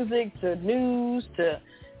 from music to news to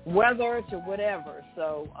weather to whatever.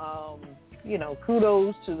 So,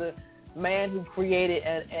 kudos to the man who created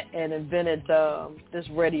and invented this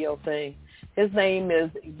radio thing. His name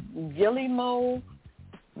is Guillermo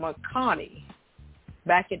Marconi,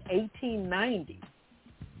 back in 1890.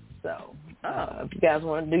 So if you guys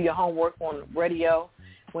want to do your homework on radio,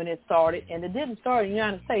 when it started, and it didn't start in the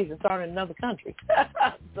United States, it started in another country.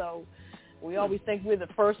 So we always think we're the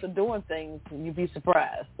first of doing things, and you'd be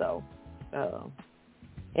surprised. So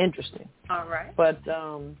interesting. All right. But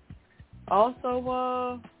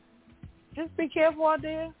also, just be careful out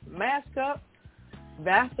there. Mask up,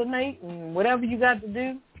 vaccinate, and whatever you got to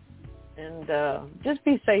do. And just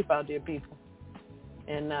be safe out there, people.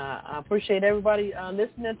 And I appreciate everybody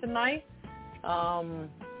listening tonight.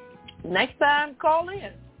 Next time, call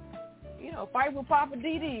in. Fight with Papa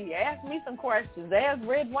Didi. Ask me some questions. Ask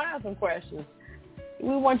Red Wine some questions.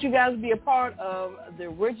 We want you guys to be a part of the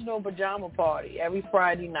original Pajama Party every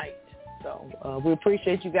Friday night. So we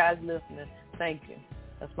appreciate you guys listening. Thank you.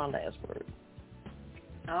 That's my last word.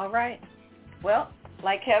 All right. Well,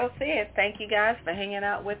 like Kettle said, thank you guys for hanging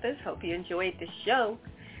out with us. Hope you enjoyed the show.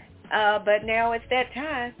 But now it's that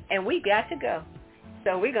time, and we got to go.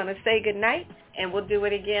 So we're going to say goodnight, and we'll do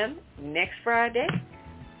it again next Friday.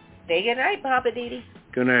 Say goodnight, Papa Didi.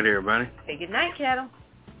 Good night, everybody. Say goodnight, Kettle.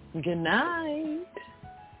 Good night.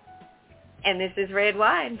 And this is Red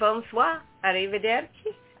Wine. Bonsoir.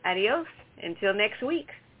 Arrivederci. Adios. Until next week.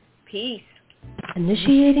 Peace.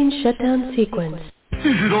 Initiating shutdown sequence. Is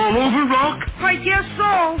it all over, Rock? I guess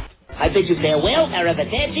so. I bid you farewell,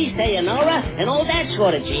 arrivederci, sayonara, and all that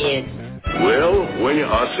sort of jazz. Well,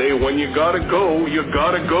 I say when you gotta go, you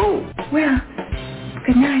gotta go. Well,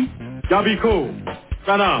 good night. Yabiko.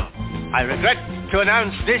 Sana. I regret to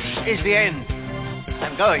announce this is the end.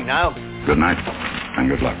 I'm going now. Good night, and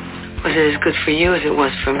good luck. Was it as good for you as it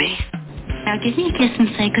was for me? Now give me a kiss and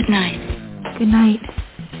say good night. Good night.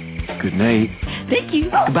 Good night. Thank you.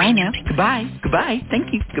 Goodbye now. Goodbye. Goodbye.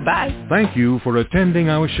 Thank you. Goodbye. Thank you for attending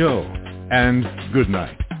our show, and good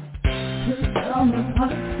night.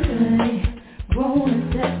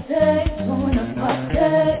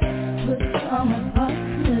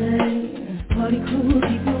 Party cool,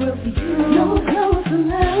 people will be you. No clothes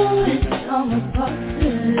allowed. It's summer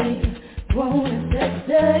party. Grown and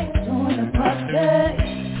sexy, join the party.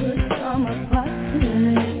 Put summer party.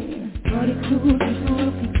 Party cool, people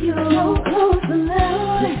will be you. No clothes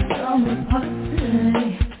allowed. It's summer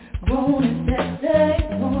party. Grown and sexy,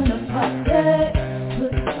 join the party.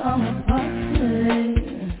 Put summer party.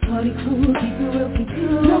 Party cool, people